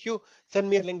 Nice to meet you. Send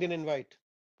me a LinkedIn invite.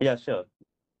 Yeah, sure.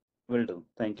 Will do.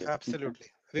 Thank you. Absolutely.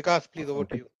 Vikas, please, over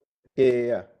to you.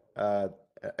 Yeah.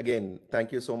 Again,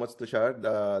 thank you so much,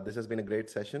 Tushar. This has been a great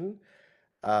session.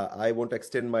 I want to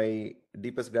extend my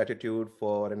deepest gratitude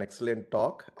for an excellent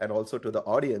talk and also to the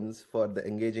audience for the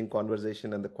engaging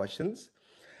conversation and the questions.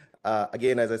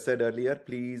 Again, as I said earlier,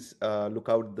 please look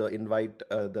out the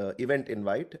event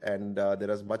invite, and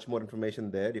there is much more information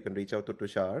there. You can reach out to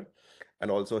Tushar and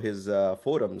also his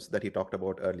forums that he talked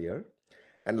about earlier.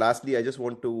 And lastly, I just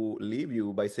want to leave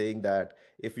you by saying that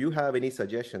if you have any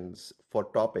suggestions for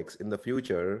topics in the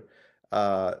future,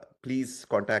 please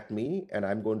contact me and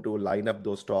I'm going to line up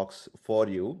those talks for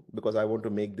you because I want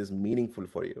to make this meaningful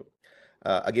for you.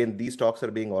 Again, these talks are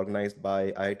being organized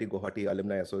by IIT Guwahati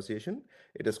Alumni Association.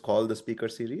 It is called the Speaker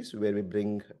Series, where we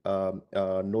bring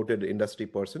noted industry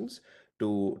persons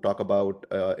to talk about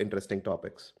interesting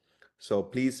topics. So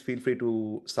please feel free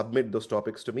to submit those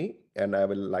topics to me and I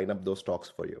will line up those talks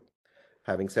for you.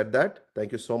 Having said that,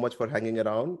 thank you so much for hanging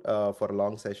around for a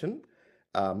long session.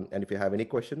 And if you have any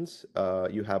questions,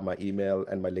 you have my email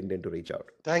and my LinkedIn to reach out.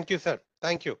 Thank you, sir.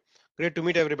 Thank you. Great to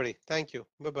meet everybody. Thank you.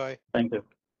 Bye-bye. Thank you.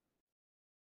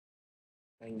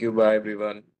 Thank you. Bye,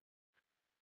 everyone.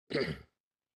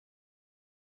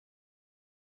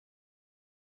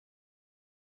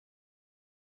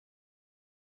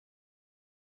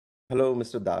 Hello,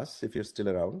 Mr. Das, if you're still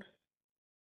around.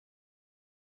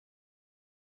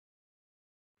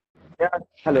 Yeah.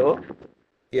 Hello.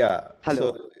 Yeah.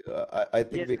 Hello. So I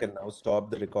think Yes, we sir. can now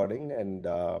stop the recording and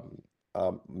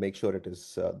make sure it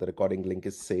is the recording link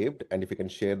is saved. And if you can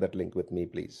share that link with me,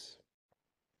 please.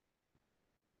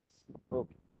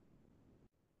 Okay.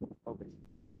 Okay.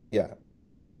 Yeah.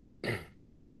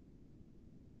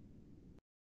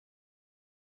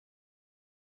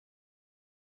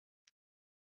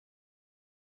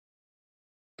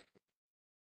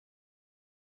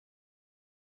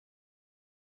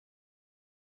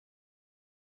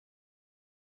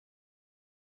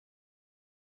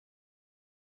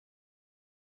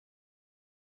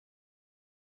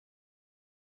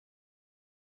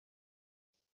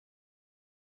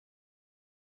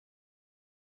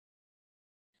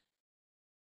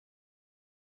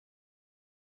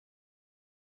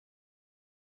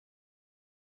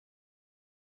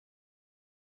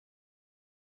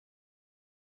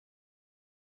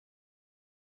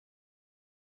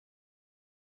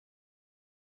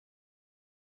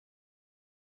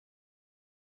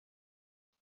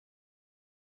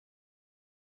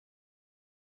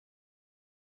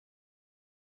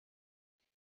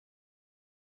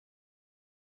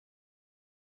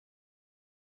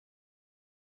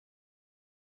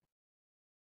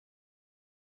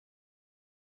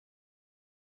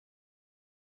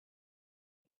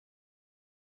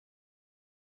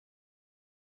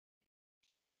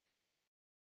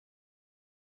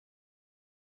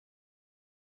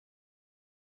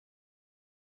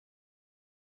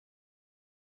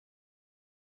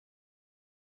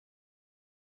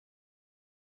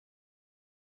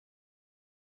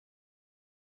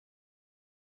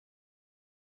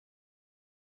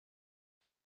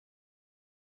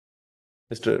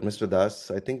 Mr. Das,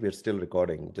 I think we're still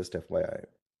recording, just FYI.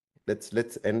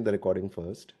 Let's end the recording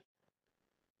first,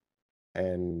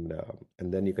 and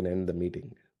then you can end the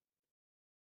meeting.